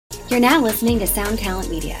You're now listening to Sound Talent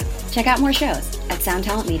Media. Check out more shows at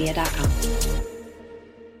soundtalentmedia.com.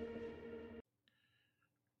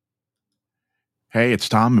 Hey, it's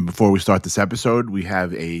Tom, and before we start this episode, we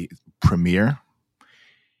have a premiere.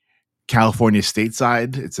 California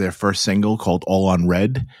Stateside, it's their first single called All on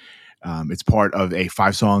Red. It's part of a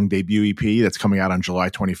 5-song debut EP that's coming out on July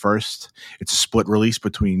 21st. It's a split release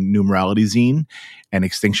between Numerality Zine and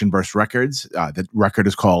Extinction Burst Records. The record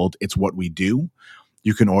is called It's What We Do.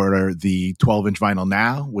 You can order the 12-inch vinyl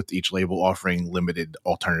now, with each label offering limited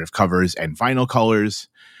alternative covers and vinyl colors.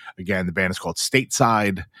 Again, the band is called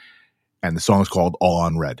Stateside, and the song is called All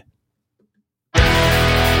on Red.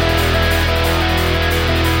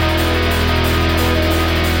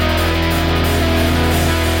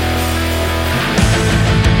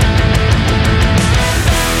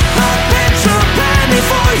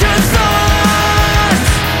 For your thoughts,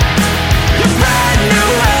 you're brand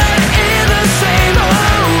new and in the same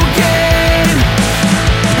old game,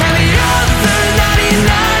 and the other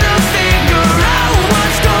 99 to figure out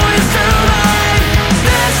what's going through life.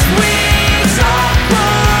 This week's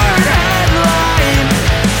awkward headline: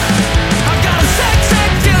 I've got a sex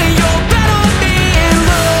feeling you're better me and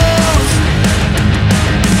lose.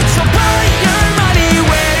 So put your money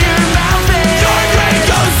where your mouth is. Your brain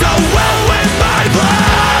goes so well with my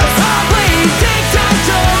blood. I'm playing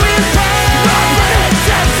tic-tac-toe in pain. I'm playing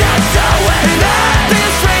tic-tac-toe in pain. At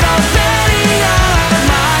this rate I'm betting I'll have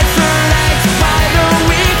my third ex by the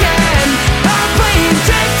weekend. I'm playing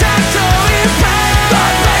tic-tac-toe in pain.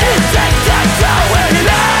 I'm playing tic-tac-toe in pain.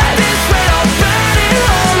 At this rate I'm betting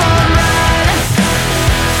all on red.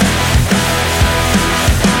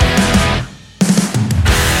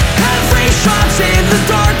 Every shot's in the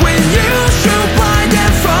dark when you shoot blind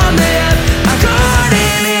and from the hip. I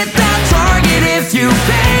couldn't hit that target if you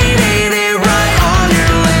painted it right on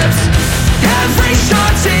your lips. Every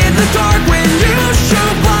shot's in the dark when you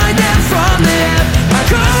shoot blind and from the hip. I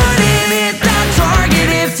couldn't hit that target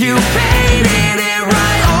if you painted it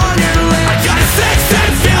right on your lips. I got a sixth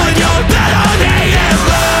feeling you're better me and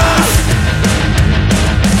lose.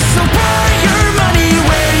 So put your money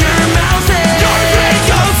where your mouth is. Your brain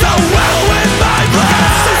goes so well with my blood. I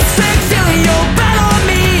got a sixth feeling you're better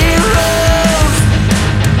me and lose.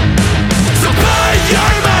 So put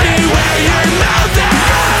your money where your mouth is.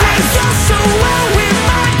 Your brain goes so well with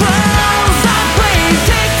my blood. I'm playing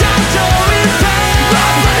tic-tac-toe in pain.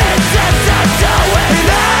 I'm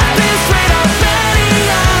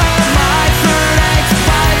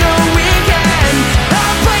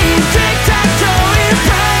playing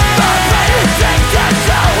tic-tac-toe in pain.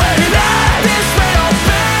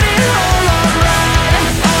 At this rate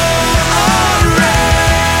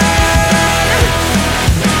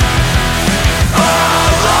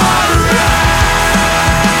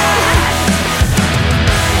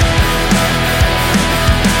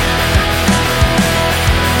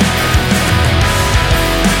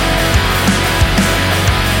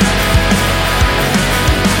betting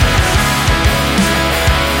I'll have my third ex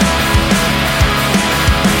by the weekend.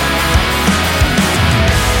 I'm playing tic-tac-toe in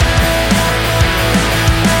pain. I'm playing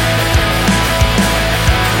tic-tac-toe in pain. At this rate I'm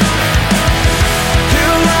betting all on red.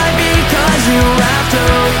 All on red. All on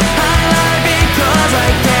red. You lie because you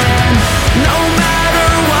have to. I lie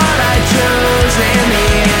because I can. No matter what I choose, in the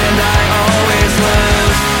end I always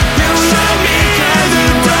lose. You show me because you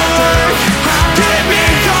don't. Get me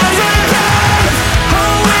cause I can.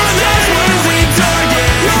 Oh, it's just when we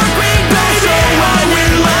target. Your green goes so well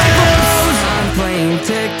with my blows. I'm playing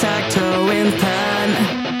tic-tac-toe in pen.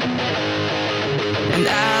 And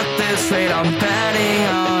at this rate I'm betting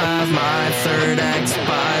I'll have my third ex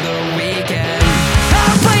by the weekend.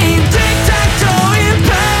 I'm playing tic-tac-toe in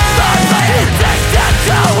pain. I'm playing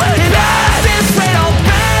tic-tac-toe in pain. At this rate I'll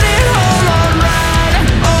bet it all on red.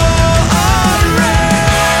 All on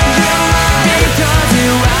red. You lie because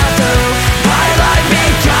you have to. I lie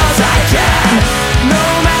because I can. No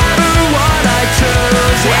matter what I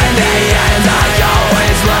choose, in the end I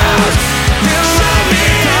always lose. You lie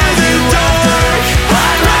because you have to. I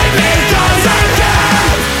lie because I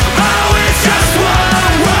can. Oh, it's just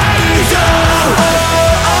one way to.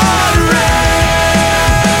 All on red.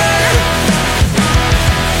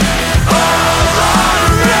 All on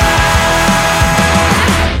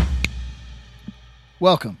red.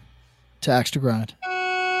 Welcome to Axe to Grind.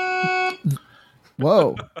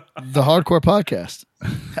 Whoa, the Hardcore Podcast.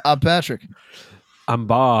 I'm Patrick. I'm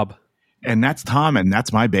Bob. And that's Tom, and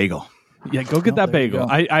that's my bagel. Yeah, go get that there you bagel.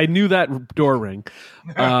 go. I knew that door ring.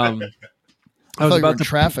 I was I thought you were about in to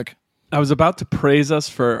traffic. I was about to praise us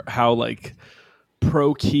for how like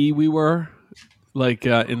pro key we were like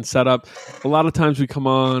in setup. A lot of times we come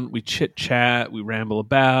on, we chit chat, we ramble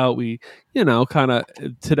about, we, kind of.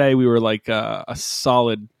 Today we were like a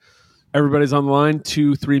solid. Everybody's on the line,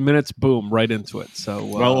 2-3 minutes, boom, right into it. So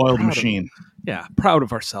Well-oiled machine. Proud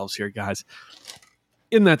of ourselves here, guys.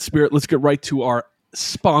 In that spirit, let's get right to our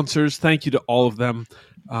sponsors. Thank you to all of them.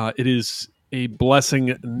 It is a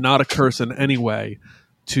blessing, not a curse in any way,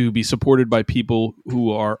 to be supported by people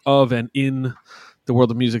who are of and in the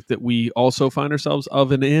world of music that we also find ourselves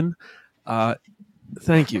of and in.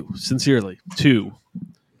 Thank you sincerely to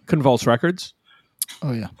Convulse Records.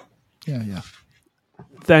 Oh, yeah. Yeah.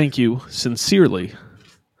 Thank you sincerely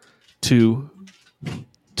to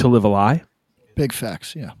Live a Lie. Big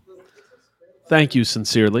facts, yeah. Thank you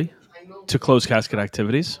sincerely to Closed Casket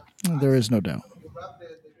Activities. There is no doubt.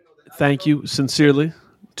 Thank you sincerely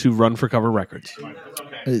to Run for Cover Records.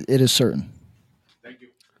 It is certain.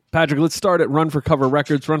 Patrick, let's start at Run for Cover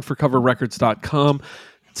Records, runforcoverrecords.com.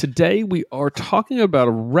 Today we are talking about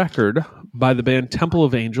a record by the band Temple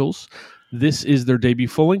of Angels. This is their debut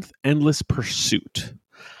full-length, Endless Pursuit.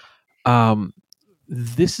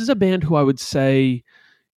 This is a band who I would say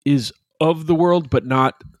is of the world, but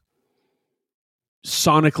not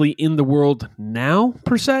sonically in the world now,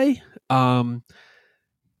 per se.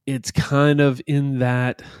 It's kind of in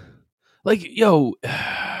that, like,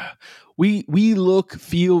 we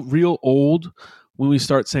feel real old when we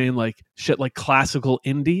start saying like shit like classical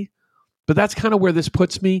indie, but that's kind of where this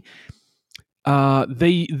puts me.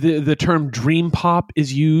 The term dream pop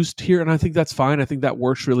is used here, and I think that's fine. I think that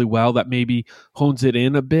works really well. That maybe hones it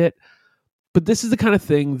in a bit. But this is the kind of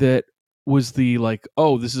thing that was the like,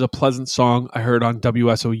 oh, this is a pleasant song I heard on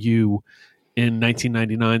WSOU in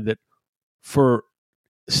 1999 that for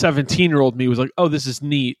 17-year-old me was like, oh, this is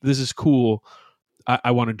neat. This is cool.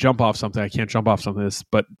 I want to jump off something. I can't jump off something,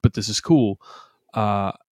 but this is cool.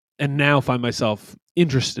 And now find myself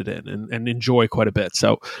interested in and enjoy quite a bit.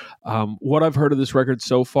 So what I've heard of this record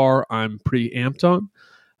so far, I'm pretty amped on.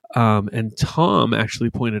 And Tom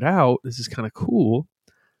actually pointed out, this is kind of cool,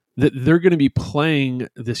 that they're going to be playing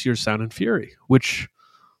this year's Sound and Fury, which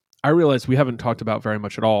I realize we haven't talked about very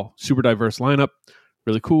much at all. Super diverse lineup,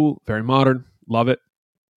 really cool, very modern, love it.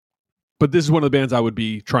 But this is one of the bands I would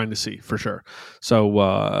be trying to see for sure.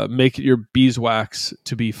 So make it your beeswax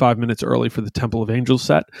to be 5 minutes early for the Temple of Angels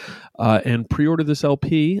set and pre-order this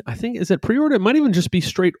LP. I think, is it pre-order? It might even just be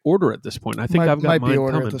straight order at this point. I think I've got mine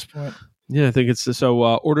coming. At this point. Yeah, I think it's so.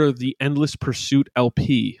 Order the Endless Pursuit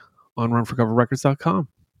LP on runforcoverrecords.com.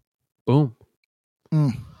 Boom.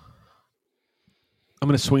 I'm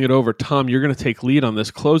going to swing it over. Tom, you're going to take lead on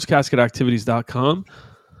this. Closedcasketactivities.com.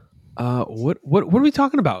 What are we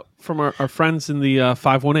talking about from our friends in the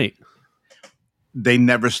 518? They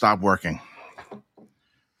never stop working.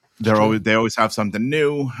 They always have something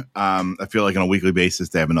new. I feel like on a weekly basis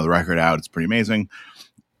they have another record out. It's pretty amazing.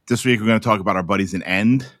 This week we're going to talk about our buddies in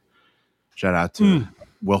End. Shout out to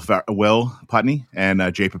Will Putney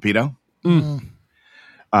and Jay Pepito.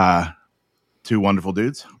 Two wonderful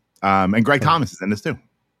dudes. And Greg Thomas is in this too.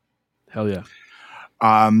 Hell yeah.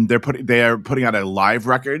 They are putting out a live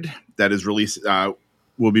record that is released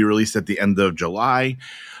will be released at the end of July.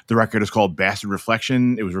 The record is called Bastard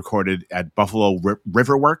Reflection. It was recorded at Buffalo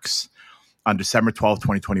River Works on December 12th,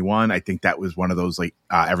 2021. I think that was one of those like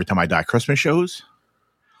Every Time I Die Christmas shows.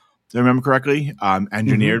 Do I remember correctly?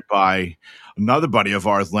 Engineered by another buddy of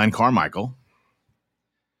ours, Len Carmichael.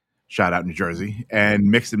 Shout out New Jersey. And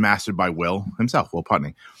mixed and mastered by Will himself, Will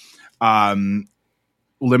Putney.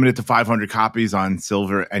 Limited to 500 copies on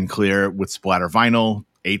silver and clear with splatter vinyl,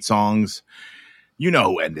 8 songs. You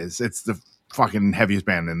know who End is. It's the fucking heaviest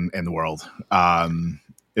band in the world.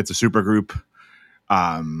 It's a super group.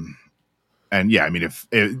 And yeah, I mean,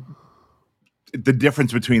 the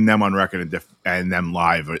difference between them on record and them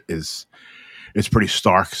live is pretty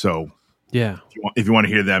stark. So yeah, if you want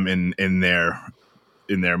to hear them in their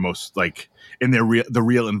most like in their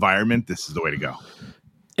real environment, this is the way to go.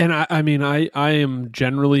 And I mean, I am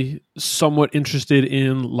generally somewhat interested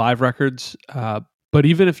in live records, but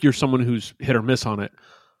even if you're someone who's hit or miss on it,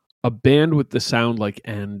 a band with the sound like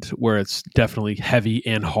End, where it's definitely heavy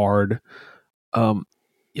and hard, throw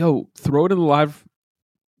it in the live,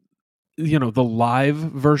 the live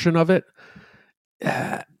version of it,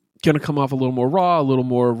 going to come off a little more raw, a little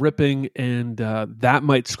more ripping, and that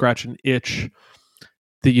might scratch an itch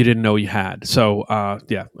that you didn't know you had. So,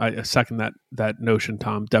 yeah, I second that notion,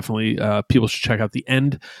 Tom. Definitely, people should check out the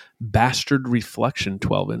End Bastard Reflection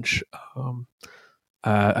 12-inch.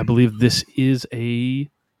 I believe this is a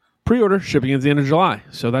pre-order shipping at the end of July.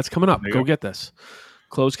 So that's coming up. Go get this.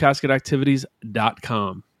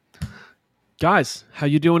 Closedcasketactivities.com. Guys, how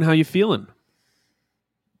you doing? How you feeling?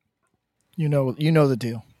 You know the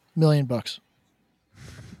deal. $1 million.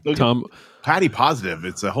 Look, Tom, Patty positive.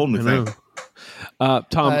 It's a whole new I thing. know.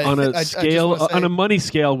 Tom, on a I just scale, wanna say- on a money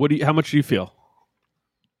scale, how much do you feel?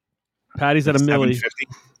 Patty's at $1 million. 750.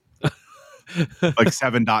 Like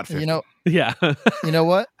 7.50. You know, Yeah. you know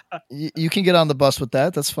what? You can get on the bus with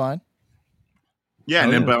that. That's fine. Yeah, and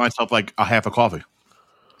Oh, then yeah. buy myself like a half a coffee.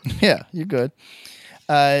 Yeah, you're good.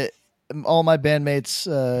 All my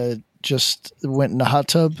bandmates just went in a hot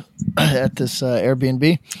tub at this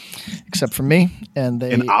Airbnb, except for me, and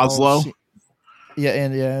they In all Oslo?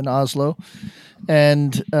 in Oslo,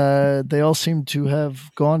 and they all seem to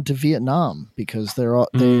have gone to Vietnam because they're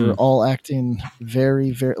all acting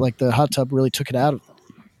very, very like the hot tub really took it out of them.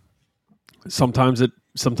 Sometimes it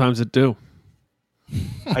do.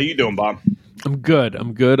 How you doing, Bob? I'm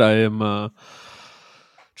good. I am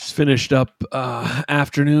just finished up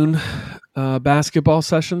afternoon basketball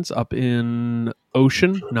sessions up in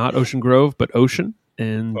Ocean, not Ocean Grove, but Ocean,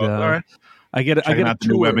 and All right. I get Checking a out the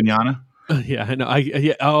new tour. Webanyana. Yeah, I know.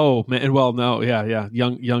 Oh man. Well, no. Yeah.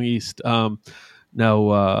 Young East. Fun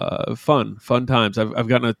times. I've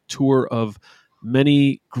gotten a tour of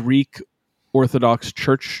many Greek Orthodox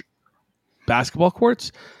Church basketball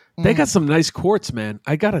courts. They got some nice courts, man.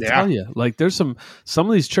 I gotta tell you, like, there's some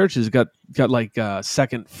of these churches got like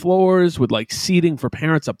second floors with like seating for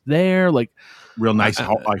parents up there, like Real nice,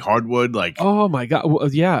 like hardwood. Like, oh my god,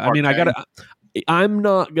 well, yeah. I mean, I'm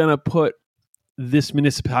not gonna put this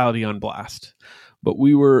municipality on blast, but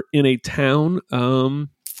we were in a town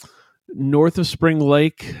north of Spring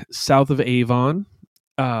Lake, south of Avon,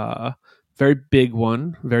 very big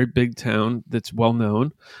one, very big town that's well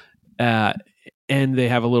known, and they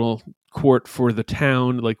have a little court for the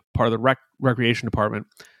town, like part of the recreation department.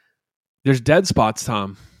 There's dead spots,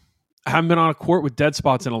 Tom. I haven't been on a court with dead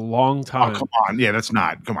spots in a long time. oh, come on. Yeah, that's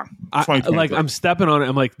not. Come on. Like, I'm stepping on it.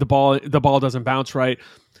 I'm like, the ball doesn't bounce right.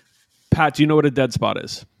 Pat, do you know what a dead spot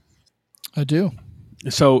is? I do.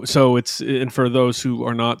 So it's, and for those who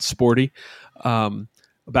are not sporty, a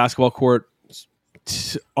basketball court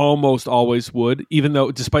almost always would, even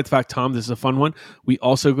though, despite the fact, Tom, this is a fun one, we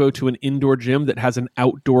also go to an indoor gym that has an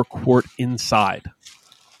outdoor court inside.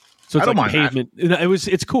 So it's I don't like mind pavement.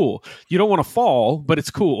 It's cool. You don't want to fall, but it's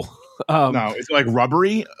cool. No, it's like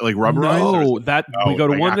rubberized. No, we go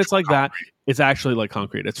to like one that's actual like that. It's actually like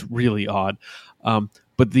concrete. It's really odd.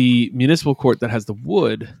 But the municipal court that has the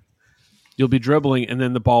wood, you'll be dribbling, and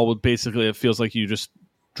then the ball would basically, it feels like you just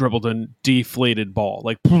dribbled a deflated ball,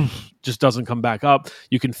 like just doesn't come back up.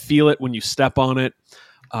 You can feel it when you step on it.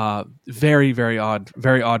 Very, very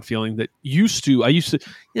odd feeling that I used to,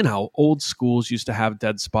 old schools used to have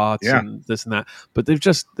dead spots and this and that, but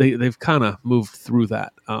they've kind of moved through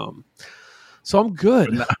that. So I'm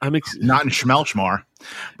good. Not in Schmelchmar,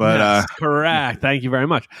 but yes, correct. Thank you very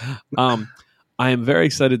much. I am very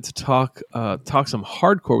excited to talk some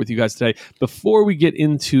hardcore with you guys today. Before we get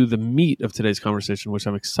into the meat of today's conversation, which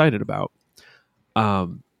I'm excited about,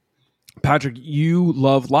 Patrick, you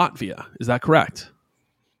love Latvia. Is that correct?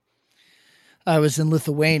 I was in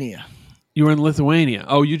Lithuania. You were in Lithuania.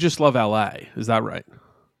 Oh, you just love LA. Is that right?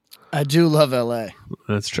 I do love LA.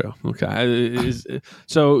 That's true. Okay.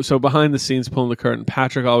 So behind the scenes, pulling the curtain,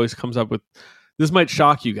 Patrick always comes up with, this might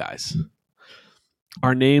shock you guys.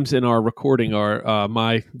 Our names in our recording are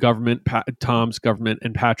my government, Tom's government,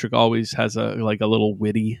 and Patrick always has a little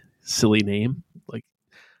witty, silly name. Like,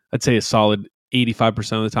 I'd say a solid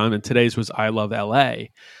 85% of the time. And today's was I love LA.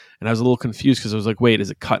 And I was a little confused because I was like, wait,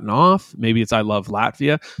 is it cutting off? Maybe it's I love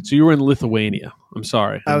Latvia. So you were in Lithuania. I'm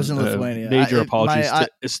sorry. I was in Lithuania. Major apologies to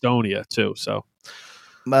Estonia too. So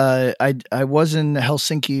I was in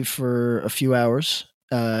Helsinki for a few hours.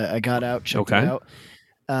 I got out, checked it out.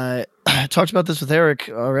 I talked about this with Eric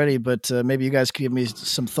already, but maybe you guys could give me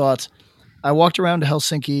some thoughts. I walked around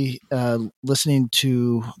Helsinki listening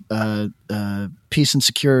to Peace and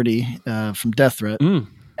Security from Death Threat.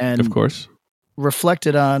 And of course,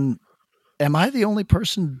 reflected on, am I the only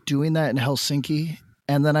person doing that in Helsinki?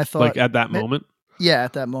 And then I thought, like at that moment? Yeah,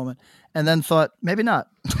 at that moment. And then thought, maybe not.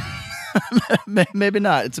 Maybe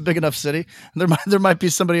not. It's a big enough city. There might be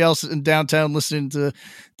somebody else in downtown listening to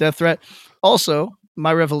Death Threat. Also,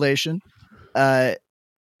 my revelation, and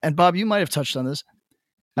Bob, you might have touched on this.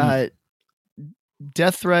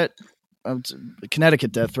 Death Threat,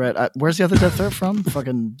 Connecticut Death Threat. Where's the other Death Threat from?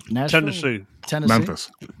 Fucking Nashville?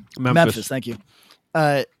 Tennessee. Memphis. Thank you.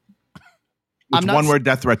 It's one word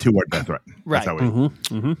death threat, 2 word death threat. Right. That's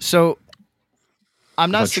how So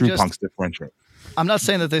I'm not true punks differentiate. I'm not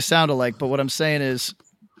saying that they sound alike, but what I'm saying is,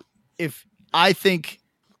 if I think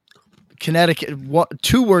Connecticut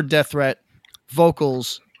 2 word death threat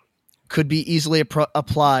vocals could be easily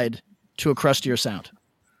applied to a crustier sound.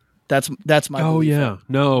 That's my Oh belief. yeah,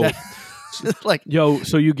 no, Like,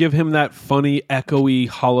 so you give him that funny, echoey,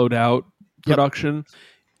 hollowed out production,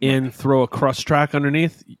 and throw a crust track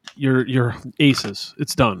underneath. You're aces.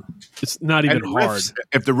 It's done. It's not even And hard.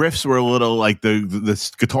 if the riffs were a little like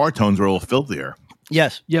the guitar tones were a little filthier.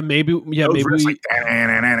 yes. Yeah, maybe. Yeah, Those maybe.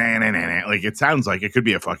 riffs, like it sounds like it could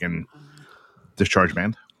be a fucking Discharge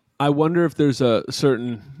band. I wonder if there's a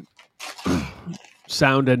certain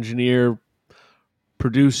sound engineer,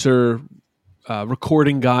 producer,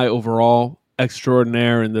 recording guy overall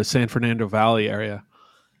extraordinaire in the San Fernando Valley area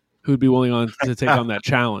who'd be willing to take on that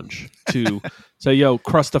challenge to say, "Yo,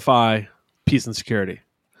 crustify peace and security,"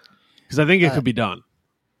 because I think it could be done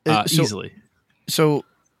easily. So,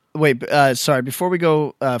 wait, sorry. Before we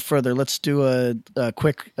go further, let's do a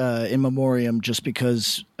quick in memoriam, just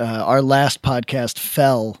because our last podcast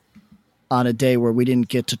fell on a day where we didn't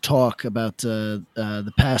get to talk about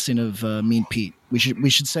the passing of Mean Pete. We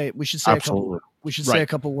should say Absolutely. say a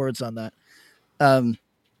couple words on that.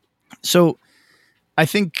 So, I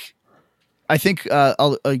think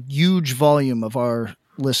a huge volume of our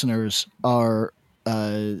listeners are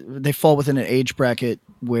they fall within an age bracket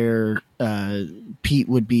where Pete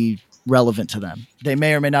would be relevant to them. They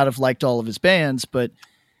may or may not have liked all of his bands, but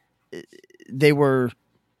they were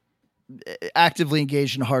actively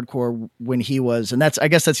engaged in hardcore when he was, and I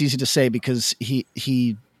guess that's easy to say because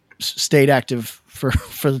he stayed active for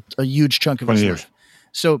a huge chunk of his life.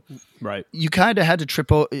 So Right. you kind of had to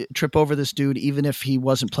trip over this dude, even if he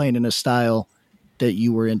wasn't playing in a style that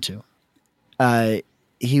you were into.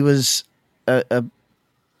 He was a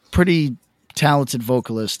pretty talented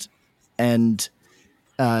vocalist, and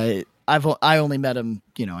I only met him,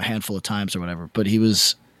 a handful of times or whatever, but he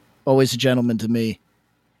was always a gentleman to me,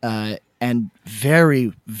 and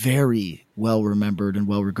very, very well remembered and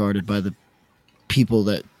well regarded by the people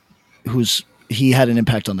he had an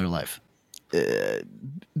impact on their life.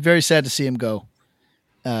 Very sad to see him go,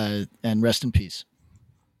 and rest in peace.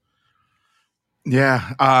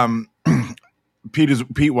 Yeah.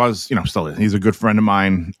 Pete was, still is. He's a good friend of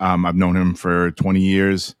mine. I've known him for 20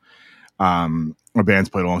 years. Our bands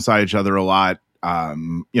played alongside each other a lot.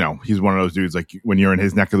 He's one of those dudes, like when you're in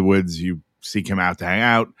his neck of the woods, you seek him out to hang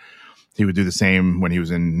out. He would do the same when he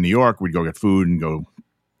was in New York. We'd go get food and go,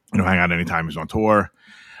 hang out anytime he was on tour.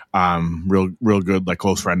 Real good, like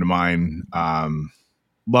close friend of mine.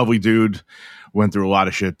 Lovely dude. Went through a lot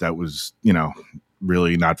of shit that was,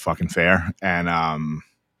 really not fucking fair. And,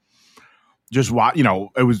 just what,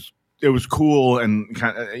 it was cool and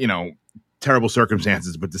kind of, terrible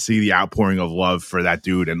circumstances, but to see the outpouring of love for that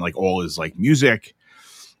dude and like all his like music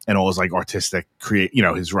and all his like artistic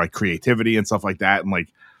his like creativity and stuff like that. And like,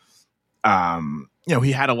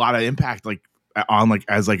 he had a lot of impact like on like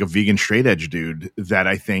as like a vegan straight edge dude that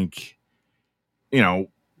I think,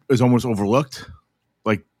 is almost overlooked.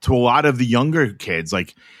 Like to a lot of the younger kids,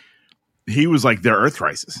 like he was like their Earth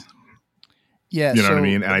Crisis. Yeah. You know what I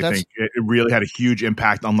mean? And I think it really had a huge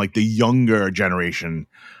impact on like the younger generation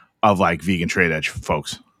of like vegan straight edge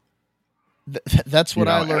folks. That's what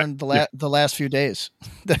I learned the last few days.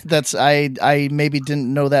 I maybe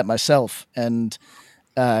didn't know that myself. And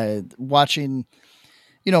watching,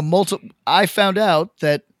 I found out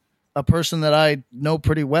that a person that I know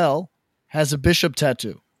pretty well has a bishop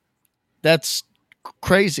tattoo. That's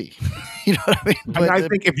crazy. You know what I mean? But I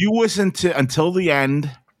think if you listen to Until the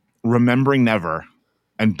End, Remembering Never,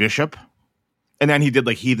 and Bishop, and then he did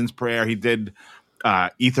like Heathen's Prayer, he did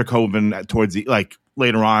Ether Coven towards the like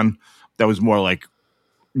later on, that was more like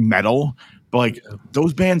metal. But like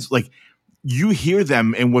those bands, like you hear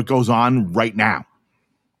them in what goes on right now.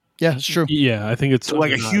 Yeah, it's true. Yeah, I think it's to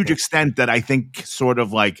like a huge extent that I think sort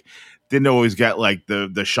of like didn't always get like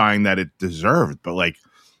the shine that it deserved. But like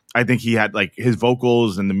I think he had like his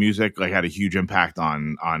vocals and the music like had a huge impact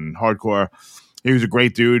on hardcore. He was a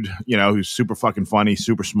great dude, who's super fucking funny,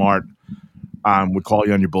 super smart. Would call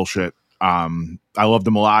you on your bullshit. I loved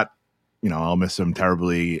him a lot. I'll miss him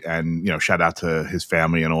terribly. And, shout out to his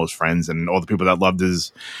family and all his friends and all the people that loved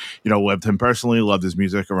loved him personally, loved his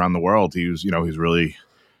music around the world. He was, he's really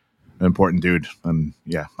an important dude. And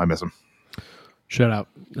yeah, I miss him. Shout out.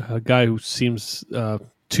 A guy who seems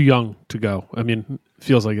too young to go. I mean,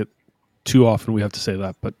 feels like it too often we have to say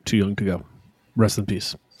that, but too young to go. Rest in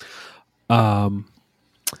peace. Transitioning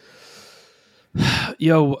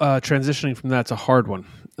from that's a hard one.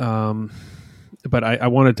 But I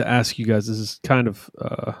wanted to ask you guys, this is kind of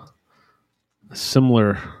a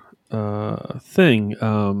similar thing.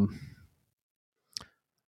 Are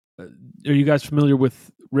you guys familiar with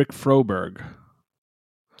Rick Froberg?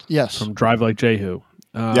 Yes. From Drive Like Jehu.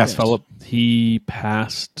 Yes. Philip, he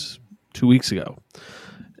passed 2 weeks ago,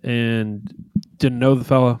 and didn't know the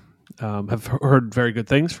fella. Have heard very good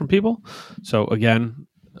things from people. So again,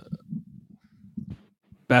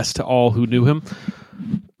 best to all who knew him.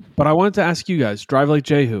 But I wanted to ask you guys, Drive Like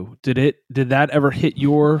Jehu, did that ever hit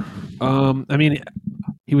your? I mean,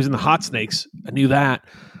 he was in the Hot Snakes. I knew that.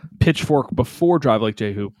 Pitchfork before Drive Like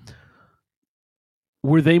Jehu.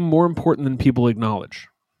 Were they more important than people acknowledge?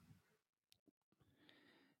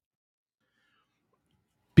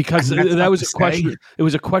 Because that was a question. It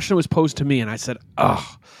was a question that was posed to me, and I said,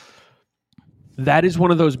 "Oh, that is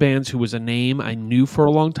one of those bands who was a name I knew for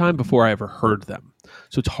a long time before I ever heard them."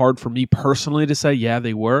 So it's hard for me personally to say, yeah,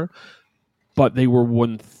 they were, but they were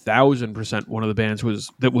 1,000% one of the bands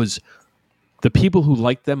that was the people who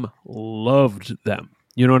liked them loved them.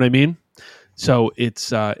 You know what I mean? So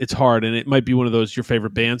it's hard, and it might be one of those your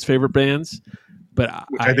favorite bands, but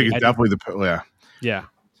I think it's definitely yeah.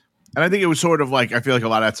 And I think it was sort of like, I feel like a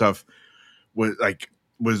lot of that stuff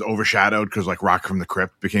was overshadowed because like Rock from the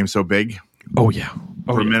Crypt became so big. Oh yeah,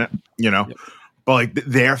 for a minute, Yep. But like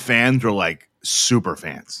their fans were like super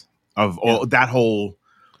fans of all that whole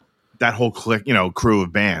clique, crew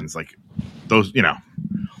of bands. Like those, they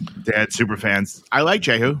had super fans. I like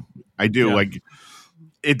Jehu. I do. Yeah. Like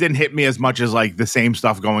it didn't hit me as much as like the same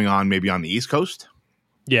stuff going on maybe on the East Coast.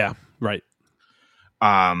 Yeah, right.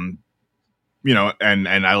 And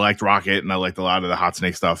I liked Rocket and I liked a lot of the Hot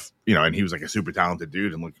Snake stuff, and he was like a super talented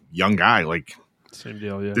dude and like young guy, like same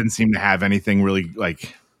deal. Yeah. Didn't seem to have anything really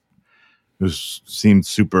like seemed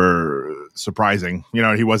super surprising.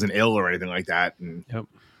 He wasn't ill or anything like that. And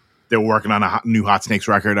they were working on a new Hot Snakes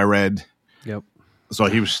record, I read. Yep. So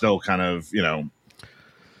he was still kind of, he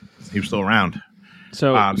was still around.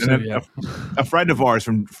 So, a friend of ours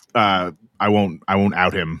from, I won't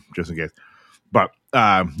out him just in case, but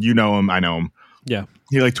you know him, I know him. Yeah.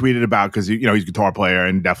 He like tweeted about, because he's a guitar player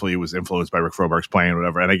and definitely was influenced by Rick Froberg's playing or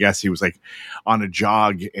whatever. And I guess he was like on a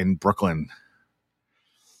jog in Brooklyn.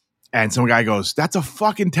 And some guy goes, "That's a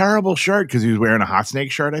fucking terrible shirt," because he was wearing a Hot Snake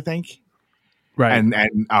shirt, I think. Right. And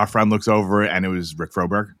our friend looks over and it was Rick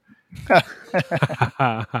Froberg. And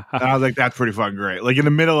I was like, that's pretty fucking great. Like in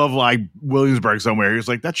the middle of like Williamsburg somewhere, he was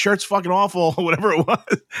like, "That shirt's fucking awful," whatever it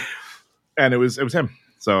was. And it was him.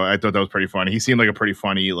 So I thought that was pretty funny. He seemed like a pretty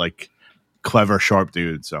funny, like clever, sharp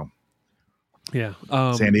dude. So yeah.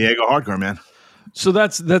 San Diego hardcore, man. So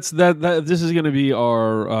that's that. This is going to be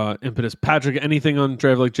our impetus. Patrick, anything on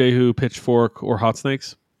Drive Like Jehu, Pitchfork, or Hot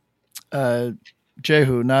Snakes?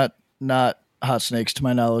 Jehu, not Hot Snakes to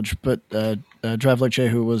my knowledge, but Drive Like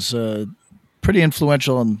Jehu was pretty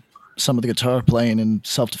influential in some of the guitar playing in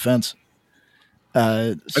Self Defense.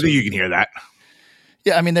 I think you can hear that.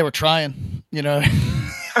 Yeah, I mean they were trying. What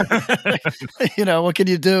can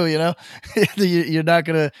you do? You're not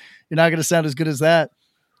gonna sound as good as that.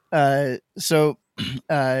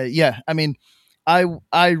 Yeah, I mean,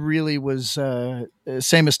 I really was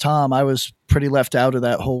same as Tom. I was pretty left out of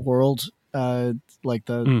that whole world, like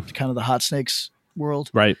the kind of the Hot Snakes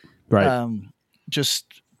world. Right. Just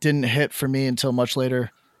didn't hit for me until much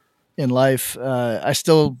later in life.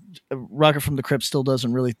 Rocket from the Crypt still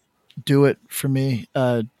doesn't really do it for me.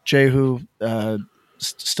 Jehu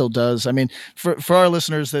still does. I mean, for our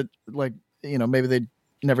listeners that like, maybe they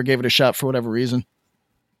never gave it a shot for whatever reason.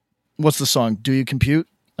 What's the song? Do You Compute?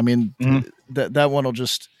 I mean, that one will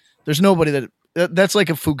just. There's nobody that's like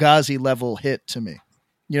a Fugazi level hit to me.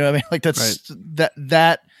 You know what I mean? Like that's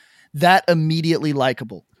right. that immediately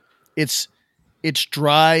likable. It's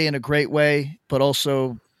dry in a great way, but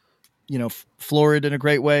also, florid in a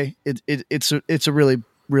great way. It's a really,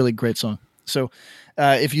 really great song. So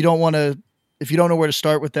if you don't know where to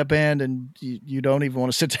start with that band and you don't even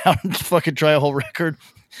want to sit down and fucking try a whole record,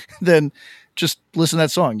 then just listen to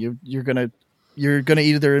that song. You're gonna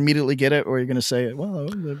either immediately get it or you're gonna say, well,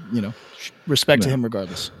 respect to him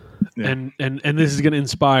regardless. Yeah. And this is gonna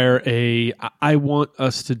inspire I want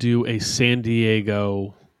us to do a San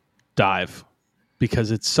Diego dive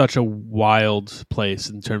because it's such a wild place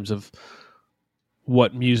in terms of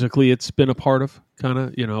what musically it's been a part of, kind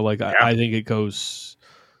of. I think it goes.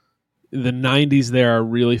 The 90s there are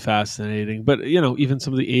really fascinating, but even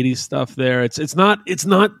some of the 80s stuff there, it's not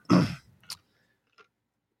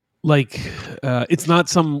like it's not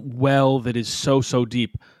some well that is so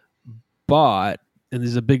deep, but, and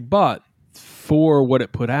there's a big but, for what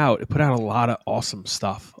it put out a lot of awesome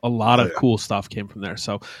stuff. A lot of cool stuff came from there.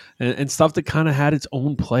 So, and stuff that kind of had its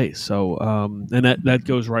own place. So, and that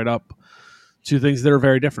goes right up to things that are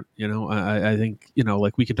very different. I think,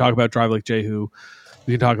 like we can talk about Drive Like Jehu.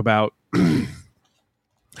 We can talk about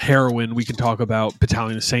Heroin. We can talk about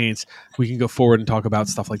Battalion of Saints. We can go forward and talk about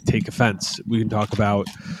stuff like Take Offense. We can talk about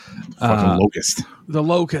Fucking Locust. The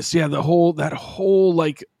Locust. Yeah, that whole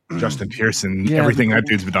like Justin Pearson, everything that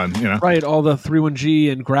dude's been done, Right, all the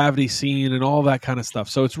 31G and Gravity scene and all that kind of stuff.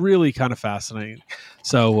 So it's really kind of fascinating.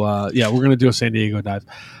 So we're going to do a San Diego dive.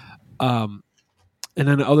 And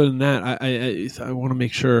then other than that, I want to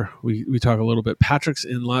make sure we talk a little bit. Patrick's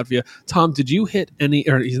in Latvia. Tom, did you hit any?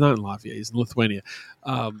 Or he's not in Latvia. He's in Lithuania.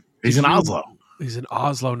 He's in Oslo. He's in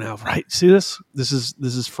Oslo now, right? See this? This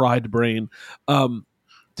is fried brain.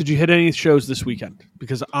 Did you hit any shows this weekend?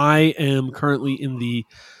 Because I am currently in the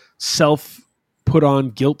self put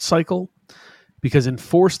on guilt cycle because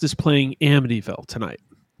Enforced is playing Amityville tonight.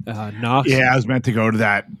 Knox. Yeah, I was meant to go to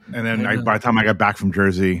that, and then by the time I got back from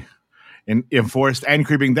Jersey. And Enforced and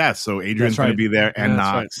Creeping Death, so Adrian's going to be there, and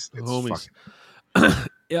Knox. Right. Homies.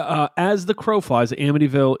 As the crow flies,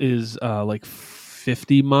 Amityville is like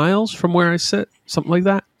 50 miles from where I sit, something like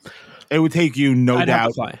that. It would take you, no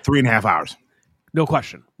doubt, 3.5 hours. No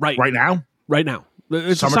question. Right now? Right now.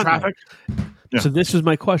 It's summer traffic? Yeah. So this is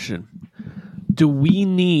my question. Do we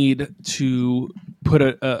need to put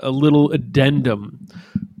a little addendum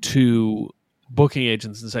to booking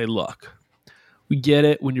agents and say, look, we get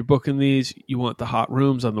it. When you're booking these, you want the hot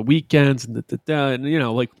rooms on the weekends and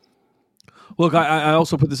and like, look, I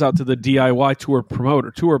also put this out to the DIY tour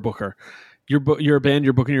booker. You're a band,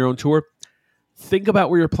 you're booking your own tour. Think about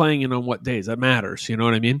where you're playing and on what days. That matters. You know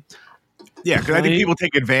what I mean? Yeah, because I think people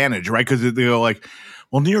take advantage, right? Because they go like,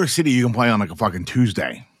 well, New York City, you can play on like a fucking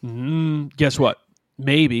Tuesday. Guess what?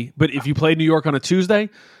 Maybe. But if you play New York on a Tuesday,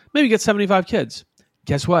 maybe get 75 kids.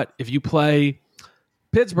 Guess what? If you play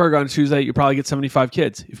Pittsburgh on a Tuesday, you probably get 75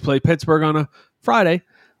 kids. If you play Pittsburgh on a Friday,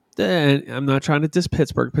 then I'm not trying to diss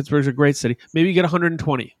Pittsburgh. Pittsburgh's a great city. Maybe you get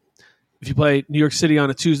 120. If you play New York City on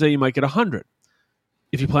a Tuesday, you might get 100.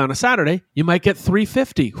 If you play on a Saturday, you might get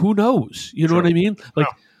 350. Who knows? You know what I mean? Like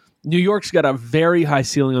New York's got a very high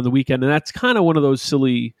ceiling on the weekend, and that's kind of one of those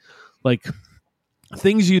silly like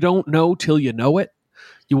things you don't know till you know it.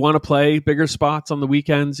 You want to play bigger spots on the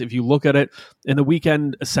weekends. If you look at it, and the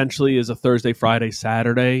weekend essentially is a Thursday, Friday,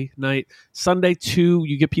 Saturday night. Sunday too,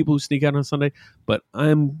 you get people who sneak out on Sunday. But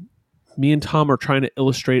me and Tom are trying to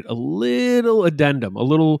illustrate a little addendum, a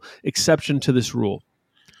little exception to this rule.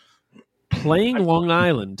 Playing Long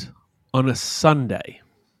Island on a Sunday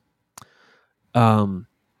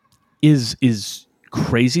is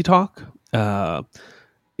crazy talk.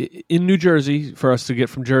 In New Jersey, for us to get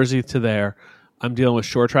from Jersey to there, I'm dealing with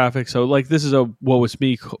shore traffic. So like this is a woe is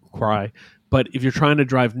me cry. But if you're trying to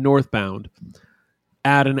drive northbound,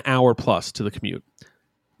 add an hour plus to the commute.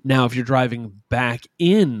 Now, if you're driving back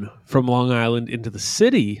in from Long Island into the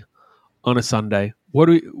city on a Sunday,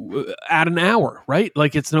 add an hour, right?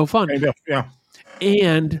 Like it's no fun. Yeah.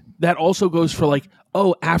 And that also goes for like,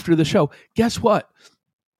 after the show, guess what?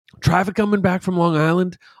 Traffic coming back from Long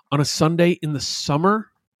Island on a Sunday in the summer,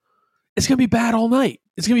 it's going to be bad all night.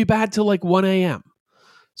 It's going to be bad till like 1 a.m.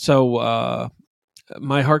 So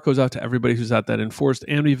my heart goes out to everybody who's at that Enforced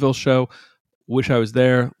Amityville show. Wish I was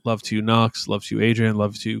there. Love to you, Knox. Love to you, Adrian.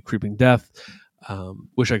 Love to you, Creeping Death.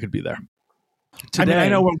 Wish I could be there. Today, I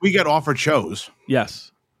know when we get offered shows.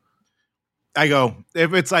 Yes. I go,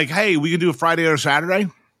 if it's like, hey, we can do a Friday or Saturday.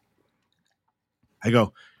 I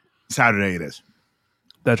go, Saturday it is.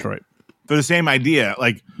 That's right. For the same idea,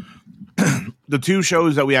 like the two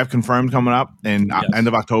shows that we have confirmed coming up in end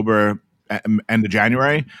of October, end of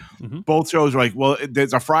January, both shows are like, well,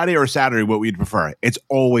 there's a Friday or a Saturday, what we'd prefer. It's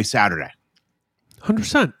always Saturday.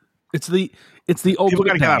 100%. It's the ultimate. People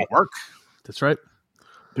got to get out of work. That's right.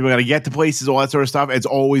 People got to get to places, all that sort of stuff. It's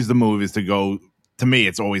always the move is to go. To me,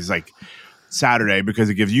 it's always like Saturday because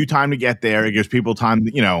it gives you time to get there. It gives people time,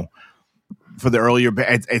 for the earlier.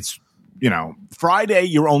 It's Friday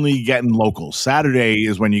you're only getting locals. Saturday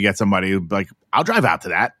is when you get somebody like, I'll drive out to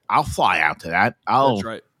that. I'll fly out to that. That's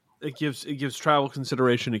right. It gives travel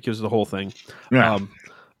consideration. It gives the whole thing. Yeah.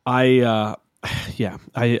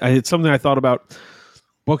 It's something I thought about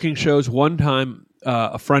booking shows. One time,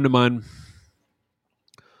 a friend of mine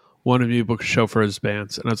wanted me to book a show for his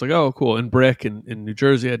bands, and I was like, "Oh, cool!" In Brick in New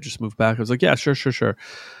Jersey, I just moved back. I was like, "Yeah, sure." And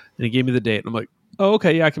he gave me the date, and I'm like, "Oh,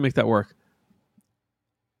 okay, yeah, I can make that work."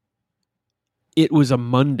 It was a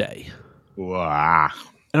Monday. Wow.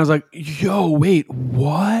 And I was like, "Yo, wait,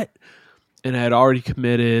 what?" And I had already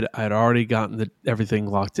committed. I had already gotten everything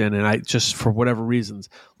locked in, and I just, for whatever reasons,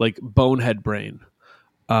 like bonehead brain,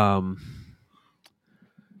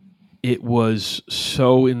 it was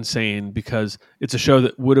so insane because it's a show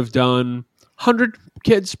that would have done 100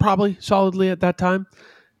 kids probably solidly at that time.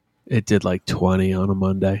 It did like 20 on a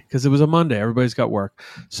Monday because it was a Monday. Everybody's got work.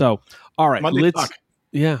 So, all right. Monday suck.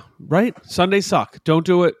 Yeah, right? Sundays suck. Don't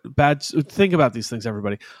do it. Bad. Think about these things,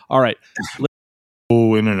 everybody. All right.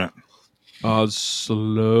 Oh, internet.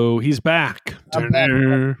 Slow. He's back. I'm back.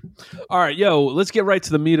 All right, yo, let's get right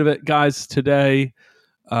to the meat of it, guys. Today,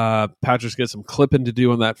 Patrick's got some clipping to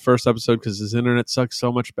do on that first episode because his internet sucks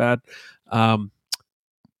so much bad.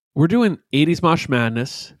 We're doing 80s Mosh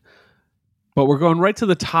Madness, but we're going right to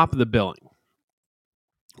the top of the billing.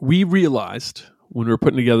 We realized when we were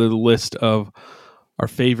putting together the list of our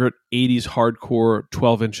favorite 80s hardcore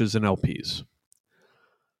 12 inches and LPs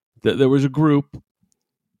that there was a group,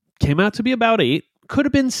 came out to be about 8, could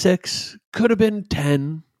have been 6, could have been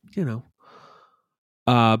 10,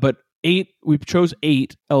 but 8, we chose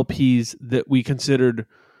 8 LPs that we considered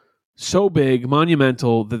so big,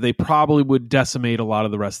 monumental, that they probably would decimate a lot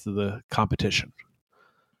of the rest of the competition.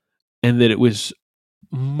 And that it was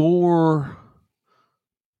more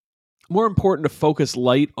important to focus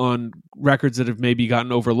light on records that have maybe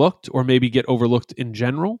gotten overlooked or maybe get overlooked in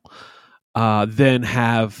general than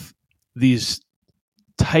have these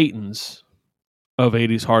titans of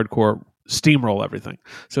 80s hardcore steamroll everything.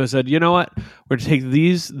 So I said, you know what? We're going to take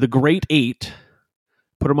the great 8,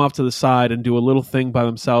 put them off to the side and do a little thing by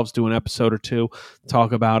themselves, do an episode or 2,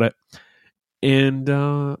 talk about it, and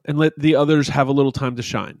let the others have a little time to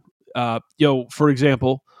shine. For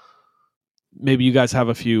example, maybe you guys have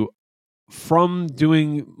a few from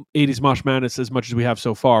doing 80s Mosh Madness as much as we have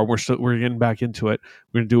so far. We're getting back into it.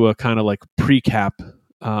 We're going to do a kind of like pre-cap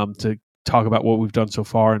to talk about what we've done so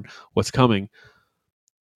far and what's coming.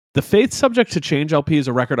 The Faith Subject to Change LP is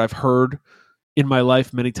a record I've heard in my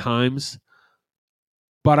life many times,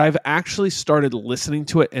 but I've actually started listening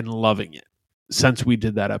to it and loving it since we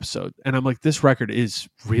did that episode. And I'm like, this record is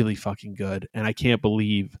really fucking good. And I can't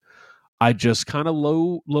believe I just kind of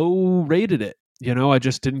low rated it. I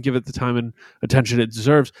just didn't give it the time and attention it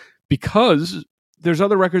deserves, because there's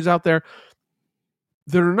other records out there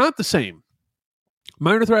that are not the same.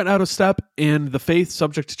 Minor Threat, Out of Step, and The Faith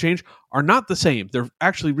Subject to Change are not the same. They're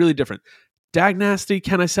actually really different. Dag Nasty,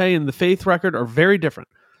 Can I Say, and The Faith record are very different.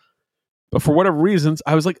 But for whatever reasons,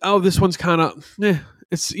 I was like, oh, this one's kind of,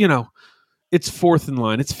 it's, it's 4th in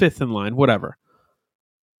line, it's 5th in line, whatever.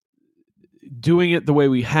 Doing it the way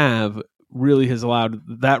we have really has allowed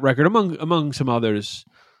that record, among some others,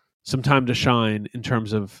 some time to shine in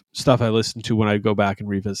terms of stuff I listen to when I go back and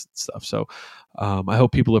revisit stuff. So I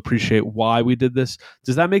hope people appreciate why we did this.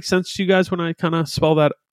 Does that make sense to you guys when I kind of spell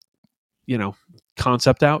that,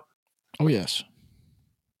 concept out? Oh, yes.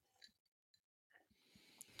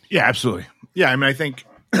 Yeah, absolutely. Yeah, I mean, I think,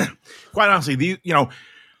 quite honestly,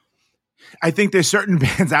 I think there's certain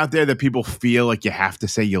bands out there that people feel like you have to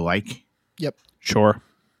say you like. Yep. Sure.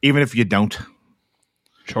 Even if you don't.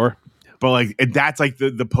 Sure. But like that's like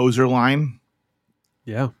the poser line.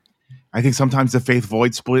 Yeah. I think sometimes the Faith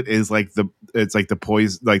Void split is like the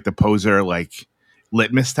poser like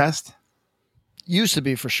litmus test. Used to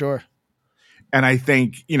be, for sure. And I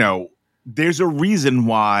think, there's a reason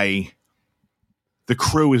why the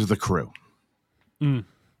Crew is the Crew. Mm.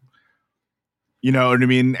 You know what I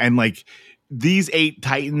mean? And like these 8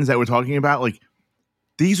 Titans that we're talking about, like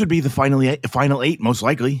these would be the final 8 most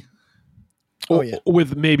likely. Oh yeah.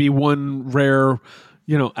 With maybe one rare,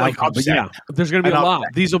 like outcome. But yeah, there's going to be a lot.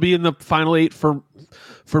 These will be in the final 8 for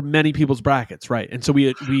many people's brackets, right? And so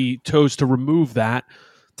we chose to remove that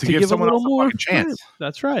to give someone else a more chance.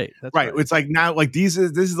 That's right. That's right. It's like now, like this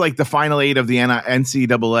is like the final 8 of the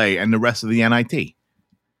NCAA and the rest of the NIT. Is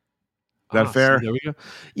that fair? So there we go.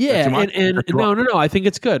 Yeah, and no. I think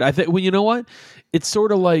it's good. I think. Well, you know what? It's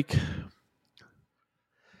sort of like.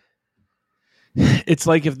 It's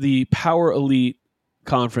like if the Power Elite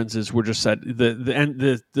conferences were just said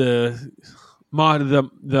the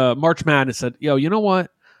March Madness said, yo, you know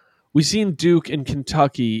what? We've seen Duke and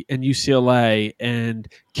Kentucky and UCLA and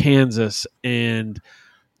Kansas and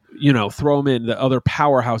throw them in the other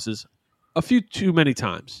powerhouses a few too many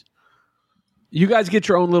times. You guys get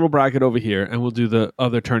your own little bracket over here, and we'll do the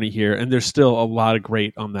other tourney here. And there's still a lot of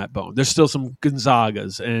great on that bone. There's still some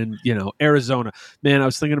Gonzagas and, Arizona. Man, I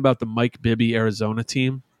was thinking about the Mike Bibby Arizona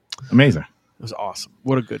team. Amazing. It was awesome.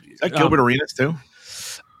 What a good year. Is that Gilbert Arenas too?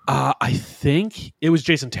 I think it was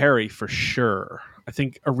Jason Terry for sure. I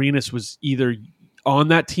think Arenas was either on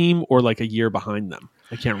that team or like a year behind them.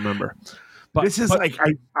 I can't remember. But this is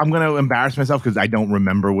I'm going to embarrass myself because I don't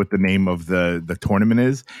remember what the name of the tournament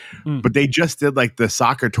is. But they just did like the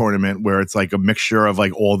soccer tournament where it's like a mixture of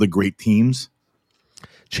like all the great teams.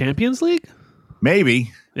 Champions League?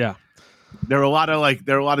 Maybe. Yeah. There are a lot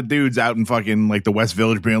of dudes out in fucking like the West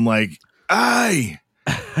Village being like, "Aye,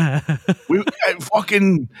 We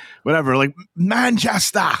fucking whatever, like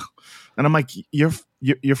Manchester, and I'm like, you're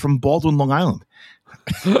from Baldwin, Long Island.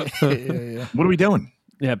 Yeah. What are we doing?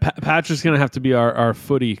 Yeah, Patrick's going to have to be our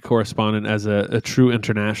footy correspondent as a true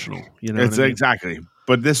international. You know, It's what I mean? exactly.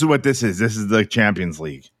 But this is what this is. This is the Champions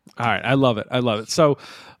League. All right, I love it. So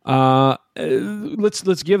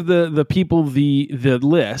let's give the people the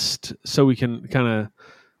list so we can kind of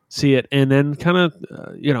see it, and then kind of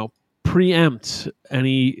preempt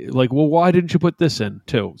any like, well, why didn't you put this in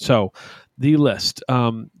too? So the list.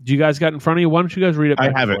 Do you guys got it in front of you? Why don't you guys read it?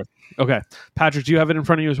 I have it. Okay, Patrick, do you have it in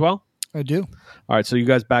front of you as well? I do. All right, so you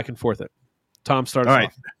guys back and forth it. Tom starts. All right.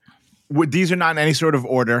 off. These are not in any sort of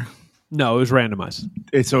order. No, it was randomized.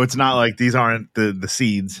 So it's not like these aren't the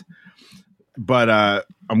seeds. But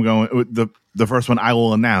I'm going with the first one I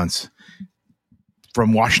will announce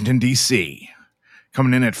from Washington, D.C.,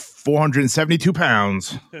 coming in at 472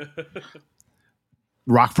 pounds.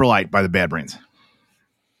 Rock for Light by the Bad Brains.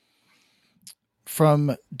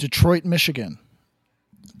 From Detroit, Michigan,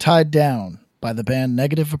 Tied Down by the band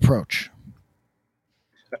Negative Approach.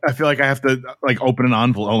 I feel like I have to like open an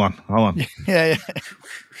envelope. Hold on. Yeah.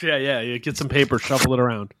 Yeah. Get some paper, shuffle it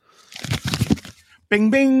around. Bing,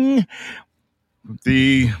 bing.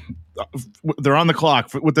 They're on the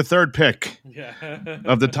clock with the third pick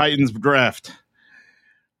of the Titans draft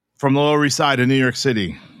from the Lower East Side of New York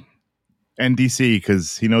City and DC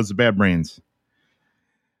because he knows the Bad Brains.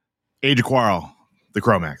 Age of Quarrel, the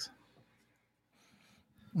Chromax.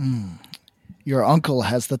 Your uncle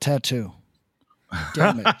has the tattoo.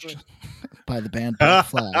 Damaged by the band Black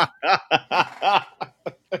Flag.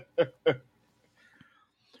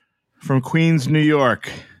 From Queens, New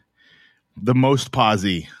York, the Most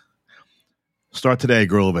Posse. Start today,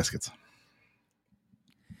 Gorilla Biscuits.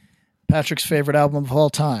 Patrick's favorite album of all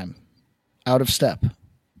time, Out of Step,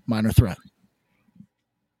 Minor Threat.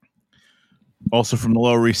 Also from the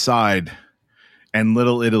Lower East Side and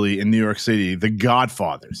Little Italy in New York City, the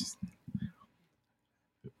Godfathers.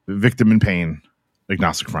 Victim in Pain,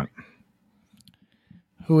 Agnostic Front.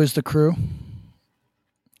 Who is the crew?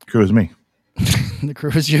 Crew is me. The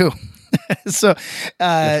crew is you. So,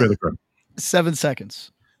 That's the crew. 7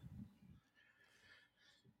 seconds.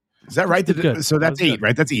 Is that right? Good. So that's That was 8, good.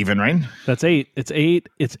 right? That's even, right? That's 8. It's 8.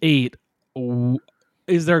 It's 8.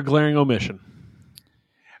 Is there a glaring omission?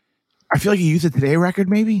 I feel like a Youth of Today record,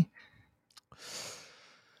 maybe.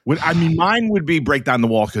 Mine would be Break Down the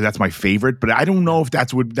Walls because that's my favorite, but I don't know if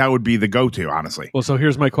that would be the go-to, honestly. Well, so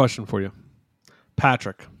here's my question for you.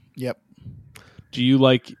 Patrick, Yep. do you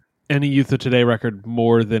like any Youth of Today record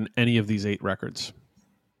more than any of these 8 records?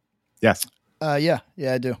 Yes. Yeah,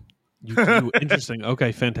 I do. You do. Interesting.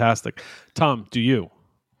 Okay, fantastic. Tom, do you?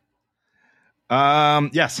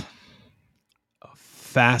 Yes.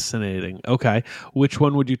 Fascinating. Okay. Which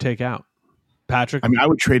one would you take out? Patrick? I mean, I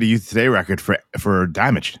would trade a Youth Today record for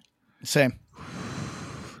Damaged. Same.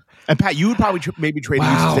 And Pat, you would probably maybe trade a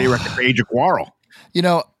Youth Today record for Age of Quarrel. You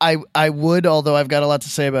know, I would, although I've got a lot to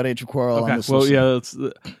say about Age of Quarrel on Okay. this Well, list.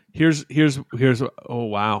 yeah, here's oh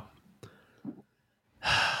wow.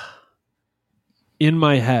 In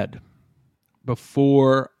my head,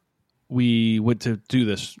 before we went to do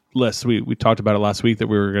this list, we talked about it last week that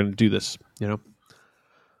we were going to do this,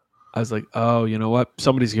 I was like, oh, you know what?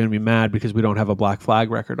 Somebody's going to be mad because we don't have a Black Flag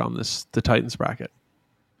record on the Titans bracket.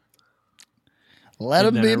 Let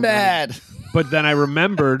And them then be I mad. But then I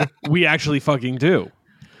remembered we actually fucking do.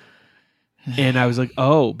 And I was like,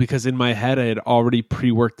 oh, because in my head I had already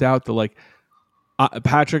pre-worked out the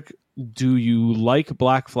Patrick, do you like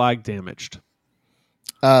Black Flag Damaged?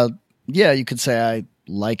 Yeah, you could say I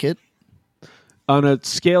like it. On a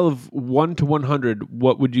scale of 1 to 100,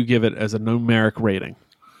 what would you give it as a numeric rating?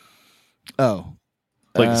 Oh.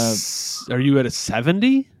 Are you at a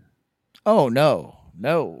 70? Oh, no.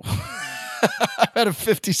 I'm at a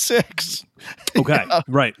 56. Okay,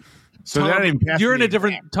 right. So Tom, they're not even past you're in the a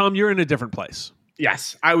different exam. Tom, you're in a different place.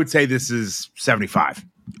 Yes, I would say this is 75.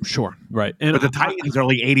 Sure, right. And But the Titans are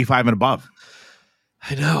like 85 and above.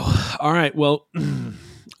 I know. All right. Well,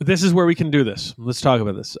 this is where we can do this. Let's talk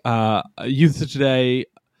about this. Youth of Today,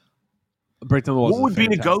 Break Down the Walls. What would be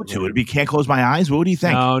the go-to? Would it be Can't Close My Eyes? What do you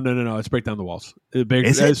think? No. It's Break Down the Walls.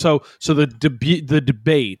 Is it? So the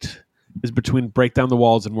debate is between Break Down the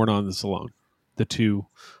Walls and We're Not in This Alone, the two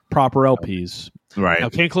proper LPs. Right. Now,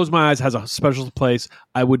 Can't Close My Eyes has a special place.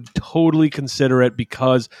 I would totally consider it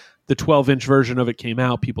because the 12-inch version of it came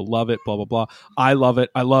out. People love it, blah, blah, blah. I love it.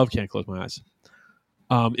 I love Can't Close My Eyes.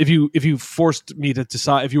 If you forced me to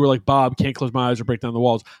decide, if you were like, Bob, Can't Close My Eyes or Break Down the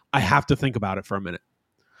Walls, I have to think about it for a minute.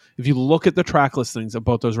 If you look at the track listings of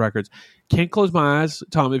both those records, Can't Close My Eyes,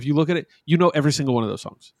 Tom, if you look at it, you know every single one of those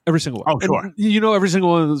songs. Every single one. Oh, sure. And you know every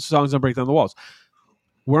single one of those songs on Break Down the Walls.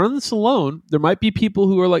 We're on this alone. There might be people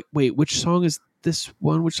who are like, wait, which song is this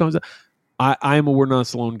one? Which song is that? I am a We're Not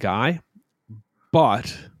This Alone guy.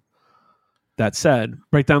 But that said,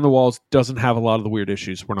 Break Down the Walls doesn't have a lot of the weird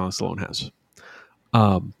issues We're Not This Alone has.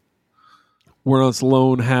 We're Not This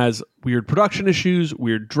Alone has weird production issues,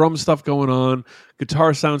 weird drum stuff going on.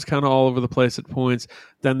 Guitar sounds kind of all over the place at points.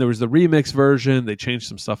 Then there was the remix version. They changed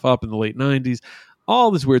some stuff up in the late 90s.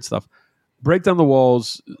 All this weird stuff. Break Down the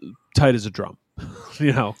Walls, tight as a drum.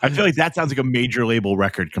 You know, I feel like that sounds like a major label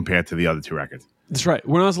record compared to the other two records. That's right.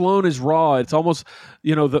 We're Not This Alone is raw. It's almost,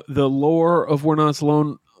 you know, the lore of We're Not This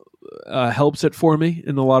Alone helps it for me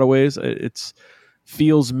in a lot of ways. It's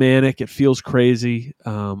feels manic. It feels crazy.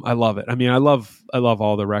 I love it. I mean, I love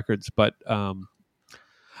all the records, but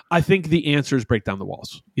I think the answer is Break Down the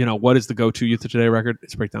Walls. You know, what is the go-to Youth of Today record?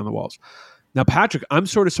 It's Break Down the Walls. Now, Patrick, I'm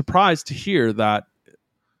sort of surprised to hear that,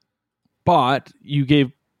 but you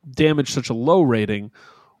gave Damage such a low rating.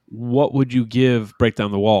 What would you give Break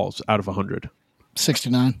Down the Walls out of 100?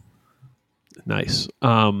 69. Nice.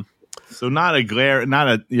 So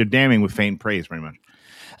you're damning with faint praise, pretty much.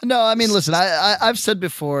 No, I mean, listen, I've said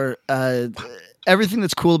before, everything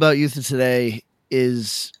that's cool about Youth of Today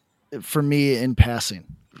is, for me, in passing.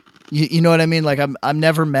 You know what I mean? Like, I'm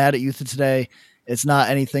never mad at Youth of Today. It's not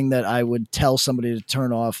anything that I would tell somebody to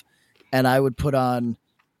turn off, and I would put on,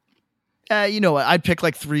 you know what, I'd pick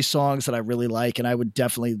like 3 songs that I really like, and I would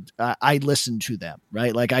definitely, I listen to them,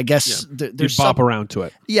 right? Like, I guess there's you bop around to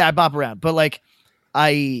it. Yeah, I bop around, but like,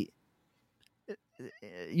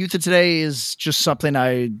 Youth of Today is just something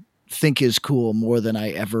I think is cool more than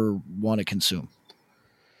I ever want to consume.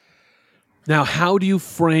 Now, can you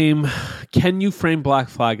frame Black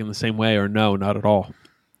Flag in the same way, or no, not at all?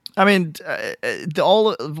 I mean,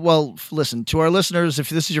 listen, to our listeners, if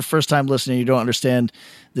this is your first time listening, you don't understand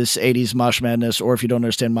this 80s Mosh Madness, or if you don't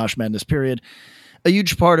understand Mosh Madness, period, a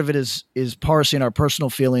huge part of it is parsing our personal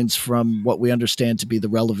feelings from what we understand to be the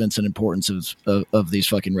relevance and importance of these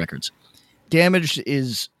fucking records. Damaged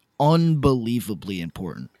is unbelievably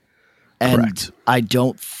important. And correct. I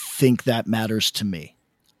don't think that matters to me.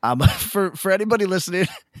 For anybody listening,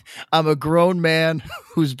 I'm a grown man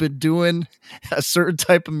who's been doing a certain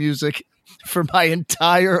type of music for my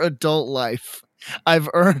entire adult life. I've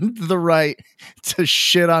earned the right to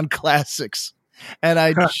shit on classics, and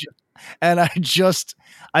I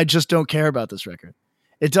just don't care about this record.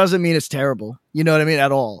 It doesn't mean it's terrible, you know what I mean,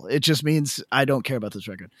 at all. It just means I don't care about this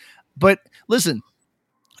record. But listen,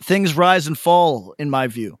 things rise and fall in my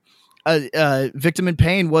view. Victim in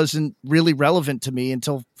Pain wasn't really relevant to me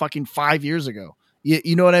until fucking 5 years ago.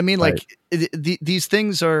 You know what I mean? Right. Like these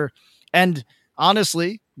things are, and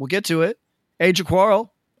honestly, we'll get to it. Age of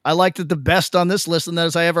Quarrel, I liked it the best on this list than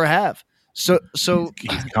as I ever have. So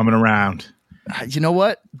he's coming around. You know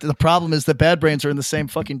what? The problem is that Bad Brains are in the same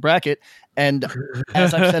fucking bracket. And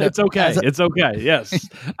as I've said, it's okay. It's okay. Yes.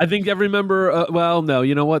 I think every member, well, no,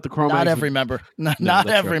 you know what? The Chromatics. Not every member. Not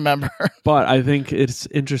every member. But I think it's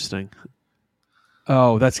interesting.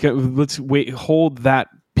 Oh, that's good. Let's hold that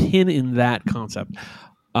pin in that concept.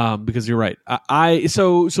 Because you're right.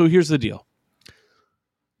 So here's the deal.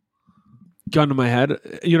 Gun to my head.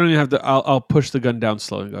 You don't even have to, I'll push the gun down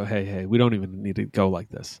slow and go, hey, we don't even need to go like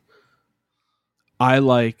this. I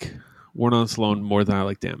like We're Not This Alone more than I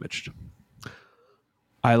like Damaged.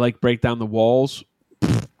 I like Break Down the Walls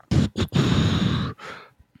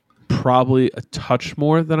probably a touch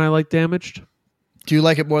more than I like Damaged. Do you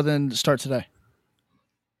like it more than Start Today?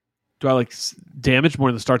 Do I like Damaged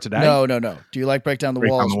more than Start Today? No. Do you like Break Down the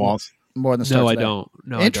Walls more than Start Today? No, I don't.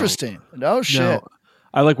 No, interesting. I don't. No shit. No,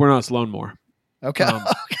 I like We're Not This Alone more. Okay.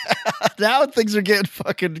 Now things are getting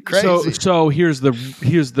fucking crazy. So here's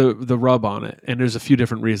the rub on it, and there's a few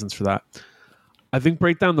different reasons for that. I think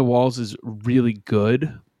Break Down the Walls is really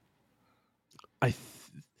good.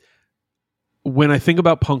 When I think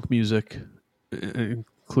about punk music,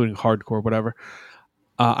 including hardcore, whatever,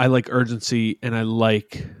 I like urgency, and I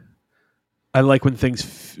like when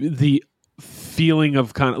things the feeling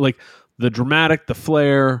of kind of like the dramatic, the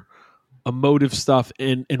flair, emotive stuff,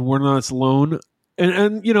 and We're Not This Alone.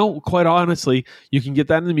 And you know, quite honestly, you can get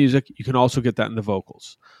that in the music. You can also get that in the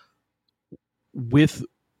vocals. With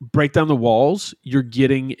Break Down the Walls, you're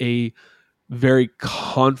getting a very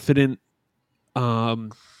confident,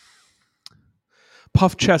 puff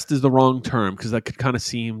chest is the wrong term because that could kind of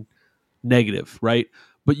seem negative, right?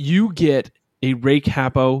 But you get a Ray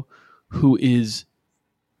Cappo who is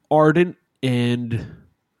ardent and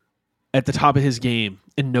at the top of his game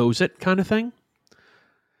and knows it kind of thing.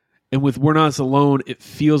 And with We're Not Us Alone, it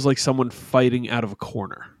feels like someone fighting out of a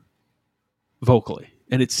corner vocally.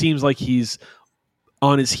 And it seems like he's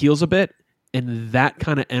on his heels a bit. And that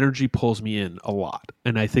kind of energy pulls me in a lot.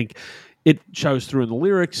 And I think it shows through in the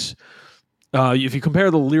lyrics. If you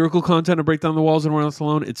compare the lyrical content of Break Down the Walls and We're Not Us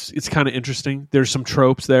Alone, it's kind of interesting. There's some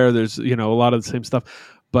tropes there. There's, a lot of the same stuff.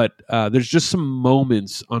 But there's just some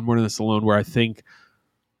moments on We're Not Us Alone where I think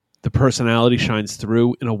the personality shines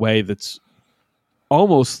through in a way that's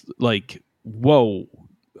almost like, whoa,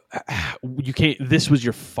 you can't, this was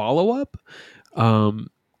your follow-up? And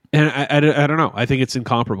I don't know. I think it's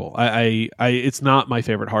incomparable. It's not my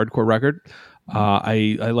favorite hardcore record.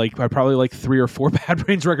 I probably like 3 or 4 Bad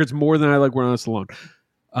Brains records more than I like We're Not Us Alone.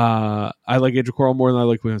 I like Age of Quarrel more than I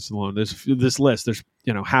like We're Not Us Alone. There's this list. There's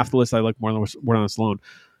half the list I like more than We're Not Us Alone.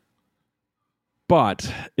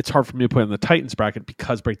 But it's hard for me to put in the Titans bracket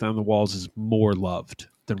because Break Down the Walls is more loved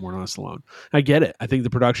than We're Not Us Alone. I get it. I think the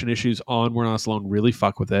production issues on We're Not Us Alone really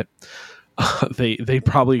fuck with it. They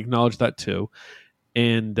probably acknowledge that too.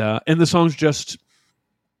 And the songs just,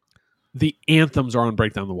 the anthems are on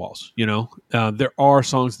Break Down the Walls. There are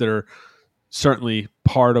songs that are certainly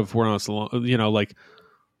part of We're Not Us Alone. Like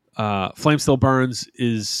Flame Still Burns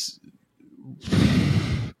is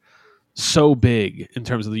so big in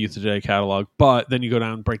terms of the Youth Today catalog, but then you go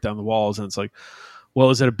down and Break Down the Walls, and it's like, well,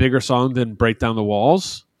 is it a bigger song than Break Down the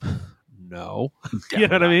Walls? No. You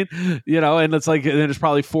know what I mean? And it's like, and there's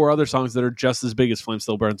probably 4 other songs that are just as big as Flame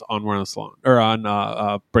Still Burns on We're Not Us Alone, or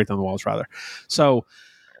on Break Down the Walls rather. So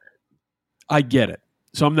I get it.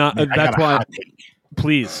 So I'm not, that's why,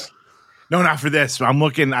 please. No, not for this. I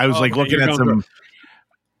was looking at some,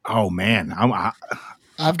 oh man,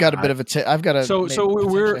 I've got a bit of a I've got a so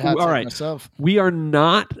we're all right. Myself. We are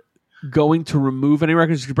not going to remove any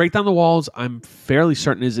records. To Break Down the Walls, I'm fairly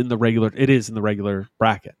certain is in the regular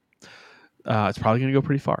bracket. It's probably going to go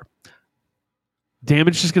pretty far.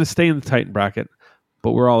 Damage is going to stay in the Titan bracket,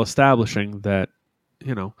 but we're all establishing that,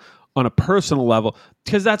 on a personal level,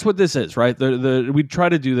 because that's what this is, right? We try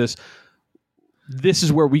to do this. This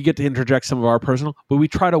is where we get to interject some of our personal, but we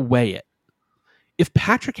try to weigh it. If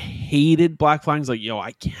Patrick hated Black Flag, like,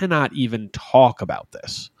 I cannot even talk about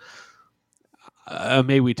this.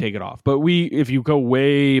 Maybe we take it off. But if you go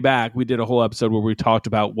way back, we did a whole episode where we talked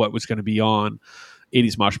about what was going to be on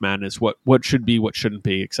 80s Mosh Madness, what should be, what shouldn't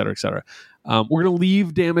be, et cetera, et cetera. We're going to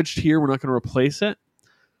leave Damaged here. We're not going to replace it.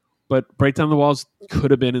 But Break Down the Walls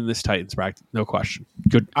could have been in this Titans bracket, no question.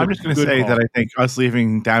 Good. I'm just going to say that I think us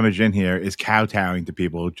leaving Damaged in here is kowtowing to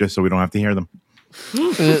people just so we don't have to hear them.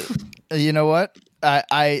 You know what?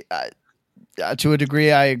 I to a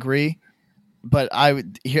degree I agree, but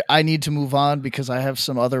I need to move on because I have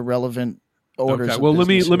some other relevant orders. Okay. Well, let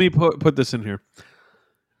me put this in here.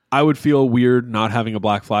 I would feel weird not having a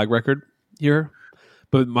Black Flag record here,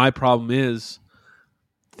 but my problem is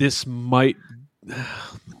this might.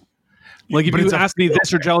 Like if you ask me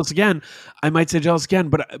this or Jealous Again, I might say Jealous Again,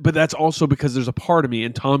 but that's also because there's a part of me,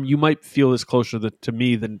 and Tom, you might feel this closer to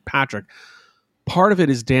me than Patrick. Part of it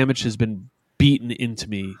is Damage has been beaten into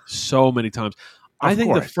me so many times. I think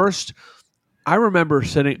I remember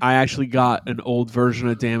I actually got an old version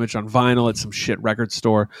of Damage on vinyl at some shit record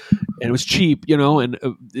store, and it was cheap,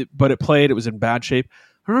 but it played, it was in bad shape.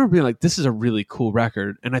 I remember being like, this is a really cool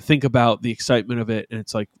record. And I think about the excitement of it, and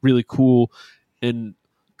it's like really cool. And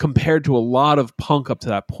compared to a lot of punk up to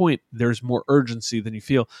that point, there's more urgency than you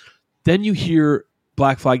feel. Then you hear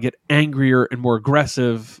Black Flag get angrier and more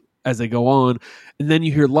aggressive as they go on. And then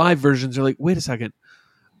you hear live versions. You're like, wait a second.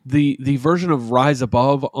 The version of Rise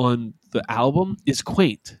Above on the album is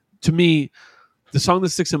quaint. To me, the song that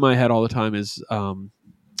sticks in my head all the time is Can't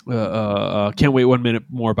Wait 1 Minute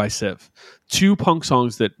More by Civ. 2 punk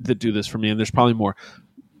songs that do this for me, and there's probably more.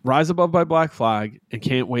 Rise Above by Black Flag and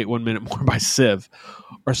Can't Wait 1 Minute More by Civ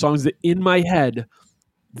are songs that in my head,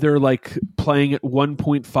 they're like playing at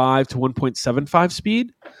 1.5 to 1.75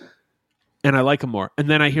 speed, and I like them more. And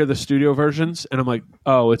then I hear the studio versions, and I'm like,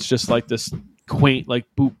 oh, it's just like this quaint, like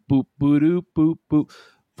boop, boop, boop, boop, boop,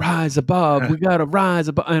 rise above, we gotta rise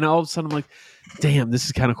above. And all of a sudden I'm like, damn, this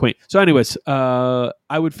is kind of quaint. So anyways, I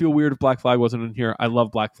would feel weird if Black Flag wasn't in here. I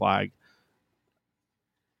love Black Flag.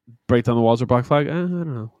 Break Down the Walls or Black Flag? I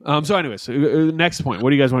don't know. So anyways, next point. What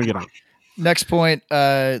do you guys want to get on? Next point.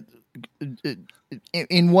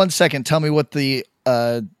 In 1 second, tell me what the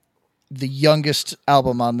youngest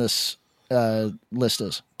album on this list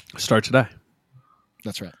is. Start Today.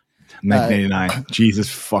 That's right. 1989. Jesus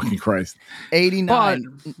fucking Christ.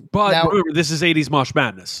 89. But now, remember, this is 80s Mosh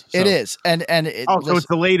Madness. So. It is. And so it's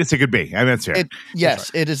the latest it could be. I mean, that's fair.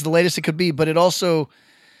 Yes, it is the latest it could be, but it also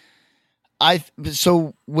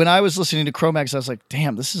So when I was listening to Chromax, I was like,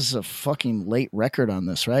 damn, this is a fucking late record on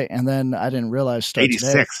this, right? And then I didn't realize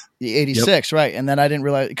 86. 86, right? And then I didn't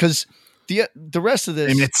realize because the rest of this,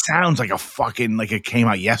 I mean, it sounds like a fucking like it came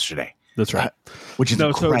out yesterday. That's right. Which is So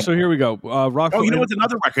incredible. here we go. Rock. Oh, you know what's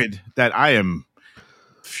another record that I am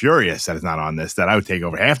furious that it's not on this, that I would take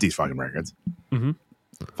over half these fucking records. Mm-hmm.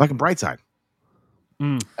 Fucking Brightside.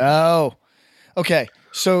 Oh, okay.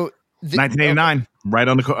 So 1989, right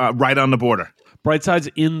on the border. Brightside's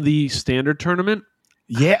in the standard tournament.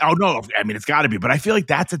 Yeah. Oh no. I mean, it's got to be, but I feel like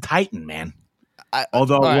that's a Titan, man.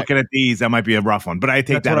 Although all right. looking at these, that might be a rough one. But I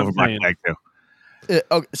take That's that what over I'm Black saying. Flag too.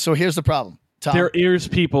 Okay, so here's the problem, Tom. There is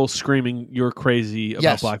people screaming, "You're crazy" about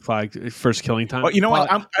Yes. Black Flag first Killing Time. Well, you know what?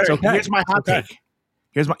 But it's okay. Here's my hot Okay.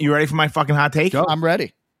 take. You ready for my fucking hot take? Go. I'm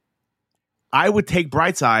ready. I would take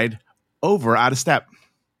Brightside over Out of Step.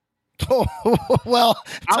 Oh, well,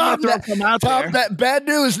 I'm Tom, gonna throw some out there. that bad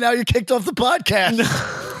news. Now you're kicked off the podcast.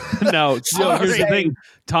 No, so here's the thing,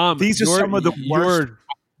 Tom. These are some of the worst.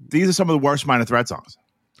 These are some of the worst Minor Threat songs.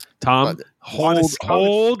 Tom,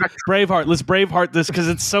 hold Braveheart. Let's Braveheart this because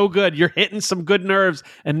it's so good. You're hitting some good nerves,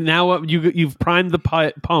 and now you've primed the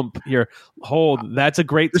pump here. Hold. That's a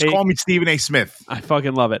great Just take. call me Stephen A. Smith. I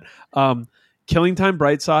fucking love it. Killing Time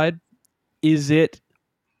Brightside, is it?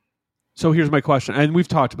 So here's my question, and we've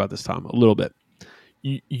talked about this, Tom, a little bit.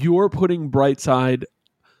 You're putting Brightside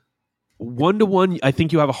 1-to-1. I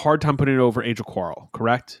think you have a hard time putting it over Age of Quarrel,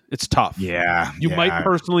 correct? It's tough. Yeah. You might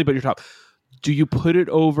personally, but you're tough. Do you put it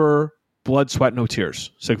over Blood, Sweat, No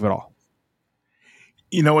Tears? Sick of It All?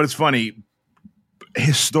 You know what? It's funny.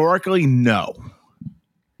 Historically, no.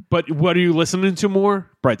 But what are you listening to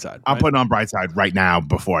more? Brightside. I'm right? putting on Brightside right now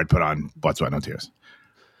before I put on Blood, Sweat, No Tears.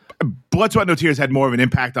 Blood, Sweat, No Tears had more of an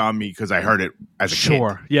impact on me because I heard it as a kid.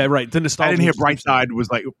 Sure. Yeah, right. The nostalgia. I didn't hear Brightside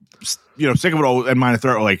was like, Sick of It All and Minor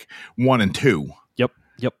Threat were like 1 and 2. Yep.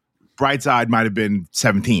 Brightside might have been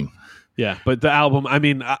 17. Yeah, but the album, I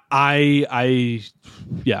mean,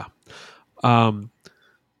 yeah.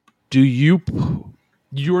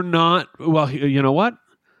 You're not, well, you know what?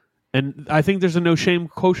 And I think there's a no shame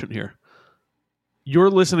quotient here.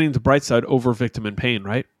 You're listening to Brightside over Victim in Pain,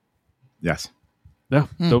 right? Yes. Yeah,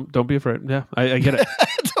 don't be afraid. Yeah, I get it.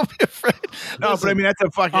 Don't be afraid. No, but I mean, that's a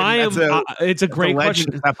fucking, it's a great legend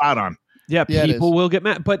question. to step out on. Yeah, Yeah, people will get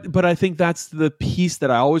mad. But I think that's the piece that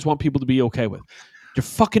I always want people to be okay with. Your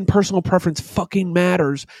fucking personal preference fucking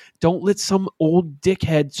matters. Don't let some old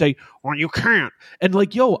dickhead say, well, you can't. And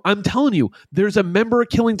like, yo, I'm telling you, there's a member of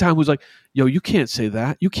Killing Time who's like, yo, you can't say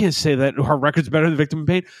that. You can't say that our record's better than Victim in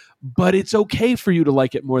Pain. But it's okay for you to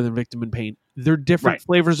like it more than Victim in Pain. They're different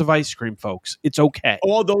flavors of ice cream, folks. It's okay.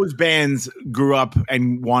 All those bands grew up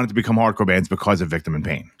and wanted to become hardcore bands because of Victim in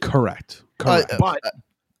Pain. Correct. But a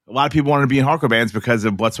lot of people wanted to be in hardcore bands because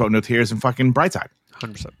of Blood, Sweat, No Tears and fucking Brightside.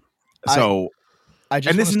 100%. So, I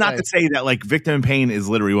just and this is wanna not to say that like Victim in Pain is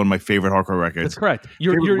literally one of my favorite hardcore records. That's correct.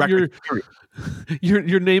 You're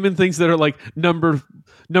naming things that are like number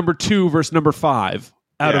 2 versus number 5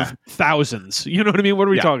 out of thousands. You know what I mean? What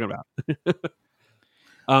are we talking about?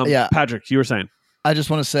 Patrick, you were saying. I just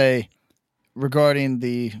want to say regarding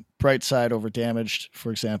the Brightside over Damaged, for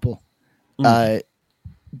example,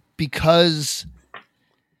 because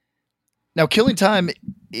now Killing Time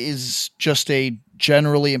is just a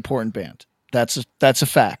generally important band. That's a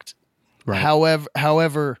fact. Right.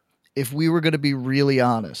 However, if we were going to be really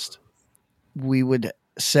honest, we would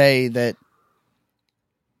say that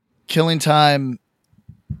Killing Time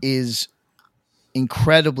is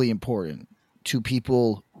incredibly important to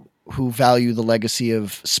people who value the legacy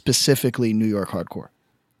of specifically New York hardcore.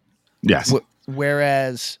 Yes.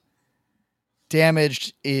 Whereas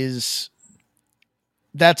Damaged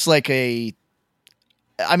that's like I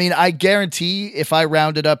guarantee if I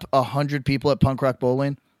rounded up 100 people at Punk Rock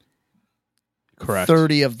Bowling, Correct.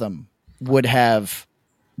 30 of them would have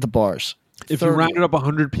the bars. If you rounded up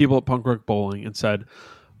 100 people at Punk Rock Bowling and said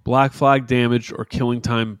Black Flag, Damaged, or Killing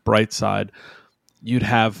Time, Brightside, you'd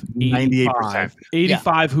have 98%.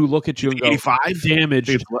 85 who look at you and go 85?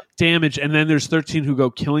 damage, and then there's 13 who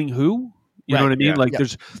go killing who? You know what I mean? Yeah. Like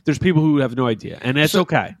there's people who have no idea, and that's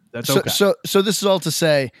okay. That's okay. So this is all to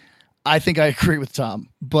say, I think I agree with Tom,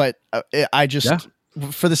 but I just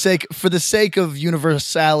for the sake of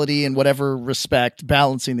universality and whatever respect,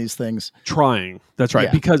 balancing these things. Trying. That's right.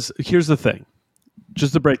 Yeah. Because here's the thing,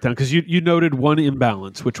 just the breakdown. Because you noted one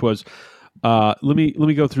imbalance, which was let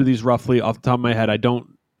me go through these roughly off the top of my head. I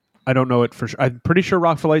don't know it for sure. I'm pretty sure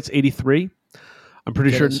Rock for Light's 83. I'm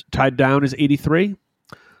pretty sure Tied Down is 83.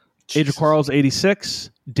 Age of Quarrel is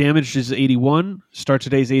 86. Damaged is 81. Start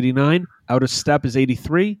Today is 89. Out of Step is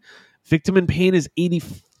 83. Victim in Pain is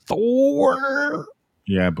 84. 84.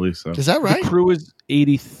 Yeah, I believe so. Is that right? The Crew is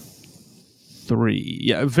 83.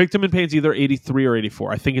 Yeah, Victim in Pain's either 83 or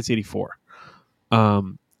 84. I think it's 84.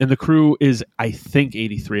 And The Crew is, I think,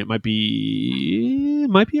 83. It might be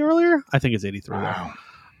earlier. I think it's 83. Wow.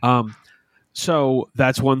 So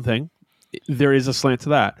that's one thing. There is a slant to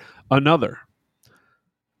that. Another.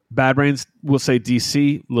 Bad Brains will say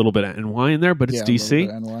DC, a little bit of NY in there, but it's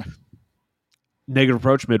DC. Negative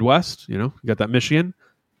Approach, Midwest. You got that Michigan.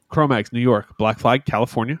 Chromax, New York. Black Flag,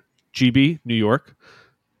 California. GB, New York.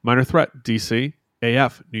 Minor Threat, DC.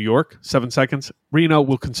 AF, New York. 7 Seconds. Reno,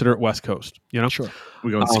 we'll consider it West Coast. Sure.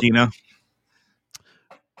 We going ski now?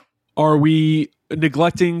 Are we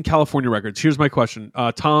neglecting California records? Here's my question.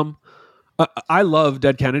 Tom, I love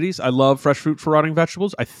Dead Kennedys. I love Fresh Fruit for Rotting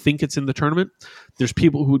Vegetables. I think it's in the tournament. There's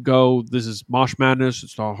people who would go, this is Mosh Madness.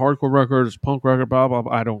 It's not a hardcore record. It's a punk record, blah, blah,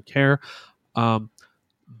 blah. I don't care.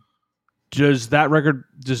 Does that record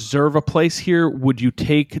deserve a place here? Would you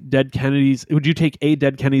take Dead Kennedys? Would you take a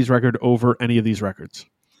Dead Kennedys record over any of these records?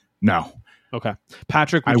 No. Okay.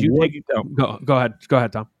 Patrick, would you take... Go ahead. Go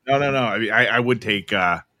ahead, Tom. No. I mean, I would take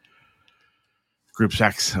Group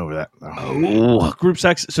Sex over that. Oh, Group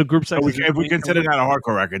Sex. So Group Sex. If we consider that a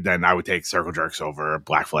hardcore record, then I would take Circle Jerks over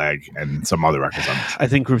Black Flag and some other records on this. I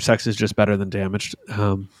think Group Sex is just better than Damaged.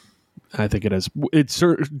 I think it is.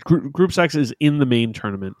 Group Sex is in the main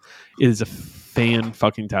tournament. It is a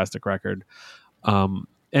fan-fucking-tastic record. And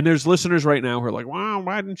there's listeners right now who are like, wow,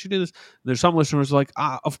 why didn't you do this? And there's some listeners who are like,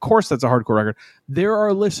 of course that's a hardcore record. There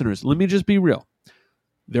are listeners. Let me just be real.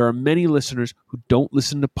 There are many listeners who don't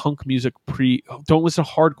listen to punk music don't listen to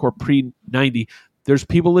hardcore pre-90. There's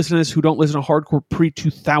people listening to this who don't listen to hardcore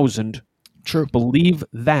pre-2000. True. Believe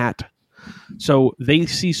that. So they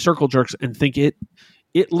see Circle Jerks and think it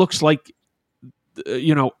looks like,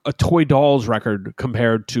 a Toy Dolls record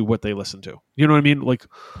compared to what they listen to. You know what I mean? Like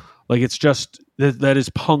it's just that is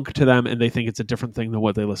punk to them, and they think it's a different thing than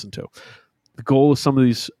what they listen to. The goal of some of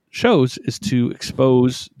these shows is to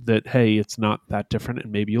expose that, hey, it's not that different,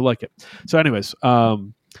 and maybe you like it. So, anyways,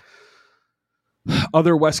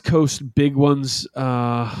 other West Coast big ones.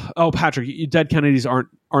 Patrick, Dead Kennedys aren't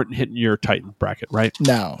hitting your Titan bracket, right?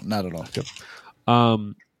 No, not at all. Good.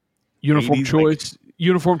 Uniform Choice.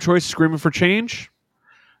 Uniform Choice, Screaming for Change.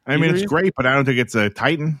 I mean, it's great, but I don't think it's a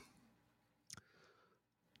Titan.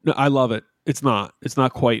 No, I love it. It's not. It's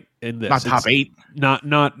not quite in this. Not top 8.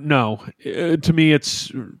 Not. No. To me,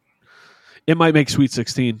 it might make Sweet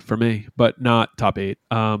 16 for me, but not top 8.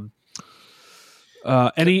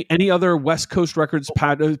 Any other West Coast records?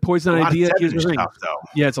 Poison Idea. Stuff, though.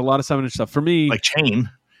 Yeah, it's a lot of 7-inch stuff for me. Like Chain.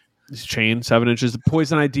 7 inches. The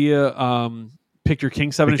Poison Idea. Pick Your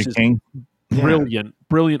King. 7 inches. King. Brilliant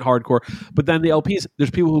hardcore. But then the LPs, there's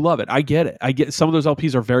people who love it. I get it. Some of those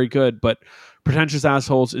LPs are very good, but Pretentious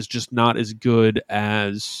Assholes is just not as good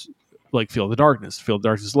as like Feel the Darkness. Feel the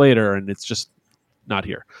Darkness later, and it's just not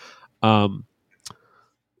here. So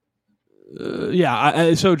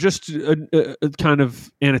just kind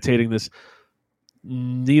of annotating this.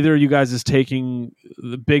 Neither of you guys is taking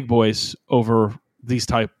the big boys over these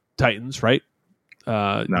type Titans, right?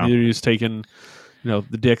 No. Neither of you is taking...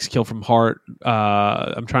 the Dicks, Kill from Heart.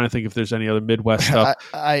 I'm trying to think if there's any other Midwest stuff.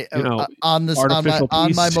 On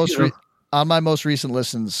my most recent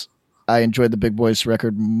listens, I enjoyed the Big Boys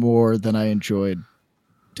record more than I enjoyed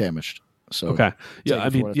Damaged. So okay, yeah. I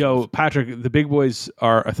mean, Patrick, the Big Boys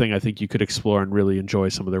are a thing I think you could explore and really enjoy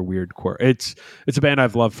some of their weird core. It's a band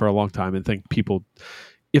I've loved for a long time, and think people,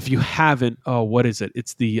 if you haven't, what is it?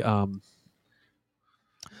 It's the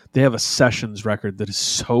they have a Sessions record that is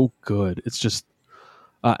so good. It's just.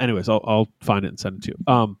 Anyways, I'll find it and send it to you.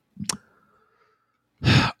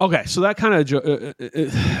 Okay, so that kind of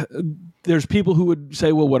there's people who would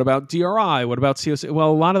say, well, what about DRI? What about COC?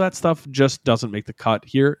 Well, a lot of that stuff just doesn't make the cut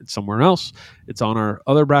here. It's somewhere else. It's on our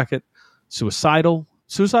other bracket. Suicidal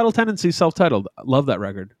Tendency, self-titled. Love that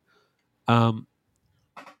record.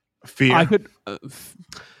 Fear. I could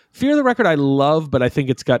Fear the record I love, but I think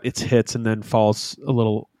it's got its hits and then falls a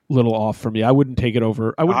little off for me. I wouldn't take it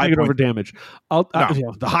over. I wouldn't take it over Damage.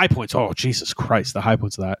 The high points. Oh, Jesus Christ. The high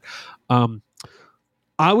points of that.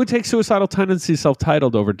 I would take Suicidal Tendency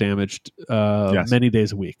self-titled over Damaged many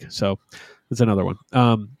days a week. So that's another one.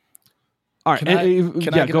 All right.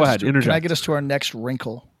 Go ahead. Interject. Can I get us to our next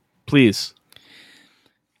wrinkle? Please.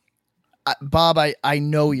 Bob, I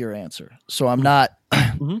know your answer, so I'm not.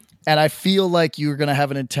 Mm-hmm. And I feel like you're going to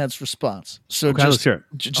have an intense response. So let's hear it.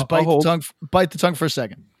 Just bite the tongue for a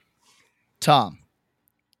second. Tom,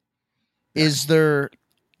 is this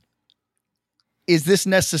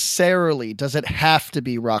necessarily, does it have to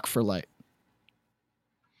be Rock for Light?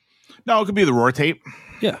 No, it could be the Roar tape.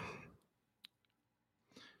 Yeah.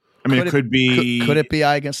 I mean, it could be. Could it be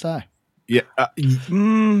Eye Against Eye? Yeah.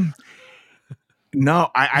 No,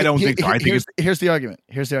 I don't think so. I think here's the argument.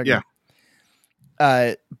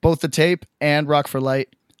 Both the tape and Rock for Light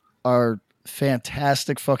are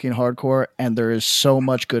fantastic fucking hardcore, and there is so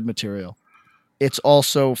much good material. It's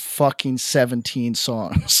also fucking 17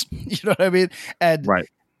 songs. You know what I mean? And right.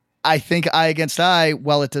 I think Eye Against Eye,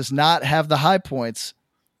 while it does not have the high points,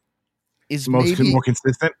 is more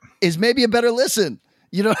consistent. Is maybe a better listen.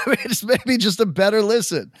 You know what I mean? It's maybe just a better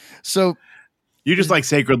listen. So you just like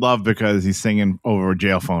Sacred Love because he's singing over a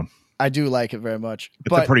jail phone. I do like it very much.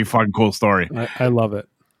 It's a pretty fucking cool story. I love it.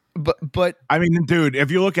 But I mean, dude,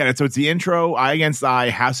 if you look at it, so it's the intro, Eye Against Eye,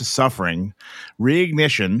 House of Suffering,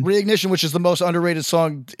 Reignition, which is the most underrated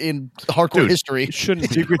song in hardcore history.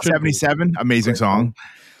 Secret 77, amazing song.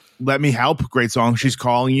 Let Me Help, great song. She's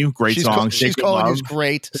Calling You, great song. She's Calling You is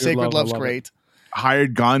great. Sacred Love's great.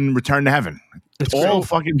 Hired Gun, Return to Heaven. It's all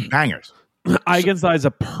fucking bangers. Eye Against Eye is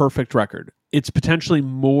a perfect record. It's potentially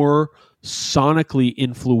more sonically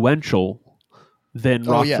influential than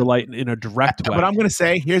Rock for Light in a direct way. But I'm going to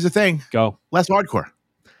say, here's the thing. Go. Less hardcore.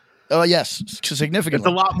 Oh, yes. Significantly. It's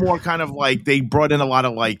a lot more kind of like, they brought in a lot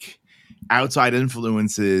of like outside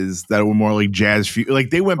influences that were more like jazz. Like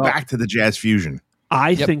they went back to the jazz fusion.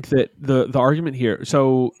 I think that the argument here,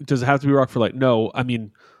 so does it have to be Rock for Light? No. I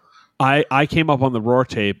mean, I came up on the Roar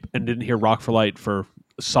tape and didn't hear Rock for Light for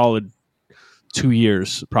a solid 2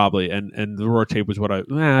 years probably, and the Roar tape was what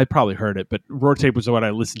I probably heard it, but Roar tape was what I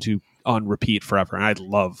listened to on repeat forever, and I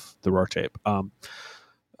love the Roar tape.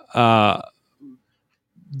 What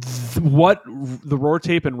the Roar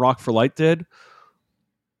tape and Rock for Light did,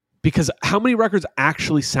 because how many records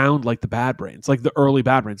actually sound like the Bad Brains, like the early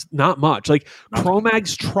Bad Brains? Not much. Like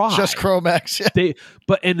Cro-Mags try, just Cro-Mags. Yeah.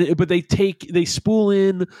 They spool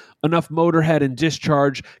in enough Motorhead and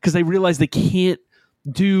Discharge because they realize they can't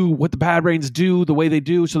do what the Bad Brains do the way they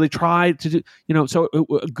do, so they tried to do,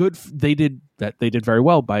 they did very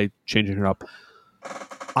well by changing it up.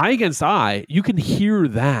 Eye Against Eye, you can hear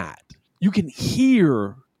that. You can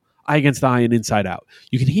hear Eye Against Eye in Inside Out.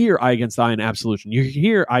 You can hear Eye Against Eye in Absolution. You can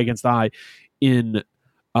hear Eye Against Eye in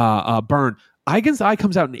Burn. Eye Against Eye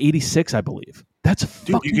comes out in 86, I believe. That's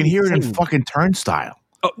fucking you can hear insane. it in fucking Turnstile.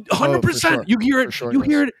 100%. Sure. You hear it. Sure, you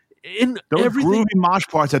hear it in those everything. groovy mosh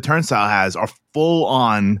parts that Turnstile has are full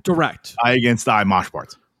on Direct. Eye Against Eye mosh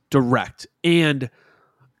parts. Direct. And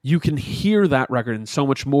you can hear that record in so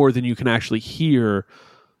much more than you can actually hear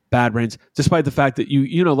Bad Brains, despite the fact that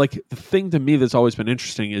like the thing to me that's always been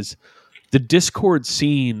interesting is the Discord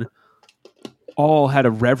scene all had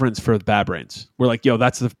a reverence for the Bad Brains. We're like, yo,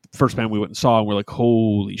 that's the first band we went and saw, and we're like,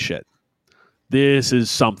 holy shit. This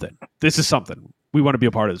is something. We want to be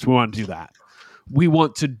a part of this. We want to do that. We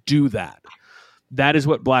want to do that. That is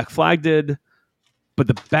what Black Flag did, but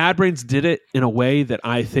the Bad Brains did it in a way that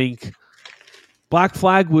I think Black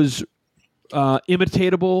Flag was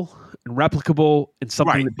imitatable and replicable and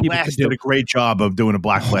something that people Blast did a great job of doing a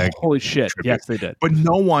Black Flag. Holy shit. tribute. Yes, they did. But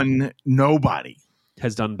nobody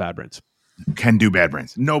has done Bad Brains. Can do Bad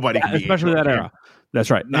Brains. Nobody can especially that era. That's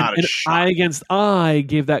right. Not and Eye Against Eye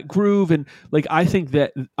gave that groove, and like I think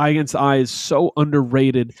that Eye Against Eye is so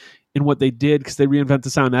underrated in what they did because they reinvent the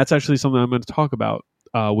sound. That's actually something I'm going to talk about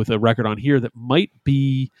with a record on here that might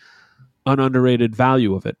be an underrated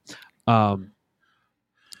value of it.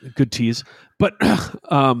 Good tease. But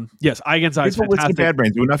yes, Eye Against Eye is fantastic. Listen to Bad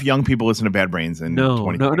Brains. Do enough young people listen to Bad Brains? No,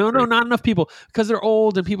 not enough people because they're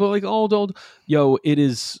old and people are like old. Yo, it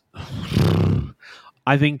is.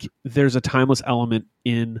 I think there's a timeless element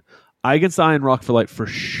in Eye Against Eye and Rock for Light for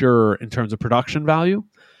sure in terms of production value.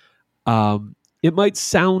 It might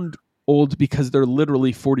sound old because they're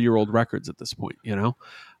literally 40-year-old records at this point,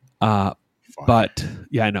 but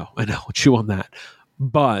yeah, I know. Chew on that.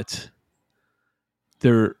 But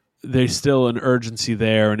there's still an urgency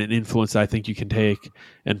there and an influence that I think you can take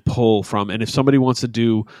and pull from. And if someone wanted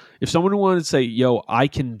to say, yo, I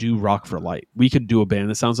can do Rock for Light, we could do a band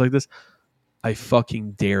that sounds like this, I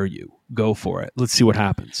fucking dare you. Go for it. Let's see what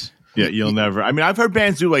happens. Yeah, you'll never. I mean, I've heard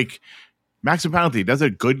bands do like Maximum Penalty does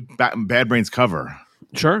a good Bad Brains cover.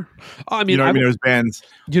 Sure. I mean, There's bands.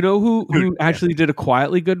 You know who actually did a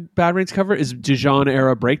quietly good Bad Brains cover is Dijon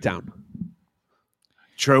era Breakdown.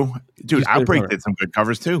 True. Dude, Outbreak did some good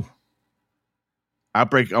covers too.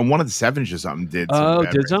 Outbreak on one of the Sevens or something did some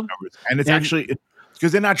did some? covers. And it's actually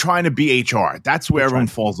because they're not trying to be HR. That's where everyone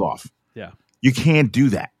falls off. Yeah. You can't do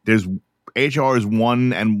that. There's HR is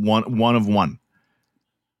one of one.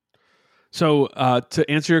 So to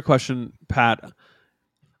answer your question, Pat,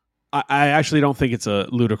 I actually don't think it's a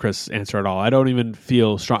ludicrous answer at all. I don't even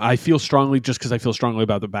feel strong. I feel strongly just because I feel strongly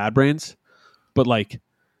about the Bad Brains. But like,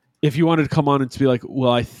 if you wanted to come on and to be like,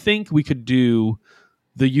 well, I think we could do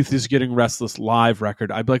the Youth is Getting Restless live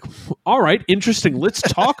record, I'd be like, all right, interesting. Let's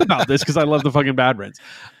talk about this because I love the fucking Bad Brains.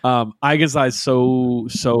 Eye Against Eye is so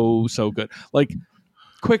good. Like,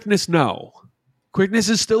 Quickness, no. Quickness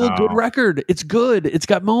is still a good record. It's good. It's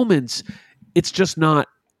got moments. It's just not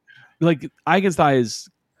like Eye Against Eye is.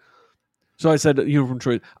 So I said, from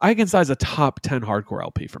Troy, Eye Against Eye is a top 10 hardcore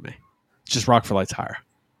LP for me. It's just Rock for Light's higher.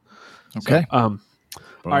 Okay. So, all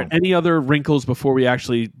right. Any other wrinkles before we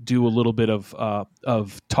actually do a little bit of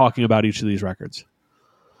talking about each of these records?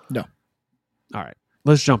 No. All right.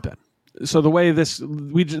 Let's jump in. So the way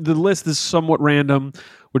the list is somewhat random.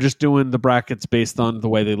 We're just doing the brackets based on the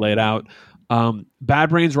way they lay it out. Bad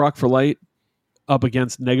Brains, Rock for Light, up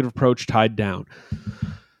against Negative Approach, Tied Down.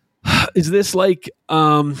 Is this like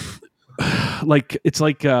it's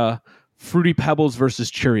like Fruity Pebbles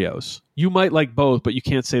versus Cheerios? You might like both, but you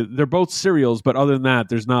can't say they're both cereals. But other than that,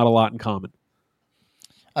 there's not a lot in common.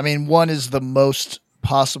 I mean, one is the most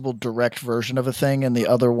possible direct version of a thing, and the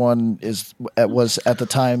other one was at the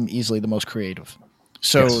time easily the most creative.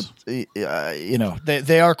 So,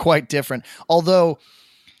 they are quite different. Although,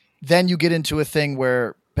 then you get into a thing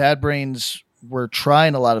where Bad Brains were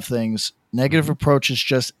trying a lot of things. Negative Approach is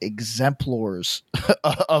just exemplars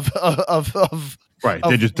of right.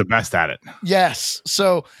 They're just the best at it. Yes.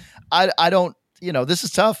 So I don't. This is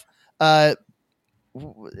tough. This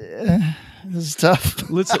is tough.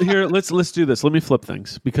 Let's do this. Let me flip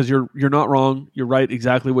things because you're not wrong. You're right.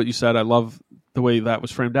 Exactly what you said. I love the way that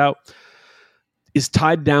was framed out. Is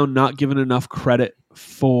Tied Down not given enough credit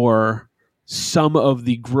for some of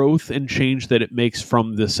the growth and change that it makes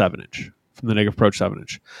from the 7-inch, from the Negative Approach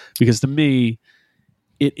 7-inch? Because to me,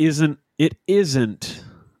 it isn't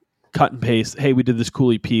cut and paste. Hey, we did this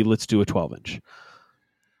cool EP. Let's do a 12-inch.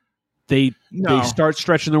 They start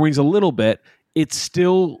stretching their wings a little bit. It's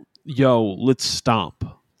still, let's stomp.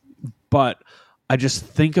 But I just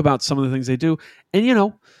think about some of the things they do.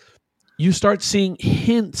 And, you start seeing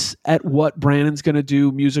hints at what Brandon's going to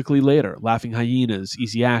do musically later. Laughing Hyenas,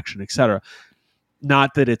 Easy Action, etc.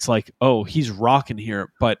 Not that it's like, oh, he's rocking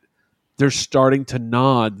here, but they're starting to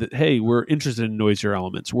nod that, hey, we're interested in noisier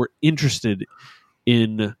elements. We're interested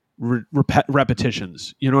in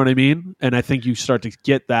repetitions. You know what I mean? And I think you start to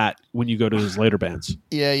get that when you go to his later bands.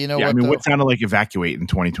 Yeah, what sounded like Evacuate in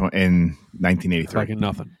 1983? Fucking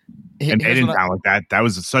nothing. And they didn't sound like that. That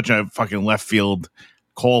was such a fucking left field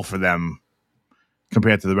call for them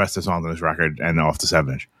compared to the rest of the songs on this record and off the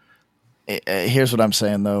 7-inch. Here's what I'm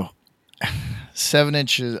saying though.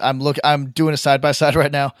 7-inch is, I'm doing a side by side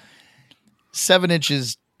right now. 7-inch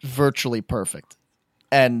is virtually perfect.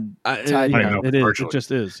 And it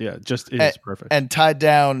just is. Yeah, just is perfect. And Tied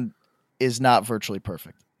Down is not virtually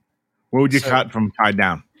perfect. What would you cut from Tied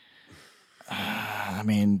Down? I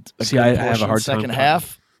mean, I have a hard second time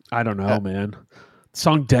half. I don't know, man.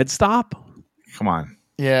 Song Dead Stop? Come on.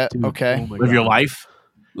 Yeah. Dude, okay. Oh Live Your Life?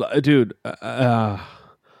 Dude.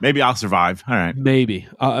 Maybe I'll Survive. All right. Maybe.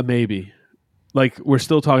 Like, we're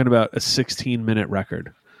still talking about a 16-minute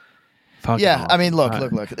record. Fucking yeah. awesome. I mean, look.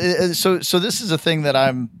 So this is a thing that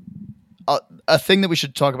a thing that we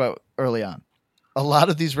should talk about early on. A lot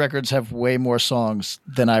of these records have way more songs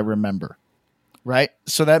than I remember. Right.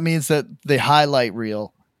 So that means that the highlight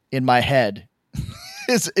reel in my head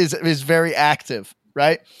is very active.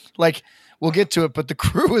 Right. Like, we'll get to it, but The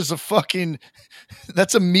Crew is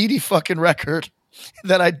that's a meaty fucking record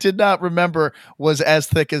that I did not remember was as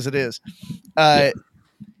thick as it is.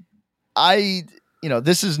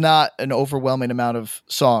 This is not an overwhelming amount of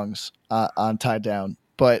songs on Tied Down,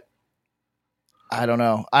 but I don't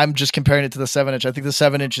know. I'm just comparing it to the 7-inch. I think the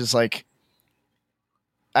 7-inch is like,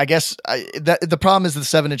 I guess the problem is the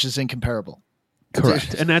 7-inch is incomparable.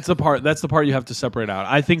 Correct. And that's the part you have to separate out.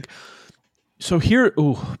 I think so here.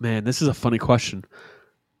 Oh man, this is a funny question.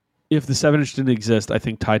 If the 7-inch didn't exist, I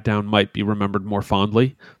think Tied Down might be remembered more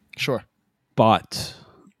fondly. Sure. But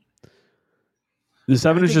the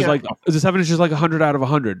 7-inch is like 100 out of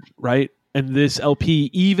 100, right? And this LP,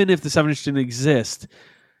 even if the 7-inch didn't exist,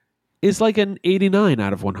 is like an 89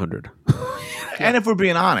 out of 100. And if we're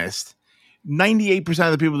being honest, 98%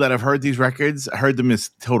 of the people that have heard these records heard them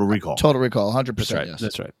as Total Recall. Total Recall, 100%. That's right. Yes.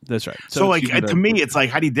 That's right. So like to me, it's like,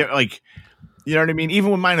 how do you like, you know what I mean?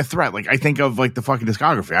 Even with Minor Threat, like I think of like the fucking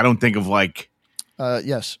discography. I don't think of like,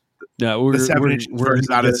 yes. Yeah, we're into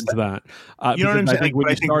that. You know what I'm saying? I think when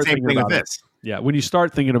you start thinking about this. Yeah, when you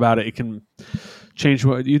start thinking about it, it can change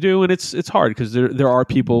what you do, and it's hard because there are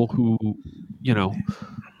people who,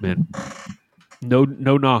 man. no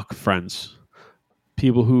knock, friends.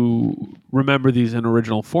 People who remember these in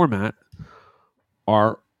original format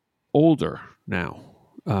are older now.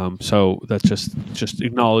 So that's just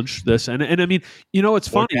acknowledge this. And I mean, it's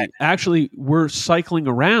funny. Actually, we're cycling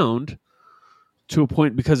around to a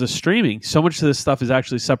point because of streaming. So much of this stuff is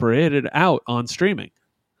actually separated out on streaming.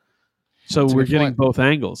 So we're getting both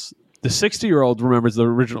angles. The 60-year-old remembers the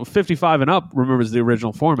original, 55 and up remembers the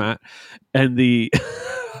original format, and the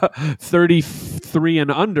 33 and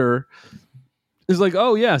under is like,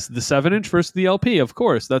 oh yes, the 7-inch versus the LP. Of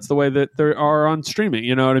course, that's the way that they are on streaming.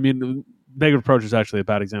 You know what I mean? Negative Approach is actually a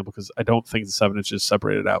bad example because I don't think the 7-inch is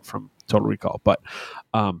separated out from Total Recall. But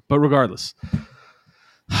regardless,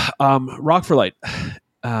 Rock for Light.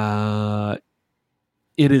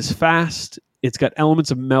 It is fast. It's got elements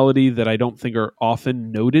of melody that I don't think are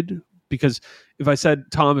often noted. Because if I said,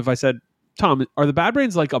 Tom, are the Bad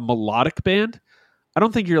Brains like a melodic band? I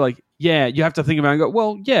don't think you're like, yeah, you have to think about it and go,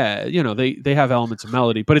 well, yeah, they have elements of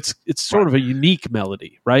melody, but it's sort of a unique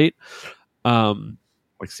melody, right? Like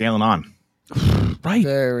Sailing On. Right.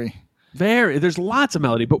 Very. There's lots of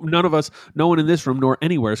melody, but no one in this room nor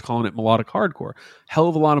anywhere is calling it melodic hardcore. Hell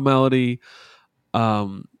of a lot of melody. A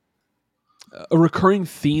recurring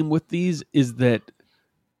theme with these is that,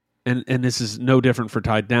 and this is no different for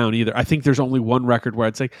Tied Down either. I think there's only one record where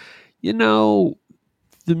I'd say, the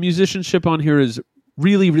musicianship on here is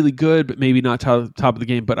really, really good, but maybe not top of the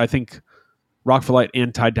game. But I think Rock for Light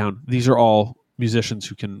and Tied Down, these are all musicians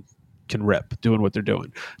who can rip doing what they're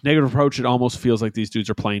doing. Negative Approach, it almost feels like these dudes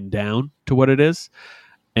are playing down to what it is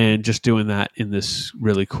and just doing that in this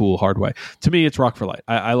really cool hard way. To me, it's Rock for Light.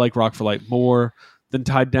 I like Rock for Light more than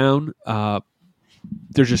Tied Down.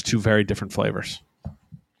 They're just two very different flavors.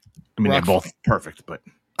 I mean, they're both perfect, but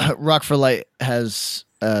Rock for Light has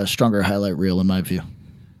a stronger highlight reel in my view.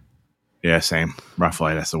 Yeah, same. Rock for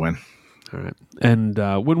Light has to win. All right. And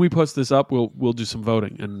when we post this up, we'll do some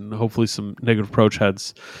voting, and hopefully some Negative Approach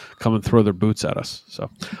heads come and throw their boots at us. So,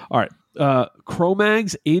 all right.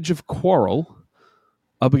 Cro-Mag's Age of Quarrel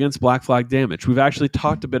up against Black Flag Damage. We've actually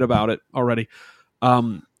talked a bit about it already.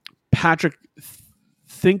 Patrick,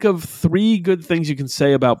 think of 3 good things you can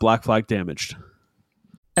say about Black Flag Damaged.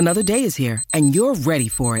 Another day is here, and you're ready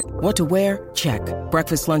for it. What to wear? Check.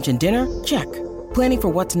 Breakfast, lunch, and dinner? Check. Planning for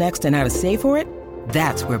what's next and how to save for it?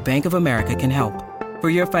 That's where Bank of America can help. For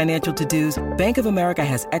your financial to-dos, Bank of America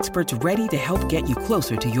has experts ready to help get you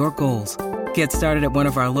closer to your goals. Get started at one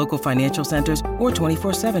of our local financial centers or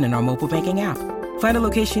 24/7 in our mobile banking app. Find a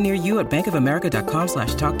location near you at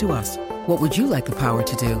bankofamerica.com/talktous. What would you like the power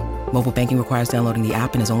to do? Mobile banking requires downloading the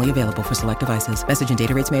app and is only available for select devices. Message and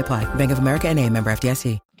data rates may apply. Bank of America NA, member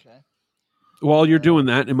FDIC. Okay. While you're doing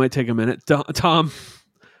that, it might take a minute. Tom,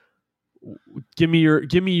 give me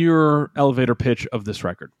your elevator pitch of this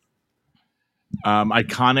record.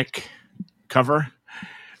 Iconic cover.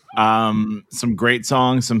 Some great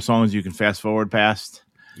songs. Some songs you can fast forward past.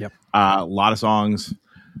 Yep. A lot of songs.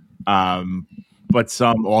 But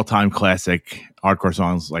some all-time classic hardcore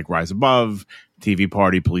songs like Rise Above, TV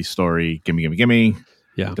Party, Police Story, Gimme Gimme Gimme,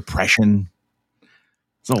 yeah, Depression.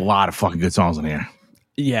 There's a lot of fucking good songs in here.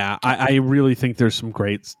 Yeah, I really think there's some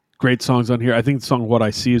great songs on here. I think the song What I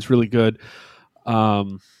See is really good.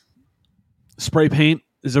 Spray Paint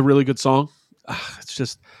is a really good song.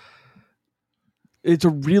 It's a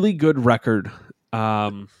really good record.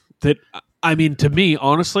 That, I mean, to me,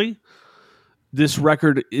 honestly, this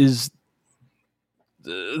record is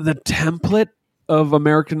the template of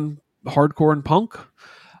American hardcore and punk.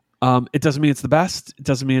 It doesn't mean it's the best. It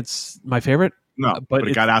doesn't mean it's my favorite. No, but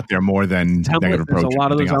it got out there more than Negative Approach. There's a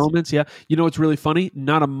lot of those elements. Yeah. You know what's really funny?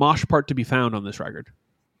 Not a mosh part to be found on this record.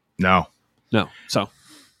 No. So,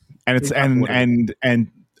 and it's and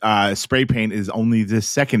Spray Paint is only the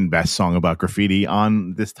second best song about graffiti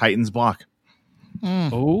on this Titans block.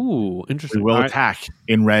 Oh, interesting. We will attack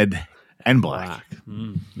in red and black.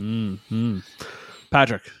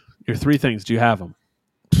 Patrick, your 3 things. Do you have them?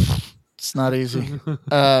 It's not easy.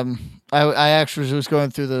 I actually was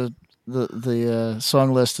going through the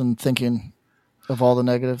song list and thinking of all the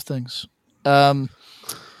negative things.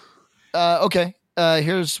 Okay.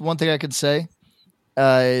 Here's one thing I could say.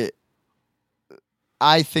 I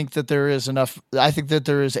think that there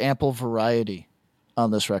is ample variety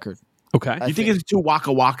on this record. Okay. You think it's too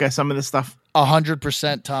waka waka, some of this stuff?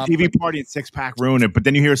 100%, Tom. TV Party and Six Pack ruin it, but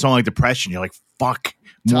then you hear a song like Depression, you're like, fuck,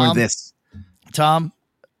 more of this. Tom,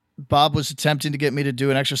 Bob was attempting to get me to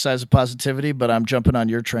do an exercise of positivity, but I'm jumping on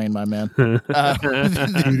your train, my man.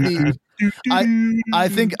 I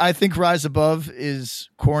think Rise Above is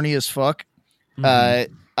corny as fuck. I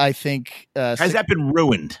think has that been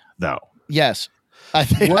ruined though? Yes.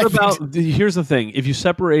 Here's the thing: if you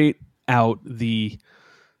separate out the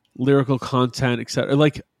lyrical content, etc.,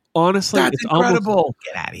 like honestly, That's it's incredible. almost,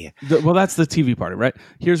 Get out of here. well, that's the TV party, right?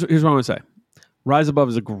 Here's what I want to say: Rise Above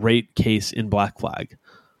is a great case in Black Flag.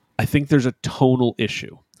 I think there's a tonal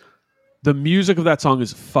issue. The music of that song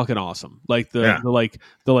is fucking awesome. Like the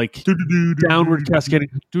downward cascading,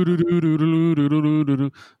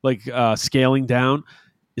 like scaling down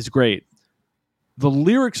is great. The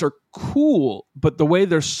lyrics are cool, but the way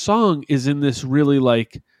they're sung is in this really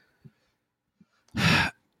like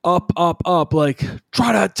up, like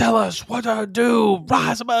try to tell us what to do,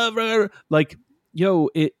 rise above. Like, yo,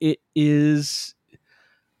 it is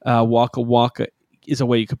Waka Waka is a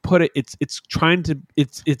way you could put it. It's trying to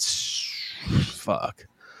it's fuck.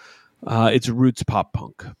 It's roots pop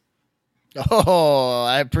punk. Oh,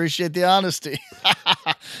 I appreciate the honesty.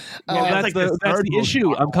 That's the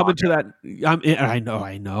issue. I'm coming to that.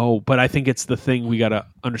 I know, but I think it's the thing we got to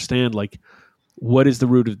understand. Like, what is the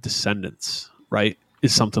root of Descendants? Right?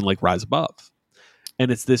 Is something like Rise Above,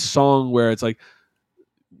 and it's this song where it's like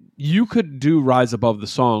you could do Rise Above the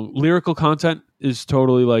song. Lyrical content is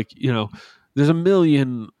totally like there's a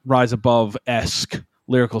million Rise Above-esque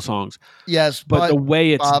lyrical songs. Yes, but the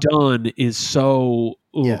way it's done is so.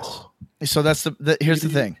 Yes. So that's here's the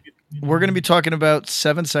thing. We're going to be talking about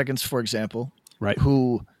 7 Seconds, for example, right?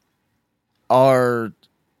 Who are,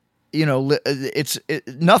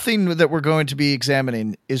 nothing that we're going to be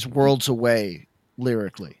examining is worlds away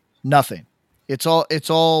lyrically. Nothing. It's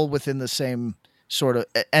all within the same sort of,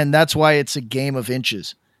 and that's why it's a game of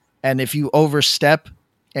inches. And if you overstep,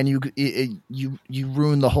 and you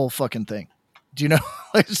ruin the whole fucking thing. Do you know?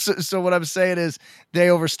 So what I'm saying is they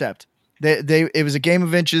overstepped. It was a game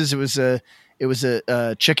of inches. It was a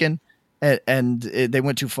chicken, and they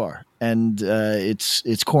went too far, and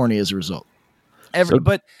it's corny as a result.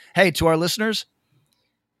 But hey, to our listeners,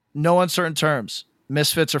 no uncertain terms.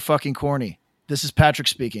 Misfits are fucking corny. This is Patrick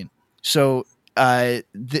speaking. So I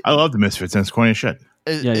love the Misfits, and it's corny as shit.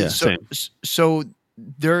 Same. So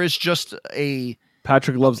there is just a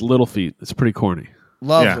Patrick loves Little Feet. It's pretty corny.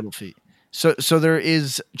 Little Feet. So there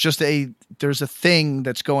is just there's a thing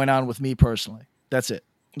that's going on with me personally. That's it.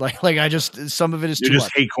 Like I just, some of it is you too just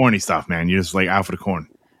much. hate corny stuff, man. You're just like out for the corn.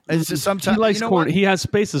 It's just sometimes he likes corny. He has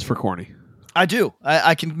spaces for corny. I do.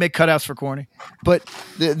 I can make cutouts for corny, but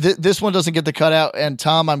this one doesn't get the cutout. And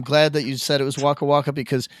Tom, I'm glad that you said it was Waka Waka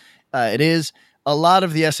because it is. A lot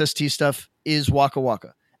of the SST stuff is Waka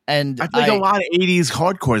Waka. And I think a lot of 80s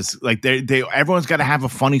hardcores, like they everyone's got to have a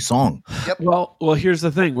funny song. Yep. Well, here's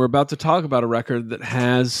the thing. We're about to talk about a record that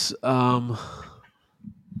has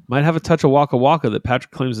might have a touch of Waka Waka that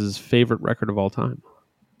Patrick claims is his favorite record of all time.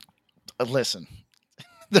 Listen,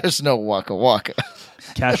 there's no Waka Waka.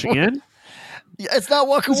 Cashing in? It's not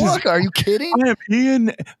Waka Waka. Are you kidding? I am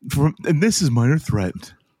Ian and this is Minor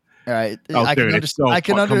Threat. All right, oh, I can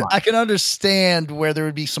understand where there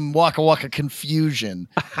would be some Waka Waka confusion.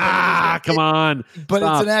 Come on, but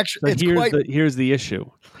stop. it's an actual. But here's the issue.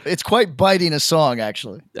 It's quite biting a song,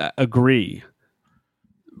 actually. Agree,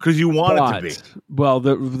 because you want it to be. Well,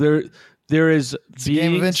 there is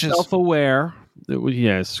being self-aware.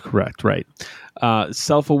 Yes, correct, right.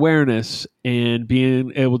 Self-awareness and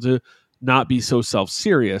being able to not be so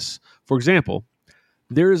self-serious. For example,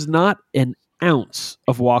 there is not an ounce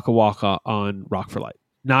of Waka Waka on Rock for Light.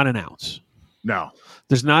 Not an ounce. No.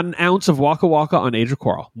 There's not an ounce of Waka Waka on Age of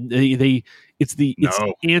Quarrel. It's the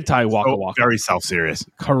anti Waka Waka. Very self-serious.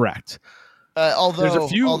 Correct. Although there's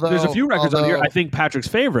a few records on here. I think Patrick's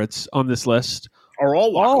favorites on this list are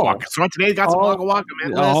all Waka Waka. So today got some Waka Waka,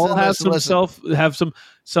 man. All have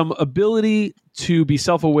some ability to be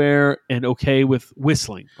self-aware and okay with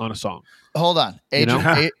whistling on a song. Hold on. It's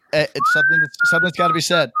something that's got to be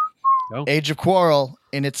said. No. Age of Quarrel,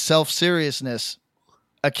 in its self-seriousness,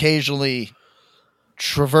 occasionally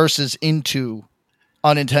traverses into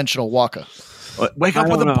unintentional Waka. Wake up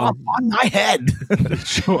with a bump on my head.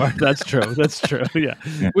 Sure, that's true. Yeah,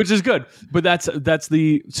 which is good. But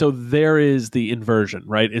there is the inversion,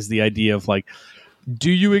 right? Is the idea of like,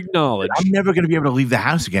 do you acknowledge? I'm never going to be able to leave the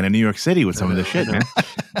house again in New York City with some of this shit, man.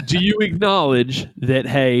 Do you acknowledge that?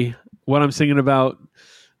 Hey, what I'm singing about.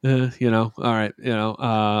 All right,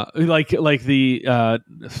 like the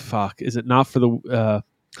fuck, is it not for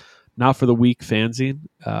the weak fanzine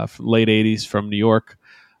from late 80s from New York?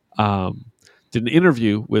 Did an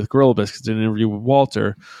interview with Gorilla Biscuits, did an interview with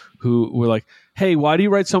Walter, who were like, hey, why do you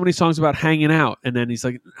write so many songs about hanging out? And then he's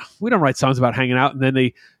like, we don't write songs about hanging out. And then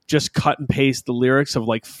they just cut and paste the lyrics of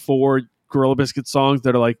like 4 Gorilla Biscuit songs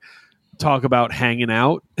that are like, talk about hanging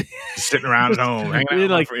out. Sitting around at home, hanging out.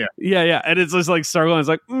 Like, yeah. And it's just like struggling. It's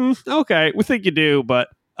like, okay, we think you do, but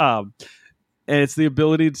and it's the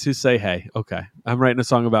ability to say, hey, okay, I'm writing a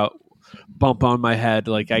song about bump on my head.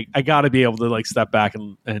 Like I got to be able to like step back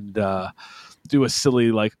and do a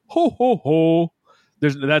silly like ho ho ho.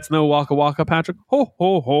 That's no waka waka, Patrick. Ho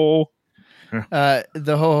ho ho.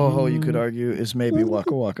 The ho ho ho, you could argue, is maybe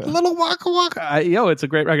Waka Waka. Little Waka Waka. It's a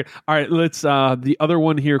great record. All right, let's the other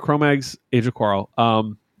one here, Cro-Mags, Age of Quarrel.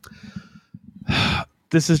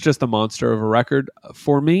 This is just a monster of a record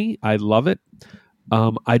for me. I love it.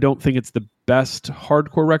 I don't think it's the best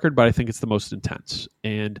hardcore record, but I think it's the most intense.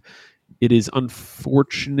 And it is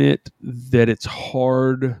unfortunate that it's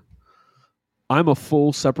hard. I'm a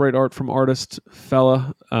full separate art from artist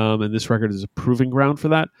fella, and this record is a proving ground for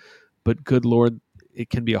that. But good Lord, it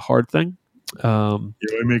can be a hard thing.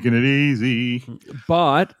 You're making it easy.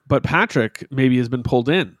 But Patrick maybe has been pulled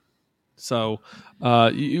in. So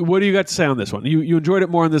what do you got to say on this one? You enjoyed it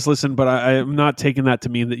more on this listen, but I am not taking that to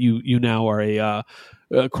mean that you now are a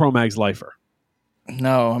Cro-Mags lifer.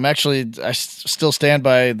 No, I still stand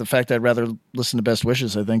by the fact that I'd rather listen to Best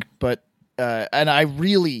Wishes, I think. But and I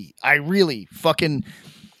really fucking,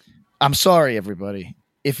 I'm sorry, everybody.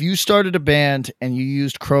 If you started a band and you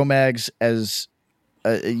used Cro-Mags as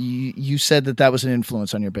you said that was an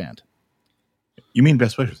influence on your band. You mean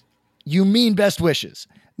Best Wishes? You mean Best Wishes.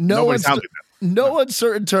 No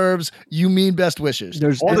uncertain terms. You mean Best Wishes.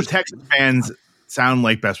 All the Texas fans sound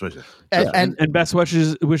like Best Wishes. And Best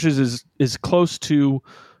Wishes is close to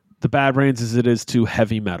the Bad Brains as it is to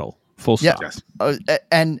heavy metal. Full stop. Yes.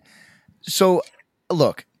 And so,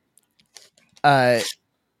 look, and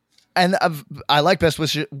I like Best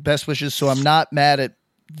Wishes, so I'm not mad at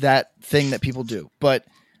that thing that people do. But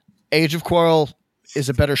Age of Quarrel is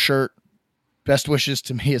a better shirt. Best Wishes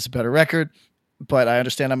to me is a better record. But I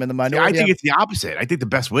understand I'm in the minority. I think it's the opposite. I think the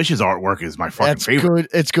Best Wishes artwork is my fucking favorite.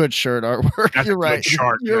 Good. It's good shirt artwork. That's You're right.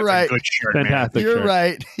 You're right. Good shirt, fantastic. You're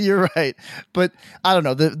right. You're right. But I don't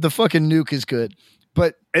know. The fucking nuke is good.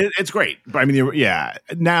 But it's great. But I mean, yeah.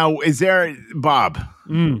 Now, is there, Bob?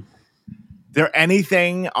 There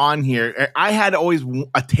anything on here? I had always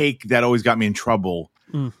a take that always got me in trouble.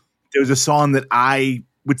 There was a song that I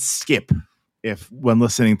would skip when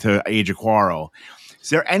listening to Age of Quarrel. Is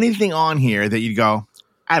there anything on here that you go,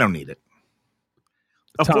 I don't need it?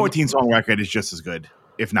 A 14-song record is just as good,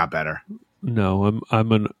 if not better. No,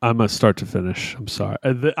 I'm a start to finish. I'm sorry.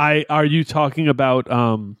 Are you talking about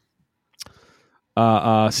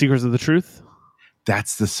Secrets of the Truth?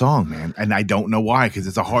 That's the song, man. And I don't know why, because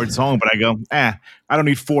it's a hard song, but I go, I don't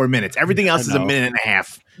need 4 minutes. Everything else is a minute and a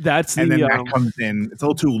half. Then that comes in. It's a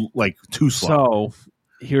little too slow. So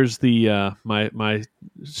here's the my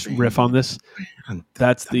riff on this.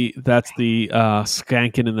 That's the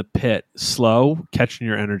Skanking in the Pit, slow, catching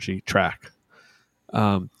your energy track.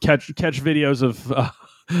 Catch videos of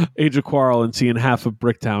Age of Quarrel and seeing half of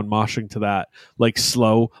Bricktown moshing to that, like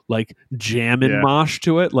slow, like jamming mosh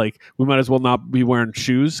to it. Like we might as well not be wearing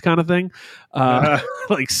shoes, kind of thing.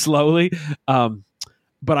 Like slowly.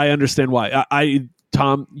 But I understand why.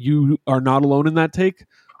 Tom, you are not alone in that take,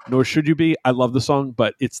 nor should you be. I love the song,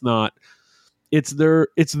 but it's not. It's there.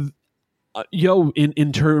 It's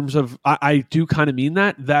in terms of, I do kind of mean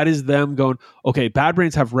that. That is them going, okay, Bad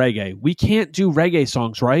Brains have reggae. We can't do reggae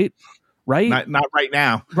songs, right? Right? Not right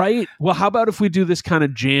now. Right? Well, how about if we do this kind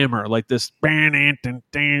of jammer, like this? But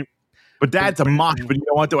that's a mosh. But you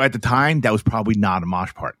know what, though? At the time, that was probably not a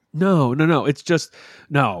mosh part. No. It's just,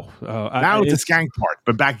 no. Now it's a skank part.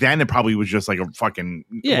 But back then, it probably was just like a fucking...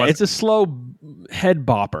 Yeah, it's a slow head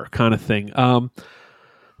bopper kind of thing.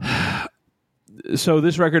 So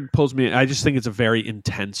this record pulls me... I just think it's a very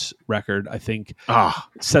intense record. I think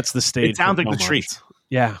sets the stage. It sounds like the streets.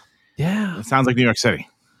 Yeah. It sounds like New York City.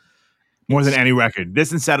 More than any record.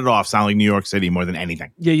 This and Set It Off sound like New York City more than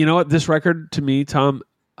anything. Yeah, you know what? This record, to me, Tom,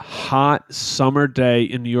 hot summer day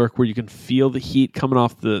in New York where you can feel the heat coming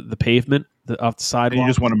off the pavement, off the sidewalk. And you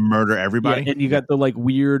just want to murder everybody. Yeah, and you got the like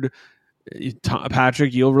weird...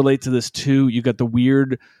 Patrick, you'll relate to this too. You got the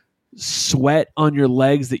weird sweat on your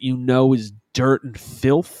legs that you know is dirt and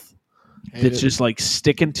filth that's just like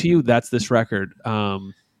sticking to you. That's this record.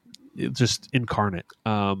 Just incarnate.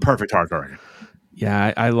 Perfect hardcore record.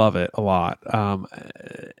 Yeah, I love it a lot.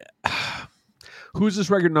 Who's this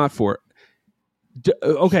record not for?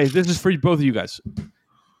 Okay, this is for both of you guys.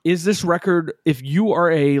 Is this record, if you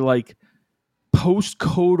are a like post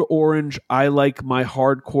Code Orange, I like my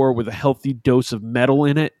hardcore with a healthy dose of metal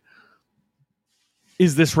in it,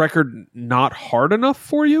 is this record not hard enough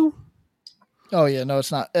for you? Oh yeah, no,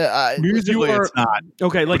 it's not. Musically, it's not.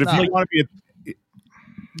 Okay, like but if you want to be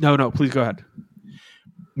No, please go ahead.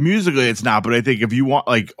 Musically, it's not, but I think if you want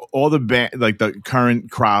like all the band, like the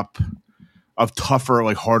current crop of tougher,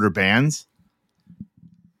 like harder bands,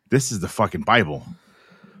 this is the fucking Bible.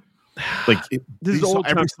 Like this is Old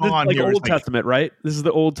Testament, like Old Testament, right? This is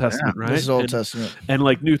the Old Testament, right? This is Old Testament, and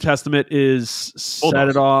like New Testament is Set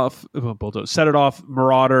It Off,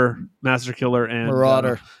 Marauder, Master Killer, and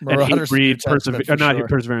Hatebreed,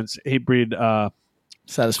 Perseverance, Hatebreed,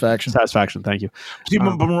 Satisfaction. Thank you. See,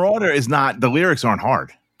 but Marauder is not. The lyrics aren't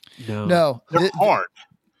hard. No, they're hard,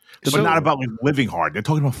 but not about like living hard. They're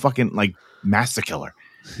talking about fucking like Master Killer,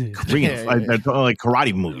 Korean, like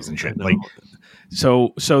karate movies and shit. Like.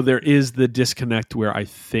 So there is the disconnect where I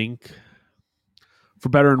think, for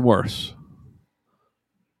better and worse,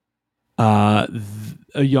 a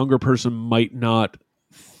younger person a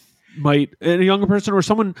younger person or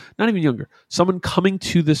someone not even younger, someone coming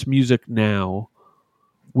to this music now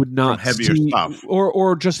would not heavier see, stuff,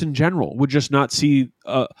 or just in general would just not see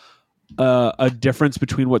a difference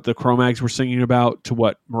between what the Cro-Mags were singing about to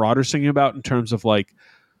what Marauder's singing about in terms of like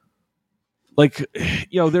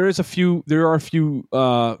there are a few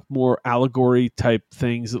more allegory type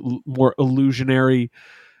things, more illusionary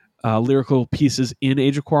lyrical pieces in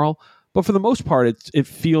Age of Quarrel, but for the most part it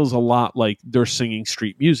feels a lot like they're singing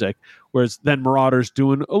street music, whereas then Marauder's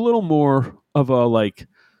doing a little more of a like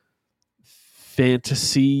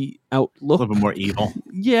fantasy outlook, a little bit more evil.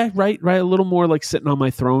 Yeah, right, a little more like sitting on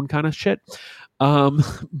my throne kind of shit.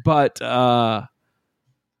 But I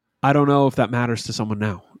don't know if that matters to someone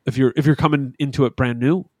now. If you're coming into it brand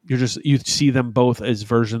new, you see them both as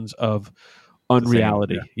versions of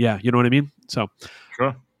unreality. Yeah, you know what I mean? So,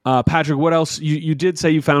 sure. Patrick, what else? You did say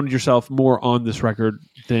you found yourself more on this record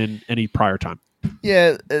than any prior time.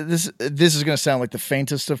 Yeah, this is going to sound like the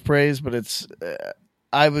faintest of praise, but it's.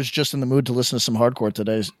 I was just in the mood to listen to some hardcore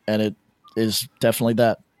today, and it is definitely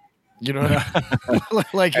that. You know what I mean?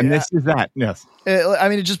 Like, and this is that. Yes. I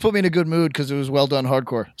mean, it just put me in a good mood because it was well done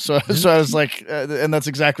hardcore. So I was like, and that's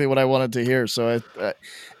exactly what I wanted to hear. So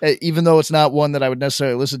even though it's not one that I would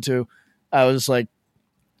necessarily listen to, I was like,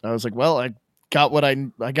 well, I got what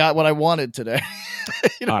I wanted today.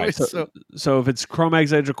 You know, all right, so if it's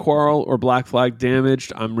Cro-Mags Age of Quarrel or Black Flag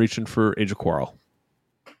Damaged, I'm reaching for Age of Quarrel.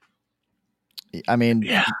 I mean,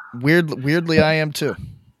 weirdly, I am too.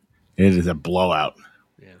 It is a blowout.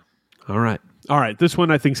 All right. This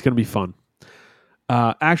one I think is going to be fun.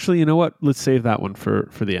 Actually, you know what? Let's save that one for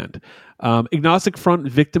the end. Agnostic Front,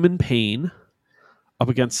 Victim in Pain, up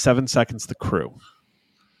against 7 Seconds, The Crew.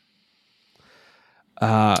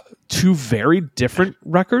 Two very different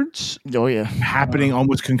records. Oh yeah, happening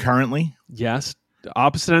almost concurrently. Yes,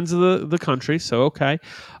 opposite ends of the country. So okay.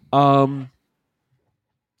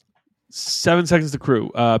 7 Seconds, The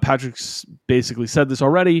Crew. Patrick's basically said this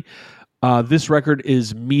already. This record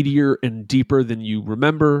is meatier and deeper than you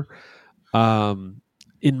remember.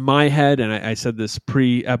 In my head, and I said this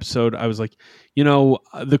pre-episode, I was like,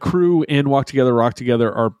 The Crew and Walk Together, Rock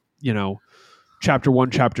Together are, chapter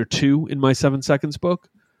 1, chapter 2 in my 7 Seconds book.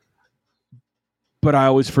 But I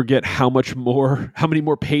always forget how many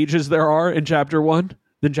more pages there are in chapter 1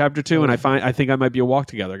 than chapter 2, and I think I might be a Walk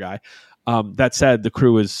Together guy. That said, The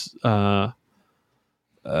Crew is my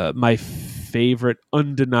favorite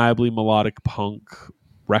undeniably melodic punk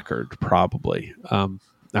record, probably,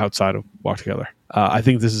 outside of Walk Together. I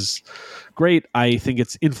think this is great. I think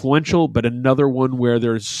it's influential, but another one where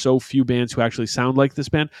there's so few bands who actually sound like this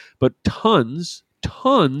band, but tons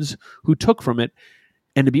who took from it.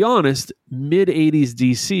 And to be honest, mid-'80s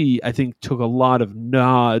DC, I think, took a lot of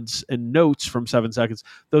nods and notes from 7 Seconds,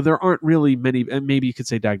 though there aren't really many, and maybe you could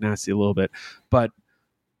say Dag Nasty a little bit, but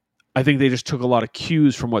I think they just took a lot of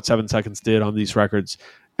cues from what 7 Seconds did on these records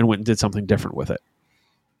and went and did something different with it.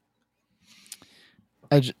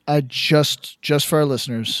 I just for our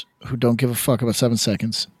listeners who don't give a fuck about 7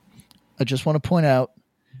 Seconds, I just want to point out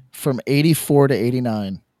from 84 to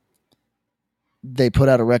 89, they put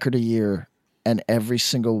out a record a year, and every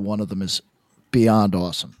single one of them is beyond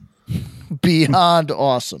awesome. Beyond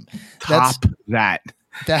awesome. That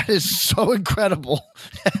is so incredible.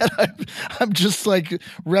 And I'm just like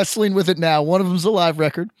wrestling with it now. One of them's a live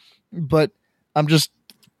record, but I'm just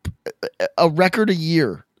a record a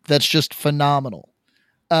year that's just phenomenal.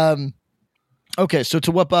 Okay, so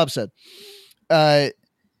to what Bob said,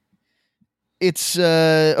 it's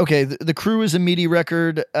okay. The Crew is a meaty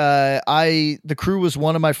record. The Crew was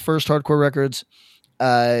one of my first hardcore records.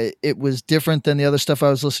 It was different than the other stuff I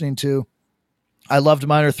was listening to. I loved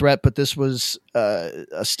Minor Threat, but this was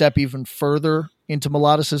a step even further into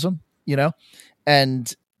melodicism,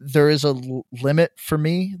 and there is a limit for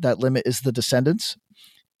me. That limit is the Descendants.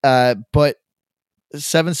 But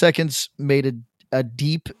 7 Seconds made a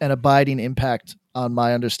deep and abiding impact on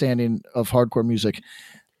my understanding of hardcore music.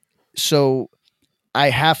 So I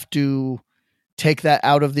have to take that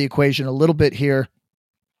out of the equation a little bit here.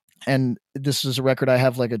 And this is a record I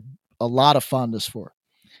have like a lot of fondness for.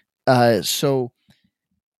 So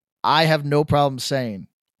I have no problem saying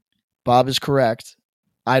Bob is correct.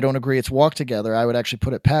 I don't agree it's Walk Together. I would actually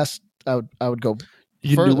put it past. I would go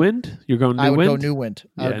further. New Wind? You're going New Wind? I would go New Wind.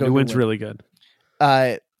 Yeah, New Wind's really good.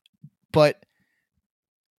 But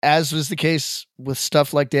as was the case with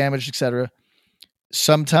stuff like Damaged, etc.,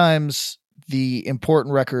 sometimes the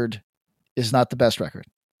important record is not the best record.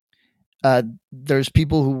 There's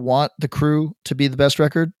people who want The Crew to be the best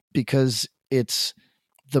record because it's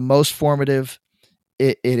the most formative.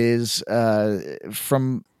 It is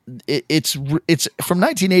from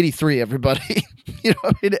 1983. Everybody, you know,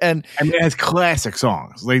 what I mean? And it has classic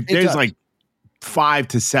songs. Like there's like 5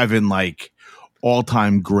 to 7 like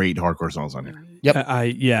all-time great hardcore songs on here. Yep.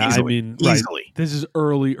 Easily. I mean, easily. Right. This is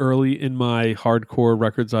early in my hardcore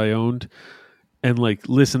records I owned. And like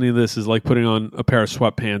listening to this is like putting on a pair of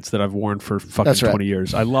sweatpants that I've worn for fucking 20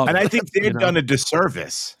 years. I love it. And I think they've done a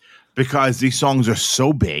disservice because these songs are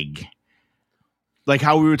so big. Like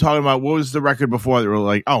how we were talking about, what was the record before that were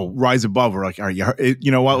like, oh, Rise Above. We're like, all right, you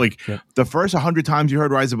know what? Like the first 100 times you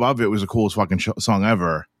heard Rise Above, it was the coolest fucking song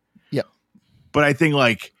ever. Yep. But I think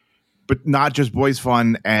like, but not just Boys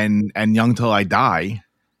Fun and Young Till I Die.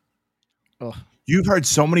 Oh. You've heard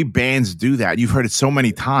so many bands do that. You've heard it so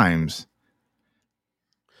many times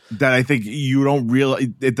that I think you don't realize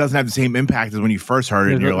it doesn't have the same impact as when you first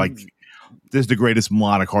heard it. And you're like, this is the greatest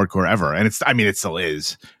melodic hardcore ever. And it still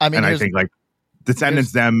is. I mean, and I think like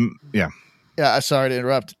Descendants, them. Yeah. Yeah. Sorry to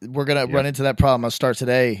interrupt. We're going to run into that problem. I'll start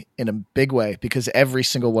today in a big way because every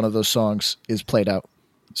single one of those songs is played out.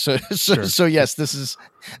 So yes, this is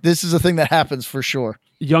a thing that happens for sure.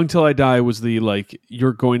 Young Till I Die was the like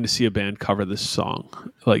you're going to see a band cover this song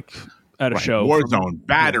like at a show. Warzone,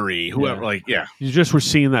 Battery, whoever. You just were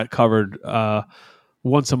seeing that covered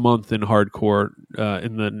once a month in hardcore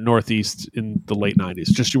in the Northeast in the late 90s.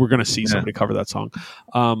 Just you were going to see somebody cover that song.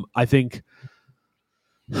 I think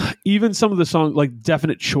even some of the songs like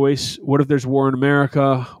Definite Choice. What If There's War in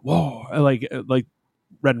America? Whoa, like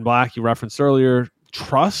Red and Black you referenced earlier.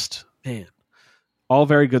 Trust, man, all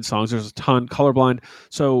very good songs. There's a ton. Colorblind.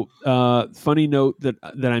 So, funny note that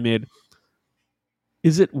I made.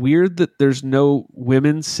 Is it weird that there's no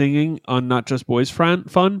women singing on Not Just Boys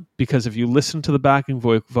Fun? Because if you listen to the backing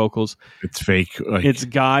vocals, it's fake. Like, it's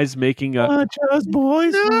guys making a Not Just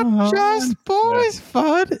Boys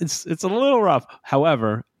Fun. It's a little rough.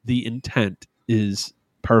 However, the intent is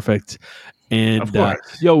perfect. And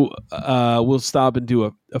we'll stop and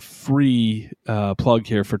do a free plug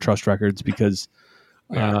here for Trust Records because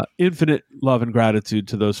infinite love and gratitude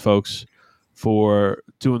to those folks for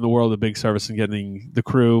doing the world a big service and getting The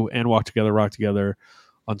Crew and Walk Together, Rock Together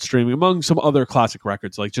on streaming, among some other classic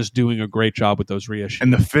records, like just doing a great job with those reissues.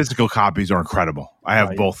 And the physical copies are incredible. I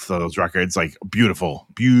have both of those records, like beautiful,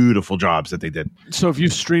 beautiful jobs that they did. So if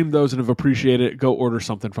you've streamed those and have appreciated it, go order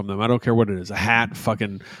something from them. I don't care what it is, a hat,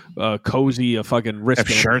 fucking cozy, a fucking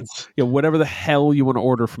wristband, shirts. Whatever the hell you want to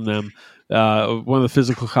order from them. One of the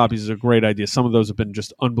physical copies is a great idea. Some of those have been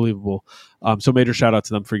just unbelievable. So major shout out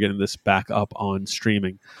to them for getting this back up on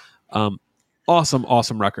streaming.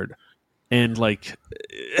 Awesome record. And like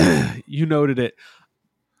you noted it,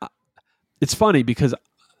 it's funny because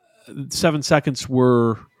 7 Seconds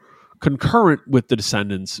were concurrent with the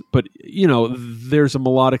Descendants, but you know there's a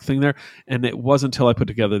melodic thing there, and it wasn't until I put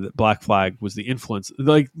together that Black Flag was the influence.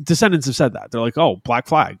 Like Descendants have said that they're like, oh, Black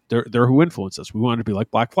Flag, they're who influenced us. We wanted to be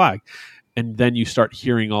like Black Flag, and then you start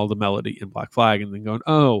hearing all the melody in Black Flag, and then going,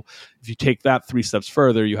 oh, if you take that 3 steps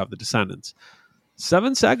further, you have the Descendants.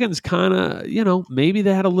 7 Seconds kind of, maybe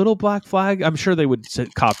they had a little Black Flag. I'm sure they would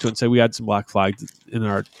cop to it and say we had some Black Flag in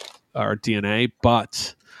our DNA,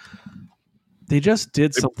 but they just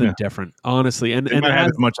did something different, honestly. And might have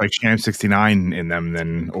as much like Sham 69 in them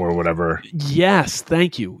then, or whatever. Yes,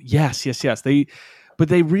 thank you. Yes. They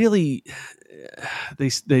really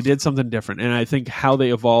they did something different, and I think how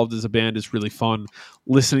they evolved as a band is really fun.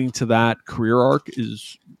 Listening to that career arc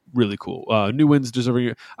is really cool. New Wind's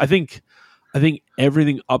deserving. I think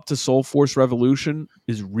everything up to Soul Force Revolution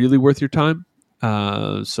is really worth your time.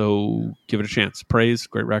 So give it a chance. Praise,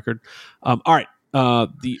 great record. All right. Let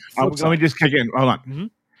me just kick in. Hold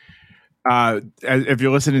on. Mm-hmm. If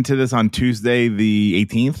you're listening to this on Tuesday, the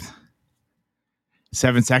 18th,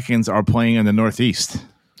 7 Seconds are playing in the Northeast.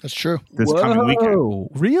 That's true. This coming weekend.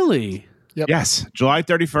 Really? Yep. Yes. July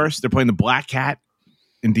 31st, they're playing the Black Cat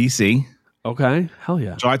in DC. Okay. Hell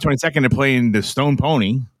yeah. July 22nd, they're playing the Stone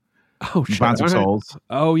Pony. Oh, shit. Bouncing All right. Souls.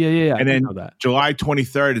 Oh, yeah. And then know that. July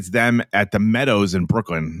 23rd, it's them at the Meadows in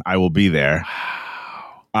Brooklyn. I will be there.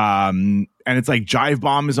 And it's like Jive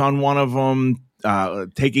Bomb is on one of them.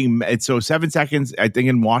 It's so 7 seconds. I think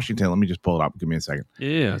in Washington. Let me just pull it up. Give me a second.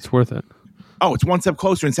 Yeah, it's worth it. Oh, it's one step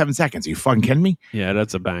closer in 7 seconds. Are you fucking kidding me? Yeah,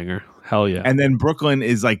 that's a banger. Hell yeah. And then Brooklyn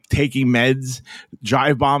is like Taking Meds.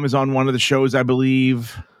 Jive Bomb is on one of the shows, I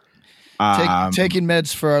believe. Taking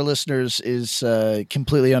Meds for our listeners is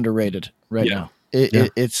completely underrated now.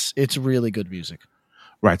 It's really good music.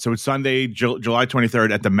 Right. So it's Sunday, July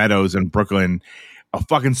 23rd at the Meadows in Brooklyn. A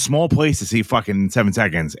fucking small place to see fucking 7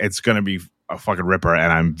 seconds. It's going to be a fucking ripper,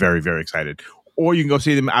 and I'm very, very excited. Or you can go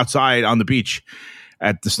see them outside on the beach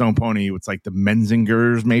at the Stone Pony. It's like the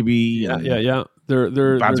Menzingers, maybe. Yeah.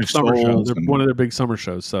 They're summer shows. They're one of their big summer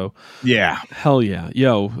shows. So yeah, hell yeah,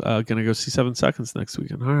 yo, gonna go see 7 seconds next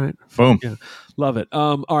weekend. All right, boom, yeah, love it.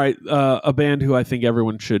 All right, a band who I think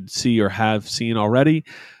everyone should see or have seen already,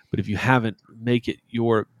 but if you haven't, make it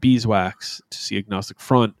your beeswax to see Agnostic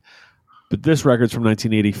Front. But this record's from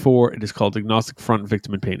 1984. It is called Agnostic Front,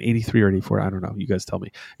 Victim in Pain. 83 or 84, I don't know. You guys tell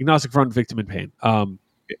me. Agnostic Front, Victim in Pain.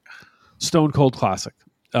 Stone cold classic.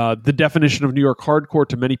 The definition of New York hardcore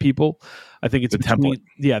to many people. I think it's between.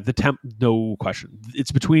 Yeah, no question.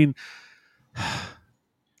 It's between.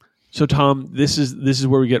 So Tom, this is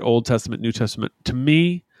where we get Old Testament, New Testament. To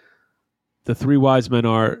me, the three wise men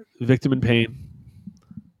are Victim in Pain,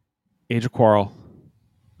 Age of Quarrel,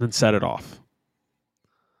 then Set It Off.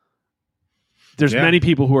 There's many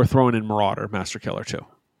people who are throwing in Marauder, Master Killer too.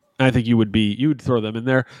 I think you would throw them in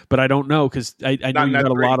there, but I don't know because I know you got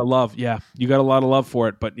a lot of love. Yeah, you got a lot of love for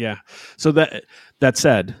it, but yeah. So that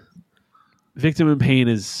said, Victim in Pain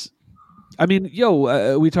is. I mean,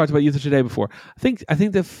 we talked about Youth of Today before. I think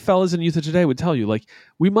the fellas in Youth of Today would tell you, like,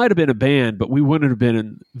 we might have been a band, but we wouldn't have been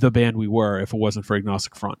in the band we were if it wasn't for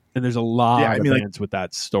Agnostic Front. And there's a lot of bands with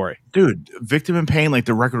that story. Dude, Victim in Pain, like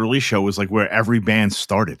the record release show was like where every band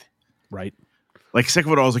started. Right. Like Sick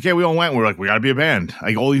of It All was like, yeah, we all went. We're like, we got to be a band.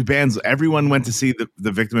 Like all these bands, everyone went to see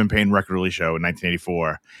the Victim in Pain record release show in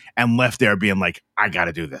 1984 and left there being like, I got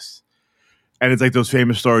to do this. And it's like those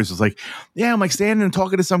famous stories. It's like, yeah, I'm like standing and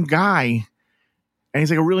talking to some guy and he's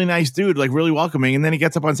like a really nice dude, like really welcoming. And then he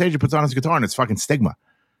gets up on stage and puts on his guitar and it's fucking Stigma.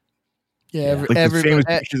 Yeah. Like the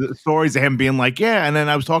famous stories of him being like, yeah. And then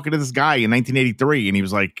I was talking to this guy in 1983 and he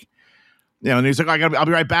was like, and he's like, I'll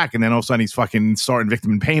be right back. And then all of a sudden he's fucking starting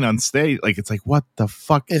Victim in Pain on stage. Like, it's like, what the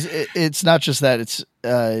fuck? It's not just that. It's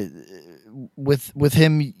with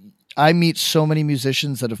him. I meet so many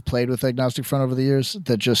musicians that have played with Agnostic Front over the years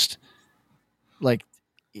that just like,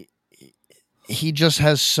 he just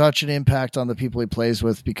has such an impact on the people he plays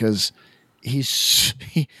with because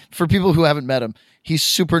for people who haven't met him, he's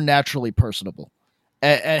supernaturally personable.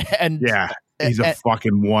 And yeah. He's a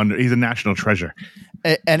fucking wonder. He's a national treasure.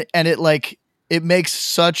 And it makes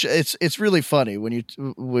such it's really funny when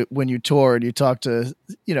you tour and you talk to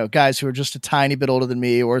guys who are just a tiny bit older than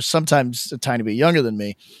me or sometimes a tiny bit younger than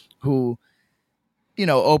me who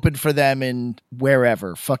opened for them in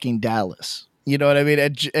wherever fucking Dallas. You know what I mean?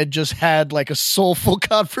 And just had like a soulful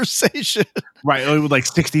conversation. Right, with like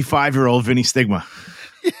 65-year-old Vinny Stigma.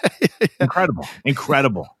 Yeah.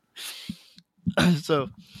 Incredible. So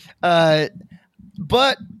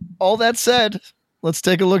but all that said, let's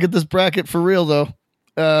take a look at this bracket for real, though.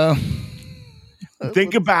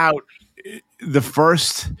 Think about the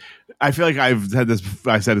first. I feel like I've said this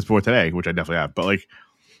before today, which I definitely have. But like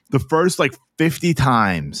the first 50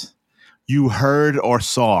 times you heard or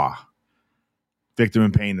saw "Victim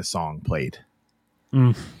in Pain" the song played.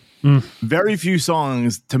 Very few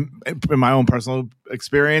songs, in my own personal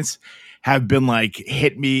experience, have been like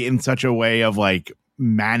hit me in such a way of like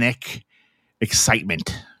manic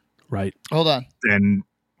excitement. Right. Hold on. And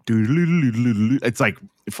it's like,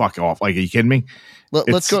 fuck off. Like, are you kidding me?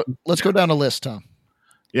 Let's go down a list, Tom.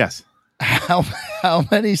 Yes. How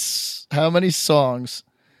many songs,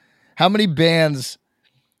 how many bands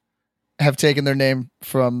have taken their name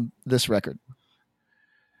from this record?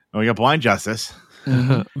 Oh, we got Blind Justice.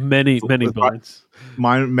 Many blinds.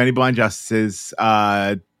 Many Blind Justices.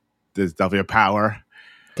 There's definitely a Power.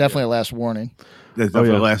 Definitely a Last Warning. There's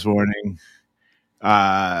definitely a Last Warning.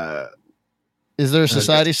 Is there a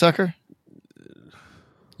Society Sucker?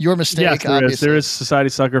 Your Mistake. Yes, obviously. There is Society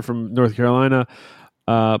Sucker from North Carolina.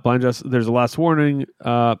 Blind Justice. There's a Last Warning.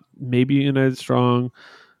 Maybe United Strong.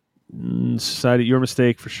 Society. Your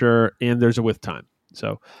Mistake for sure. And there's a With Time.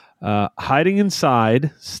 So Hiding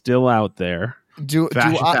Inside still out there.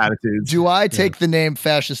 Fascist Attitudes. Do I take the name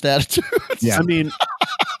Fascist Attitudes? Yeah. I mean,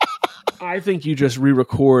 I think you just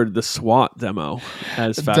re-record the SWAT demo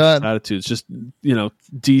as Fascist Attitudes. Just,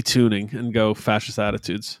 detuning and go Fascist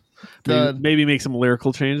Attitudes. Maybe make some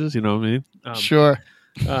lyrical changes. You know what I mean? Sure.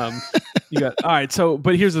 You got all right. So,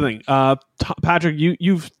 but here's the thing, Patrick.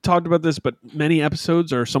 You've talked about this, but many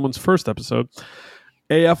episodes or someone's first episode,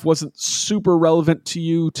 AF wasn't super relevant to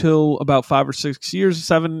you till about 5 or 6 years,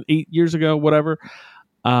 7, 8 years ago, whatever.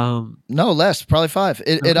 No, less, probably 5.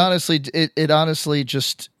 It honestly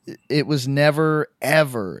just, it was never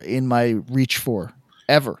ever in my reach for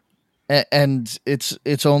ever, and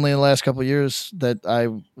it's only in the last couple of years that I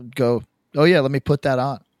go, oh yeah, let me put that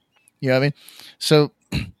on. You know what I mean? So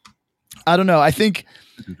I don't know. I think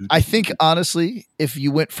honestly, if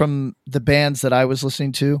you went from the bands that I was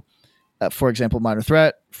listening to, for example, Minor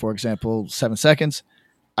Threat, for example, 7 Seconds,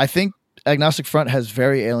 I think Agnostic Front has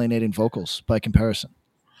very alienating vocals by comparison.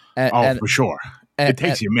 For sure. It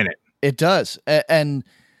takes you a minute. It does. And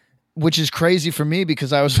which is crazy for me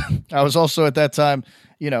because I was also at that time,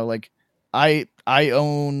 I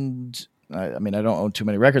owned, I mean, I don't own too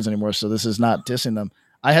many records anymore, so this is not dissing them.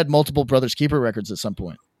 I had multiple Brothers Keeper records at some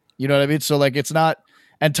point. You know what I mean? So like, it's not,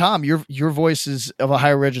 and Tom, your voice is of a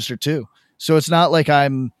higher register too. So it's not like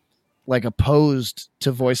I'm like opposed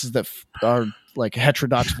to voices that are like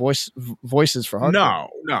heterodox voices for hardcore.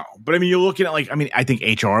 No. But I mean, you're looking at I think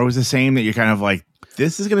HR was the same, that you're kind of like,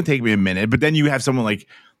 this is going to take me a minute. But then you have someone like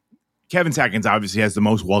Kevin Sackins obviously has the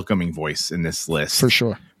most welcoming voice in this list. For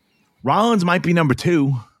sure. Rollins might be number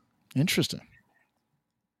 2. Interesting.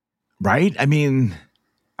 Right? I mean,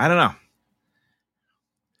 I don't know.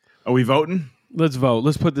 Are we voting? Let's vote.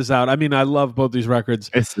 Let's put this out. I mean, I love both these records.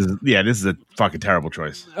 This is a fucking terrible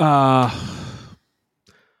choice. I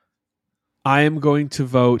am going to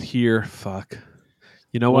vote here. Fuck.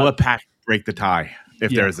 You know what? We'll let Pac break the tie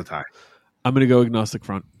if there is a tie. I'm going to go Agnostic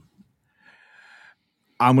Front.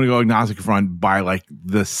 I'm going to go Agnostic Front by like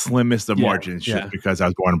the slimmest of margins, just because I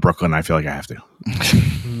was born in Brooklyn. I feel like I have to.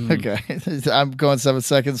 Okay, I'm going 7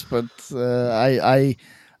 Seconds, but I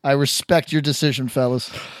respect your decision,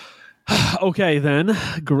 fellas. Okay, then.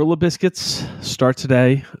 Gorilla Biscuits start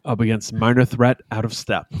today up against Minor Threat, Out of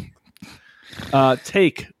Step.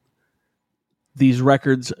 Take. These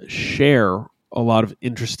records share a lot of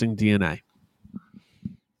interesting DNA.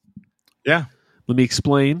 Yeah. Let me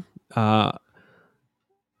explain.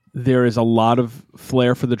 There is a lot of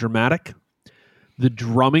flair for the dramatic. The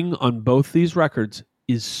drumming on both these records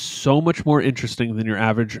is so much more interesting than your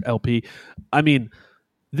average LP. I mean,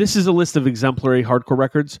 this is a list of exemplary hardcore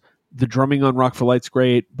records. The drumming on Rock for Light's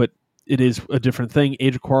great, but it is a different thing.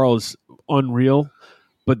 Age of Quarrel is unreal,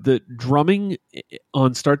 but the drumming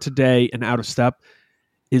on Start Today and Out of Step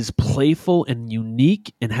is playful and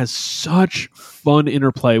unique and has such fun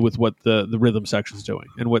interplay with what the rhythm section's doing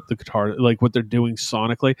and what the guitar, like what they're doing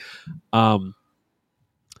sonically. Tons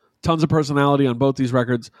of personality on both these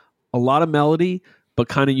records. A lot of melody, but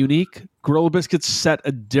kind of unique. Gorilla Biscuits set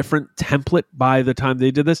a different template by the time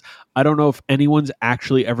they did this. I don't know if anyone's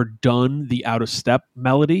actually ever done the Out of Step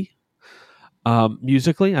melody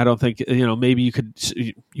musically. I don't think, maybe you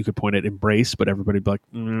could point at Embrace, but everybody'd be like,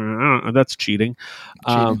 that's cheating.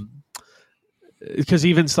 Because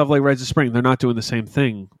even stuff like Rise of Spring, they're not doing the same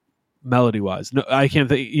thing melody wise. No, I can't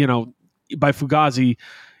think, by Fugazi,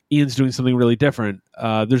 Ian's doing something really different.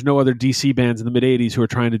 There's no other DC bands in the mid 80s who are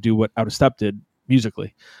trying to do what Out of Step did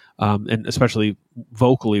musically, and especially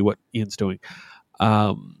vocally what Ian's doing.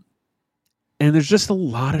 And there's just a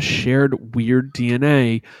lot of shared weird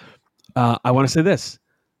DNA. I want to say this.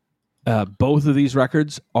 Both of these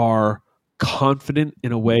records are confident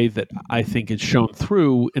in a way that I think is shown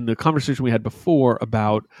through in the conversation we had before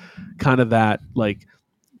about kind of that, like,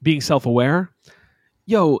 being self-aware.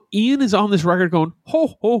 Yo, Ian is on this record going,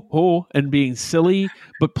 ho, ho, ho, and being silly,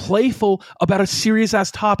 but playful about a serious-ass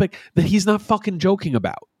topic that he's not fucking joking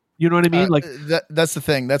about. You know what I mean? That's the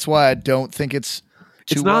thing. That's why I don't think it's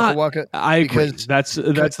not Waka Waka. I agree. That's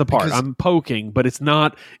the part. I'm poking, but it's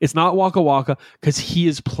not Waka Waka because he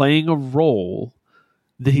is playing a role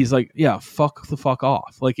that he's like, yeah, fuck the fuck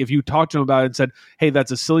off. Like, if you talked to him about it and said, hey,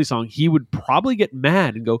 that's a silly song, he would probably get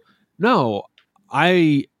mad and go, no,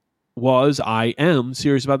 I am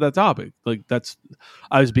serious about that topic. Like,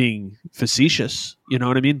 I was being facetious, you know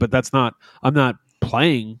what I mean? But I'm not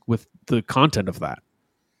playing with the content of that.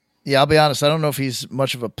 Yeah, I'll be honest. I don't know if he's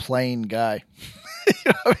much of a plain guy.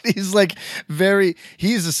 He's like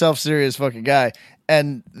he's a self-serious fucking guy.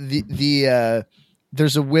 And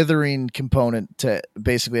there's a withering component to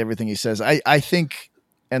basically everything he says. I think,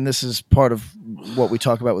 and this is part of what we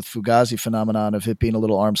talk about with Fugazi phenomenon of it being a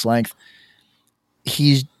little arm's length.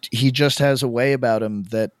 He just has a way about him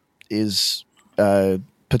that is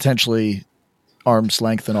potentially arm's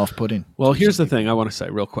length and off-putting. Well, here's the thing I want to say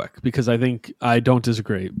real quick, because I think I don't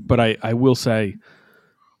disagree, but I will say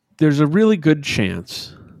there's a really good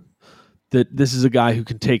chance that this is a guy who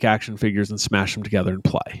can take action figures and smash them together and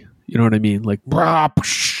play. You know what I mean? Like, brah,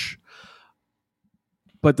 psh.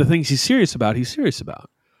 But the things he's serious about.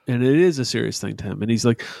 And it is a serious thing to him. And he's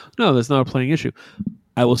like, no, that's not a playing issue.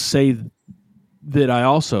 I will say that I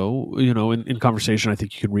also, in conversation, I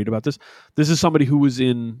think you can read about this. This is somebody who was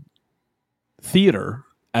in theater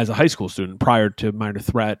as a high school student prior to Minor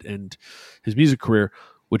Threat and his music career,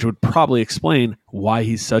 which would probably explain why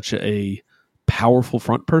he's such a powerful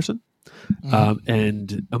front person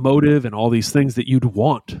and emotive and all these things that you'd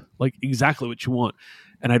want, like exactly what you want.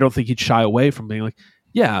 And I don't think he'd shy away from being like,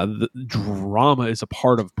 yeah, the drama is a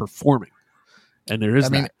part of performing. And there is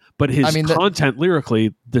that. But his content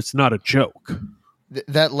lyrically, that's not a joke.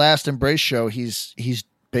 That last Embrace show, he's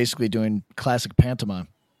basically doing classic pantomime.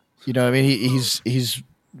 You know what I mean? He's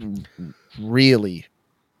really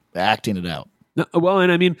acting it out. No, well,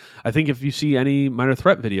 and I mean, I think if you see any Minor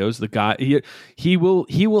Threat videos, the guy he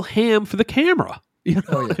will ham for the camera. You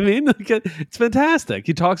know what I mean? Like, it's fantastic.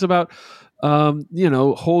 He talks about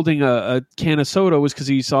holding a can of soda was because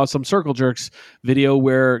he saw some Circle Jerks video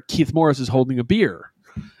where Keith Morris is holding a beer,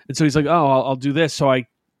 and so he's like, "Oh, I'll do this so I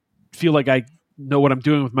feel like I know what I'm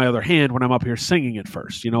doing with my other hand when I'm up here singing it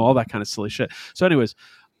first." All that kind of silly shit. So, anyways.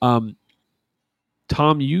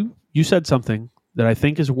 Tom, you said something that I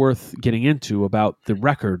think is worth getting into about the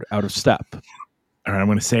record Out of Step. All right, I'm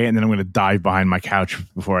going to say it, and then I'm going to dive behind my couch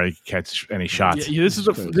before I catch any shots. Yeah, this is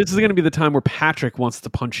going to be the time where Patrick wants to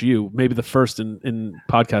punch you, maybe the first in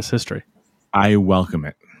podcast history. I welcome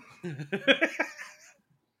it.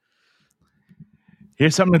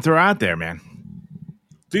 Here's something to throw out there, man.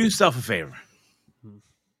 Do yourself a favor.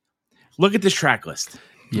 Look at this track list.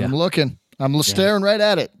 Yeah. I'm looking. I'm staring right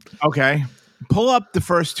at it. Okay. Pull up the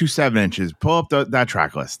first 2 7-inches. Pull up that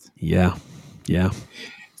track list. Yeah.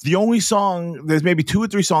 The only song, there's maybe 2 or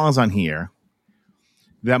 3 songs on here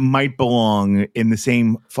that might belong in the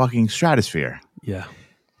same fucking stratosphere. Yeah.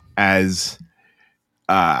 As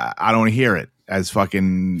I don't want to hear it. As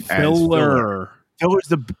fucking Filler. Filler's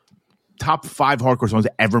the top 5 hardcore songs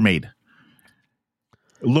ever made.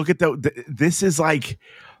 Look at this is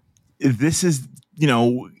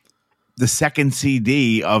the second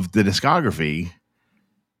CD of the discography,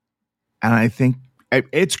 and I think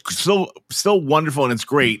it's still wonderful and it's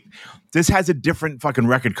great. This has a different fucking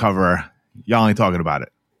record cover. Y'all ain't talking about it.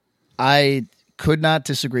 I could not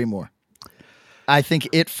disagree more. I think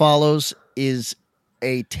It Follows is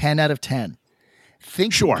a 10 out of 10.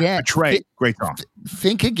 Think again. Betray, great song.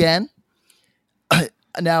 Think again.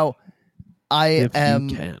 Now, I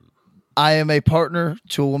am a partner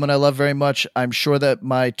to a woman I love very much. I'm sure that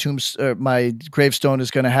my gravestone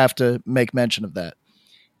is going to have to make mention of that.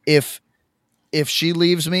 If she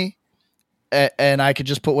leaves me, and I could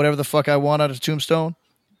just put whatever the fuck I want on a tombstone,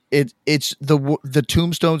 it's the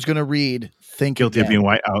tombstone's going to read "Think Guilty Again." of being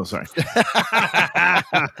white. Oh, sorry.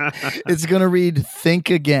 It's going to read "Think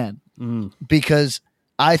Again" because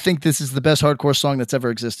I think this is the best hardcore song that's ever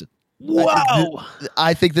existed. Whoa!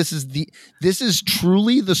 I think this is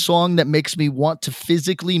truly the song that makes me want to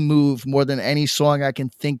physically move more than any song I can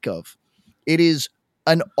think of. It is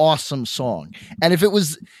an awesome song. And if it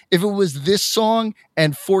was this song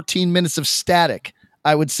and 14 minutes of Static,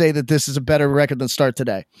 I would say that this is a better record than Start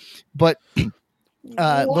Today. But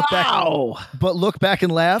Look Back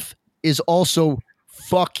and Laugh is also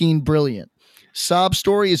fucking brilliant. Sob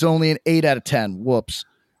Story is only an 8 out of 10. Whoops.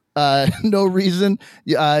 No Reason.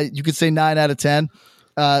 You could say 9 out of 10.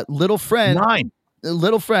 Little Friend. 9.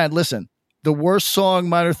 Little Friend. Listen, the worst song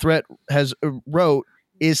Minor Threat has wrote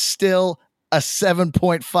is still a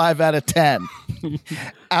 7.5 out of 10.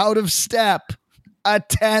 Out of Step, a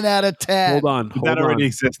 10 out of 10. Hold on. That already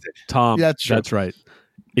existed. Tom, yeah, that's right.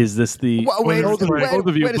 Is this the both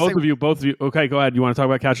of you? Okay, go ahead. You want to talk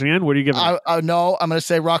about Catching In? What are you giving? No, I'm going to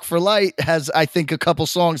say Rock for Light has, I think, a couple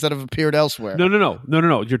songs that have appeared elsewhere.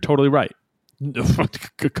 No. You're totally right.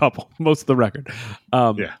 A couple, most of the record.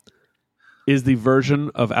 Yeah. Is the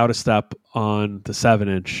version of Out of Step on the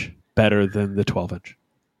 7-inch better than the 12-inch?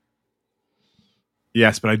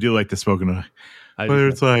 Yes, but I do like the spoken. Where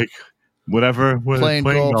it's like whatever, playing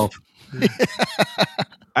golf.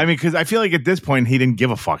 I mean, because I feel like at this point he didn't give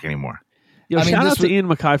a fuck anymore. Shout out to Ian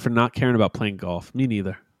MacKay for not caring about playing golf. Me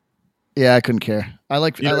neither. Yeah, I couldn't care. I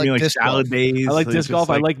like disc salad golf. days. I like disc golf.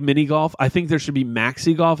 I like mini golf. I think there should be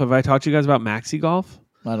maxi golf. Have I talked to you guys about maxi golf?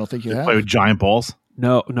 I don't think you have. Play with giant balls.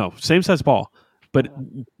 No. Same size ball. But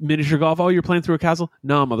miniature golf, oh, you're playing through a castle?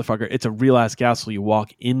 No, motherfucker. It's a real ass castle you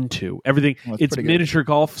walk into. Everything, it's miniature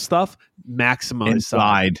golf stuff, maximum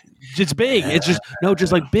inside. It's big. It's just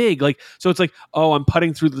just like big. Like, so it's like, oh, I'm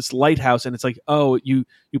putting through this lighthouse, and it's like, oh, you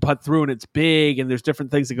putt through, and it's big, and there's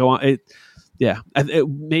different things that go on.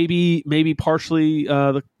 Maybe partially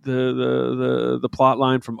the plot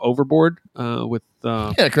line from Overboard with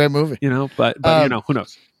great movie. But who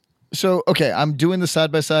knows. So, okay, I'm doing the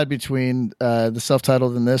side-by-side between the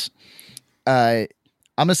self-titled and this. I'm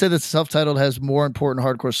going to say that the self-titled has more important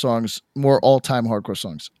hardcore songs, more all-time hardcore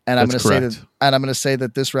songs. And I'm going to say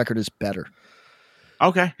that this record is better.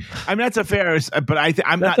 Okay. I mean, that's a fair, but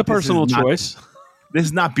I'm not. That's a personal choice. This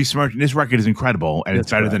is not besmirching. This record is incredible, and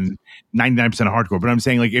it's better than 99% of hardcore. But I'm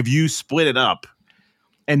saying, like, if you split it up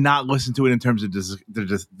and not listen to it in terms of the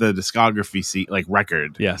discography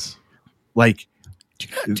record. Yes. Like,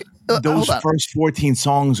 those first 14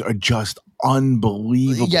 songs are just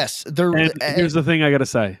unbelievable. Yes, here's the thing I gotta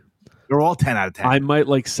say: they're all 10 out of 10. I might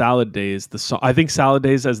like Salad Days. I think Salad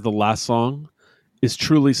Days as the last song is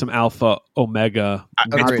truly some alpha omega.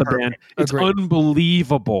 The band. It's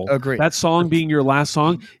unbelievable. Agreed. That song being your last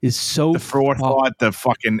song is so the forethought, the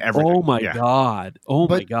fucking everything. Oh my god!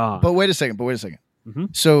 My god! But wait a second. Mm-hmm.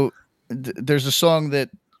 So there's a song that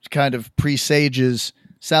kind of presages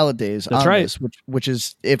Salad Days. That's right. This, which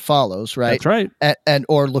is It Follows, right? That's right. And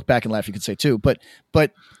or Look Back and Laugh, you could say too. But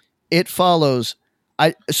It Follows.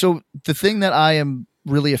 So the thing that I am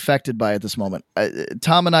really affected by at this moment,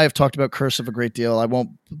 Tom and I have talked about Cursive a great deal. I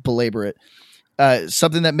won't belabor it.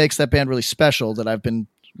 Something that makes that band really special that I've been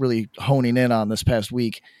really honing in on this past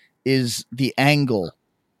week is the angle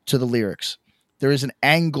to the lyrics. There is an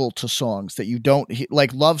angle to songs that you don't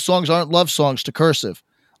like. Love songs aren't love songs to Cursive.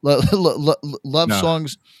 Love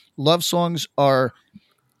songs are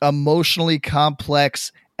emotionally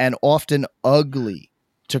complex and often ugly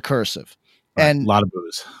to Cursive. Right, and a lot of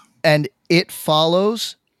booze. And It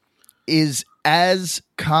Follows is as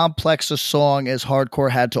complex a song as hardcore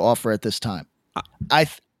had to offer at this time. I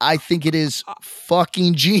think it is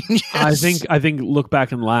fucking genius. I think Look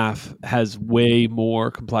Back and Laugh has way more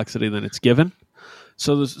complexity than it's given.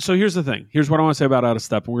 So here's the thing. Here's what I want to say about Out of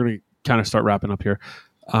Step. We're going to kind of start wrapping up here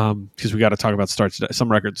because we got to talk about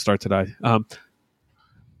some records start today.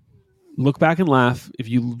 Look Back and Laugh. If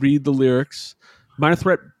you read the lyrics, Minor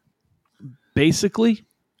Threat basically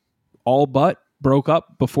all but broke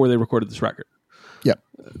up before they recorded this record. Yep.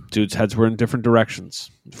 Dudes' heads were in different directions.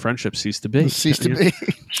 Friendship ceased to be.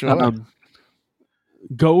 Sure.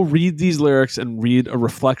 Go read these lyrics and read a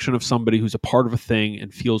reflection of somebody who's a part of a thing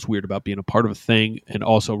and feels weird about being a part of a thing and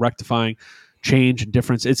also rectifying change and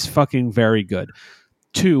difference. It's fucking very good.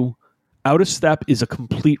 2, Out of Step is a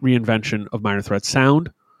complete reinvention of Minor Threat's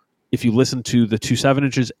sound. If you listen to the 2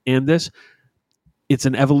 7-inches and this, it's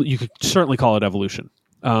an you could certainly call it evolution.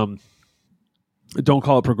 Don't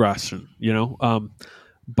call it progression,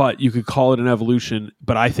 but you could call it an evolution.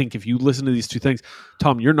 But I think if you listen to these two things,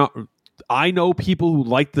 Tom, I know people who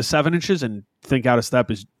like the 7 inches and think Out of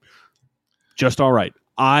Step is just all right.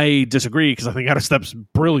 I disagree because I think Out of Step's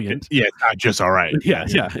brilliant. Yeah, it's not just all right. Yeah,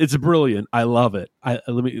 it's brilliant. I love it.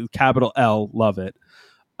 Capital L, love it.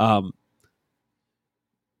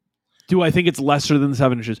 Do I think it's lesser than the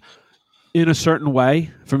 7 inches? In a certain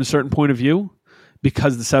way, from a certain point of view,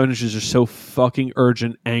 because the 7 inches are so fucking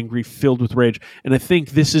urgent, angry, filled with rage. And I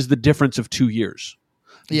think this is the difference of 2 years.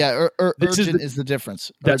 Yeah, urgent is the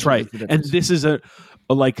difference. That's right. And this is a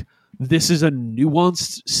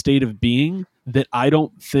nuanced state of being that I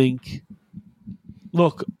don't think.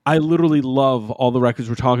 Look, I literally love all the records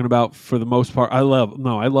we're talking about for the most part. I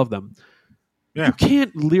love them. Yeah. You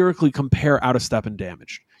can't lyrically compare Out of Step and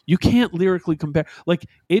Damaged. You can't lyrically compare. Like,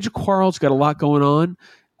 Age of Quarrel's got a lot going on,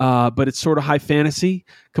 but it's sort of high fantasy.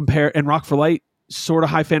 And Rock for Light, sort of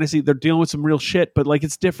high fantasy. They're dealing with some real shit, but like,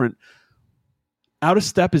 it's different. Out of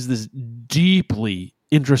Step is this deeply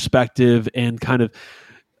introspective and kind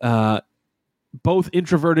of both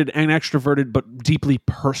introverted and extroverted, but deeply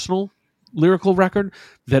personal lyrical record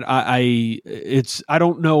that I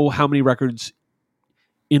don't know how many records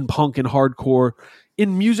in punk and hardcore,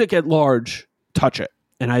 in music at large, touch it.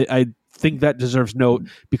 And I think that deserves note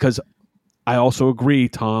because I also agree,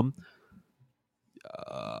 Tom.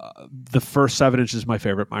 The first 7 inches is my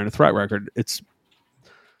favorite Minor Threat record.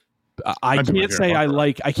 I can't say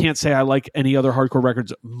I like any other hardcore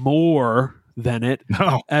records more than it,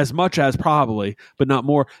 as much as probably, but not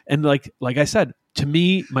more. And like I said, to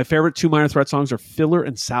me, my favorite 2 Minor Threat songs are Filler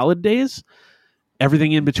and Salad Days.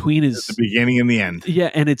 everything in between is the beginning and the end. Yeah,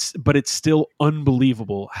 and it's still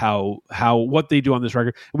unbelievable how what they do on this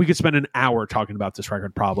record. We could spend an hour talking about this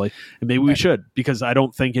record probably, and maybe we should, because I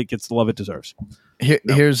don't think it gets the love it deserves.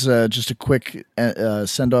 Here's just a quick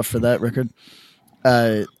send off for that record.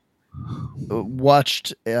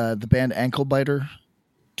 Watched the band Ankle Biter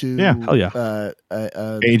do hell yeah.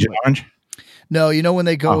 Age of Orange. No, when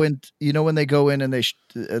they go in, and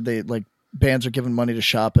they like bands are giving money to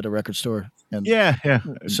shop at a record store. And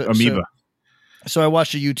Amoeba. So I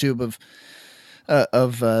watched a YouTube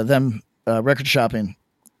of them record shopping,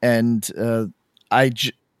 and this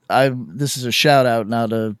is a shout out,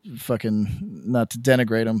 not to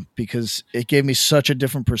denigrate them, because it gave me such a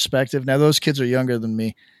different perspective. Now those kids are younger than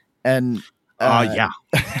me, and by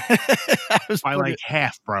like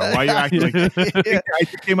half, bro. Why you acting like I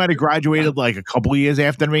think they might have graduated like a couple of years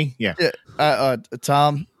after me. Yeah.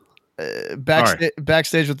 Tom,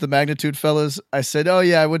 backstage with the Magnitude fellas, I said, "Oh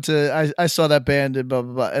yeah, I saw that band and blah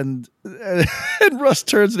blah blah," and Russ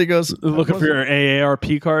turns and he goes, "Looking for your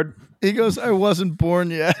AARP card." He goes, "I wasn't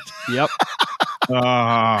born yet." Yep.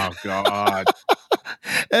 Oh God.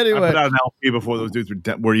 Anyway, I put out an LP before those dudes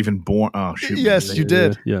were even born. Oh shoot! Yes, you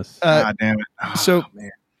did. Yes. God damn it. So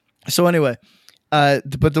anyway,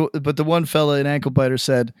 but the one fella in Ankle Biter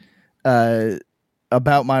said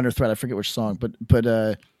about Minor Threat. I forget which song,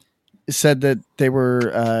 but said that they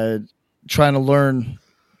were trying to learn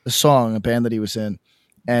a song, a band that he was in,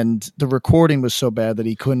 and the recording was so bad that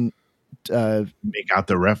he couldn't make out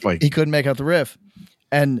the riff. He couldn't make out the riff,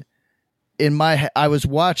 and I was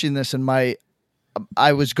watching this, and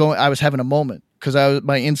I was having a moment, because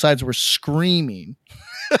my insides were screaming.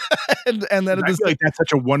 and then I feel like that's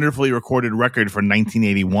such a wonderfully recorded record for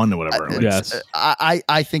 1981 or whatever. Yes,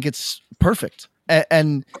 I think it's perfect.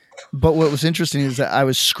 But what was interesting is that I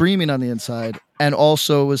was screaming on the inside, and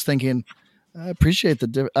also was thinking, I appreciate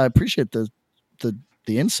the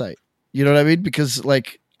insight. You know what I mean? Because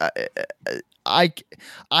like I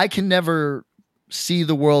can never see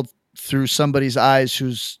the world through somebody's eyes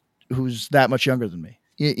who's that much younger than me.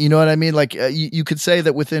 You know what I mean? Like you could say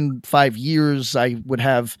that within 5 years I would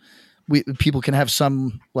have, people can have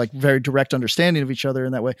some like very direct understanding of each other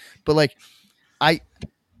in that way. But like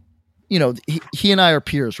he and I are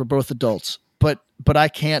peers. We're both adults, but I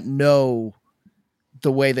can't know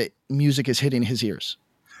the way that music is hitting his ears.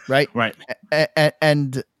 Right. Right.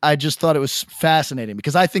 And I just thought it was fascinating,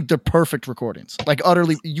 because I think they're perfect recordings. Like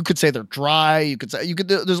utterly, you could say they're dry. There's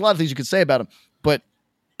a lot of things you could say about them, but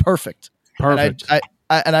perfect. Perfect.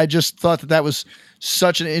 And I just thought that was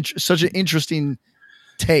such an interesting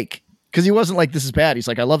take, because he wasn't like, this is bad. He's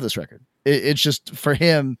like, I love this record. It's just, for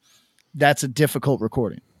him, that's a difficult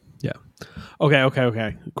recording. Yeah.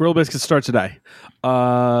 Okay. Gorilla Biscuit starts today.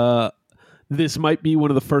 This might be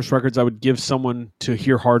one of the first records I would give someone to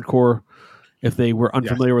hear hardcore if they were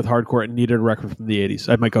unfamiliar with hardcore and needed a record from the 80s.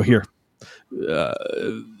 I might go here.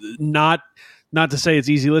 Not to say it's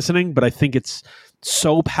easy listening, but I think it's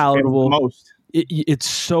so palatable. It's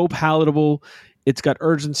so palatable. It's got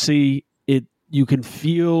urgency. You can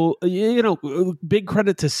feel, big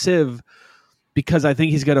credit to Civ, because I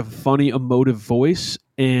think he's got a funny, emotive voice,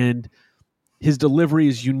 and his delivery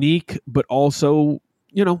is unique, but also,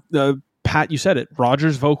 Pat, you said it,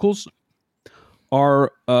 Roger's vocals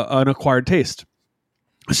are an acquired taste.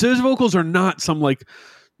 Civ's vocals are not some like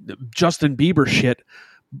Justin Bieber shit,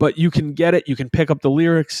 but you can get it. You can pick up the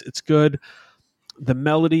lyrics. It's good. The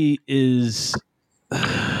melody is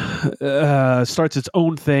starts its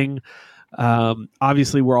own thing.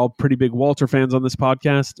 Obviously, we're all pretty big Walter fans on this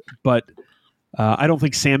podcast, but I don't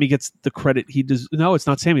think Sammy gets the credit he does. No, it's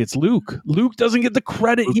not Sammy. It's Luke. Luke doesn't get the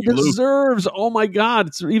credit he deserves. Oh my God.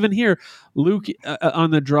 It's even here. Luke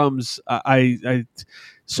on the drums. I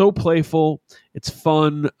so playful. It's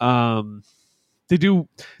fun.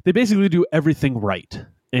 They basically do everything right.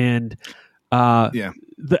 And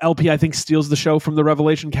the LP, I think, steals the show from the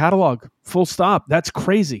Revelation catalog. Full stop. That's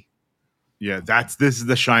crazy. Yeah. This is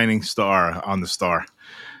the shining star on the star.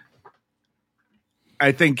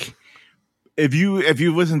 I think, if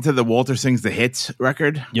you listen to the Walter Sings the Hits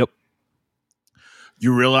record, yep,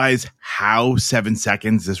 you realize how 7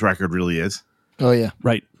 seconds this record really is. Oh yeah,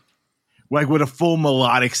 right. Like with a full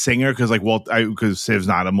melodic singer, because because Civ's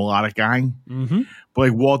not a melodic guy, mm-hmm. but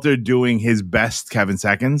like Walter doing his best Kevin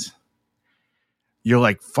Seconds, you're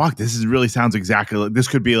like, fuck, really sounds exactly like this.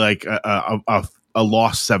 Could be like a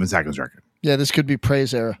lost 7 seconds record. Yeah, this could be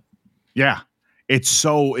Praise era. Yeah, it's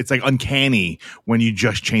like uncanny when you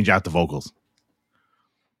just change out the vocals.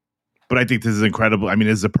 But I think this is incredible. I mean,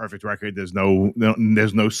 this is a perfect record. There's no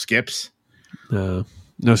skips. No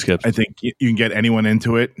skips. I think you can get anyone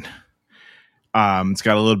into it. It's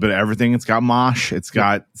got a little bit of everything. It's got mosh. It's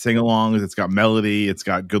got sing-alongs. It's got melody. It's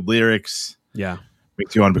got good lyrics. Yeah.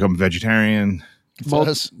 Makes you want to become a vegetarian.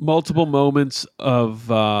 Multiple moments of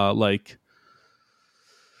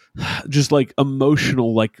just like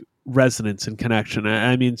emotional resonance and connection.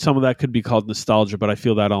 I mean, some of that could be called nostalgia, but I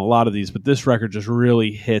feel that on a lot of these. But this record just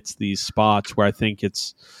really hits these spots where I think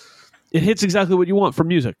it hits exactly what you want from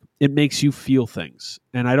music. It makes you feel things,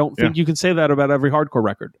 and I don't think you can say that about every hardcore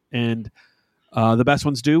record. And the best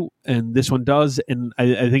ones do, and this one does. And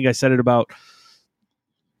I think I said it about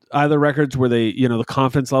either records where they, the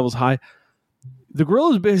confidence level's high. The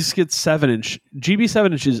Gorillaz Biscuits 7-inch, GB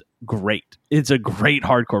 7-inch is great. It's a great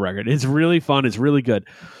hardcore record. It's really fun. It's really good.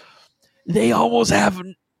 They almost have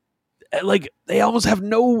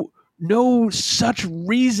no such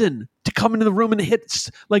reason to come into the room and hit,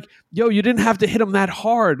 you didn't have to hit him that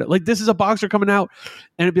hard. Like, this is a boxer coming out,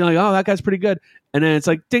 and it'd be like, oh, that guy's pretty good. And then it's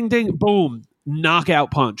like, ding, ding, boom,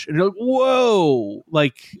 knockout punch. And you're like, whoa.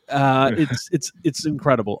 It's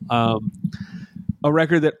incredible. A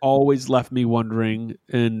record that always left me wondering,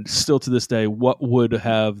 and still to this day, what would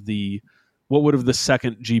have the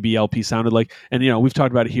second GB LP sounded like? And we've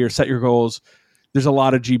talked about it here. Set Your Goals. There's a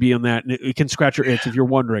lot of GB on that, and it can scratch your itch if you're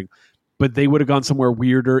wondering. But they would have gone somewhere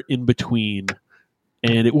weirder in between,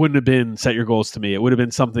 and it wouldn't have been Set Your Goals to me. It would have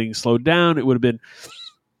been something slowed down. It would have been.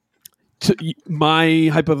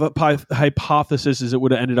 My hypothesis is it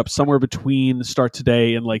would have ended up somewhere between Start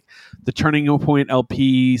Today and the Turning Point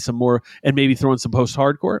LP, some more, and maybe throw in some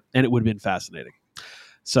post-hardcore, and it would have been fascinating.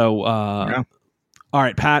 So, all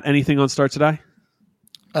right, Pat, anything on Start Today?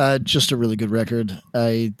 Just a really good record.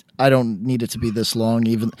 I don't need it to be this long.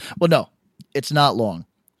 No, it's not long.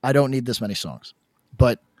 I don't need this many songs,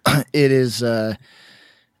 but it is. There's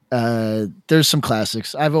some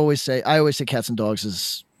classics. I always say Cats and Dogs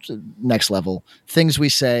is next level. Things We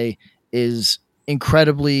Say is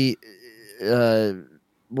incredibly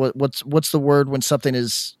what's the word when something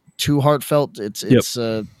is too heartfelt? It's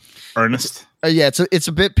earnest. It's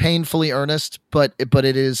a bit painfully earnest, but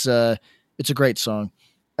it is it's a great song.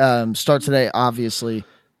 Start Today, obviously.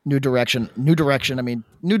 New Direction. I mean,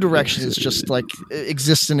 New Direction is just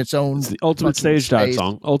exists in its own. It's the ultimate stage dive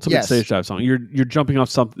song. Stage dive song. You're jumping off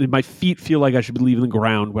something. My feet feel like I should be leaving the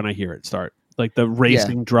ground when I hear it start. Like the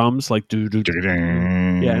racing drums, do do do.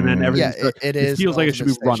 Yeah, and then everything. It feels like it should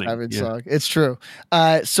be running. Song. It's true.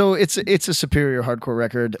 So it's a superior hardcore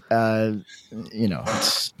record.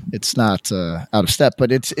 It's not out of step,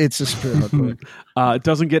 but it's a superior hardcore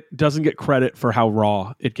record. It doesn't get credit for how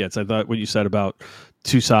raw it gets. I thought what you said about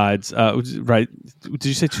Two Sides, right? Did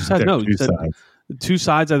you say Two Sides? No, you said Two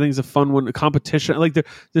Sides. I think is a fun one. A competition,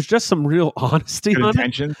 there's just some real honesty good on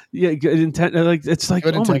intention. It. Yeah, good intent. It's like,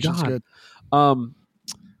 good oh my god. Good.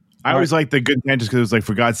 I always like the good intentions because it was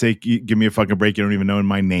for God's sake, give me a fucking break. You don't even know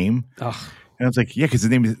my name. Ugh. And I was like, yeah, because his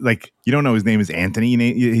name is you don't know his name is Anthony.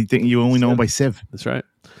 You think you only know him by Civ. That's right.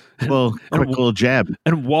 Well, quick little jab.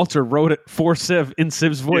 And Walter wrote it for Civ in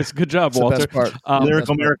Civ's voice. Yeah. Good job, That's Walter. The best part.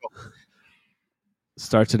 Lyrical miracle.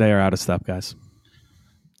 Start Today or Out of Step, guys.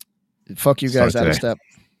 Fuck you guys, Out of Step.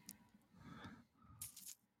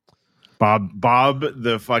 Bob,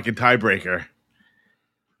 the fucking tiebreaker.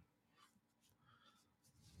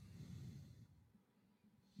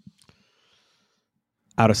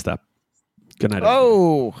 Out of Step. Good night.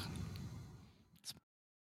 Oh,